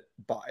done with it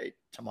by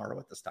tomorrow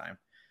at this time.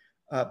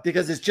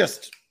 Because it's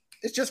just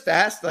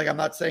fast. Like, I'm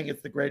not saying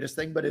it's the greatest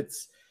thing, but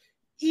it's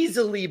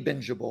easily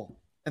bingeable.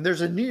 And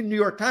there's a New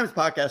York Times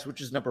podcast,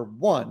 which is number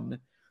 1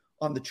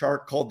 on the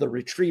chart, called The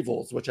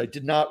Retrievals, which I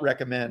did not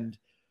recommend.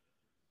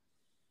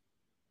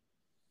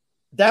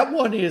 That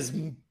one is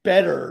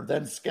better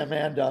than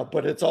Scamanda,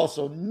 but it's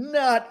also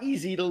not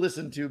easy to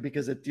listen to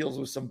because it deals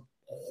with some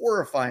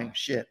horrifying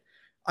shit.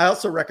 I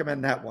also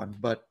recommend that one,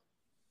 but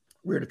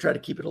we're going to try to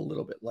keep it a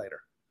little bit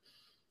lighter.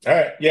 All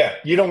right. Yeah.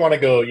 You don't want to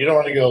go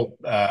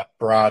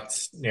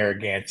Bratz,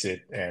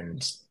 Narragansett,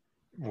 and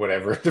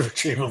whatever the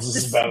Retrievals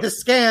is about. The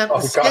scam,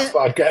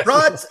 podcast.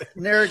 Bratz,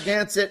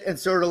 Narragansett, and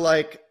sort of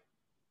like,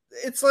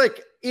 it's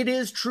like, it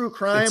is true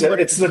crime, but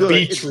it's the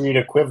beach read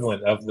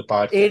equivalent of the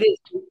podcast.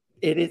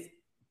 It is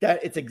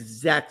that it's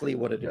exactly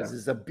what it is.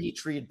 It's a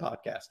beach read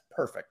podcast.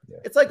 Perfect. Yeah,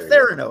 it's like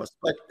Theranos,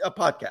 but a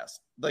podcast,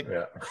 like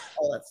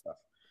all that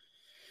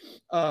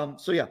stuff.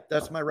 So yeah,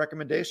 that's my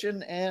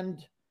recommendation.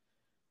 And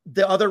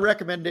the other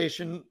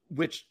recommendation,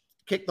 which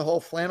kicked the whole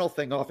flannel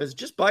thing off, is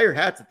just buy your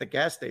hats at the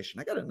gas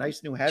station. I got a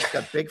nice new hat. It's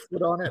got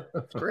Bigfoot on it.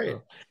 It's great.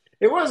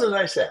 It was a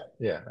nice hat.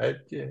 Yeah.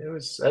 It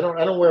was. I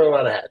don't wear a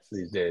lot of hats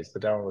these days,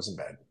 but that one wasn't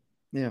bad.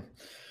 Yeah.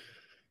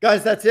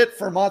 Guys, that's it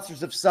for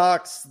Monsters of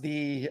Socks,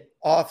 the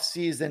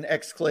off-season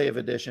Exclave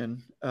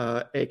edition,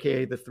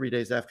 aka the 3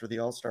 days after the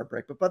All-Star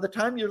break. But by the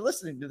time you're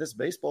listening to this,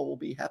 baseball will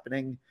be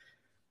happening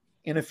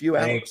in a few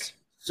hours.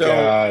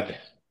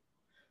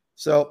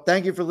 So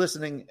thank you for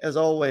listening, as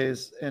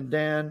always. And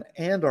Dan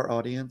and our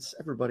audience,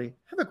 everybody,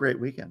 have a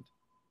great weekend.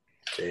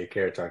 Take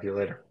care. Talk to you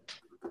later.